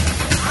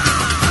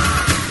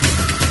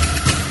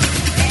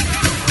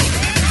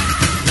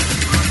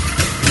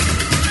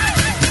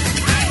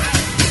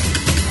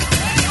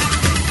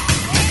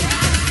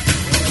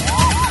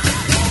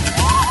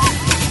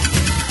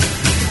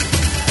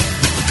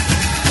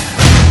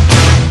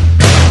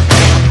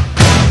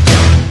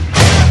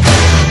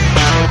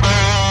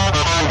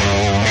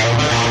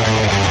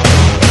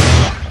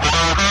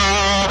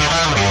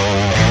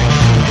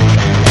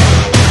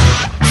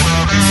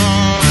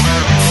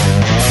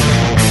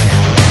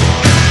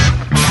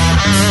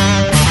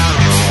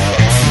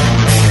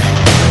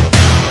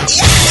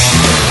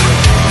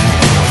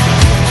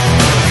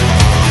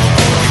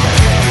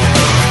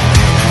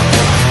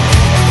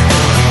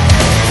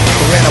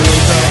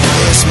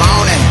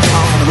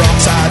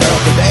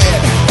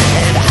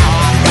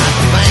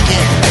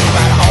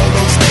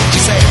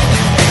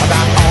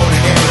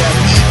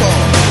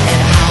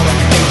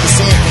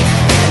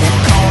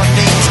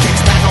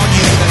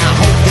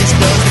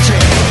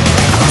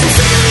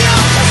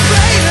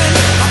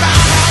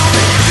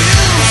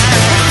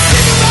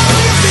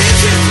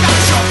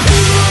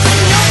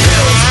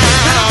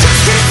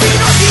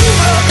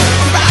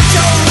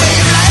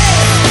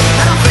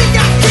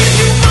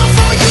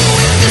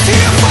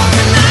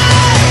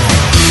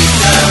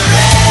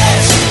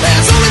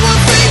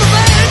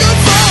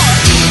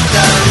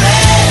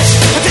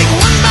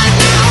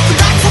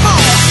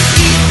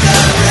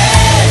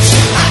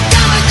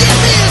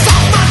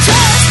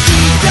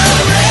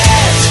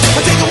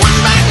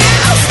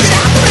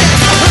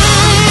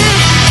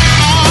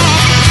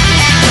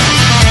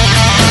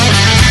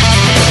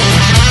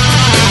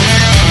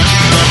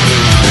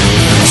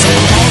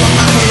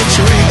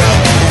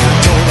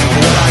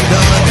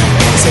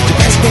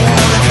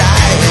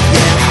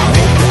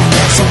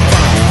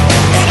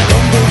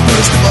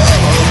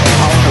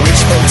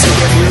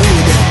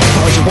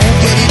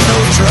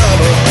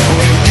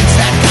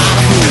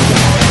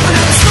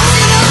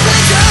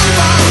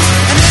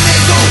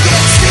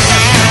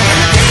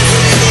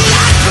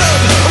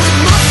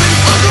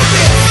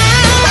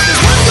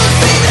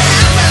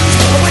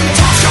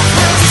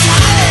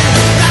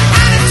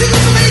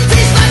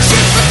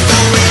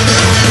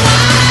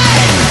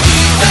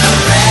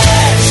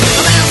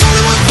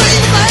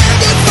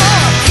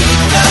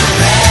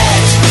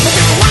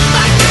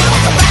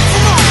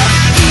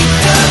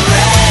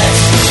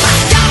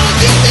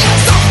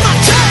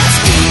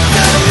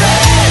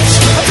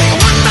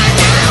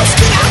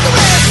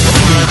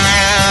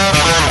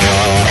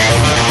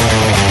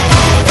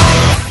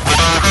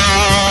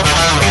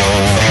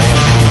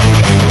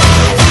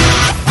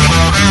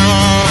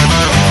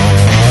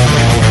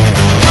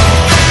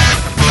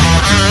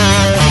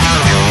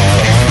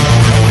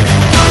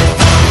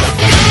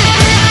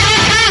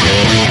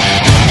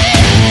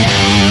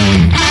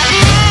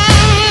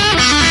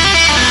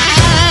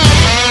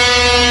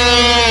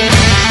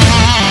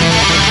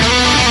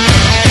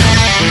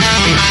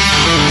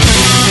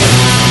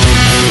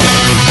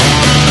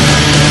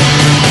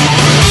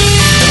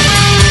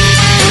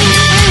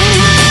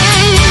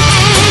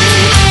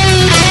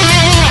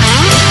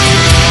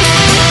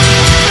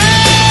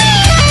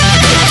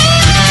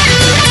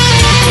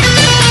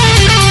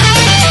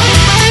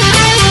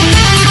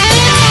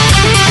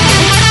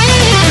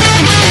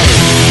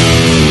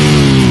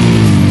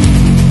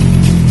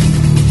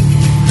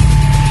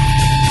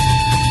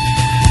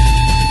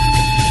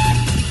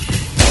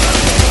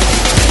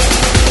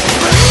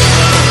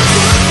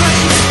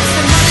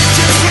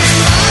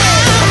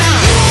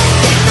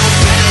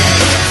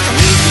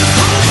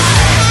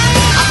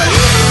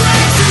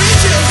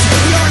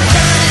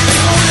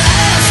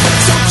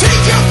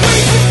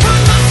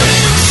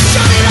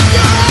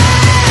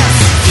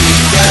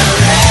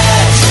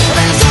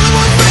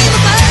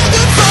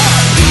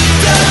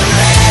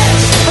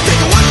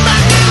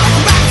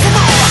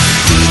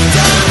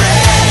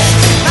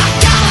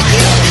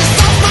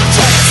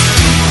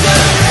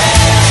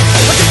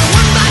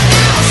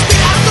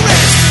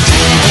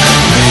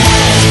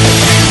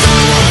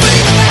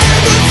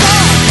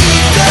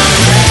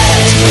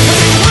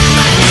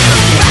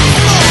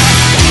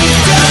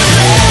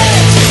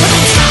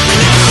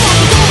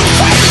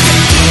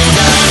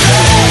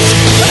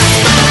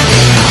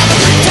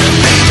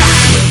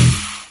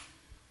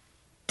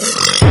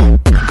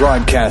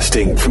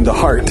 Broadcasting from the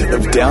heart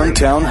of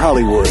downtown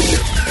Hollywood.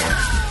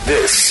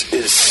 This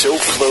is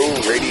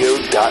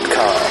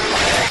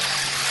SoFloRadio.com.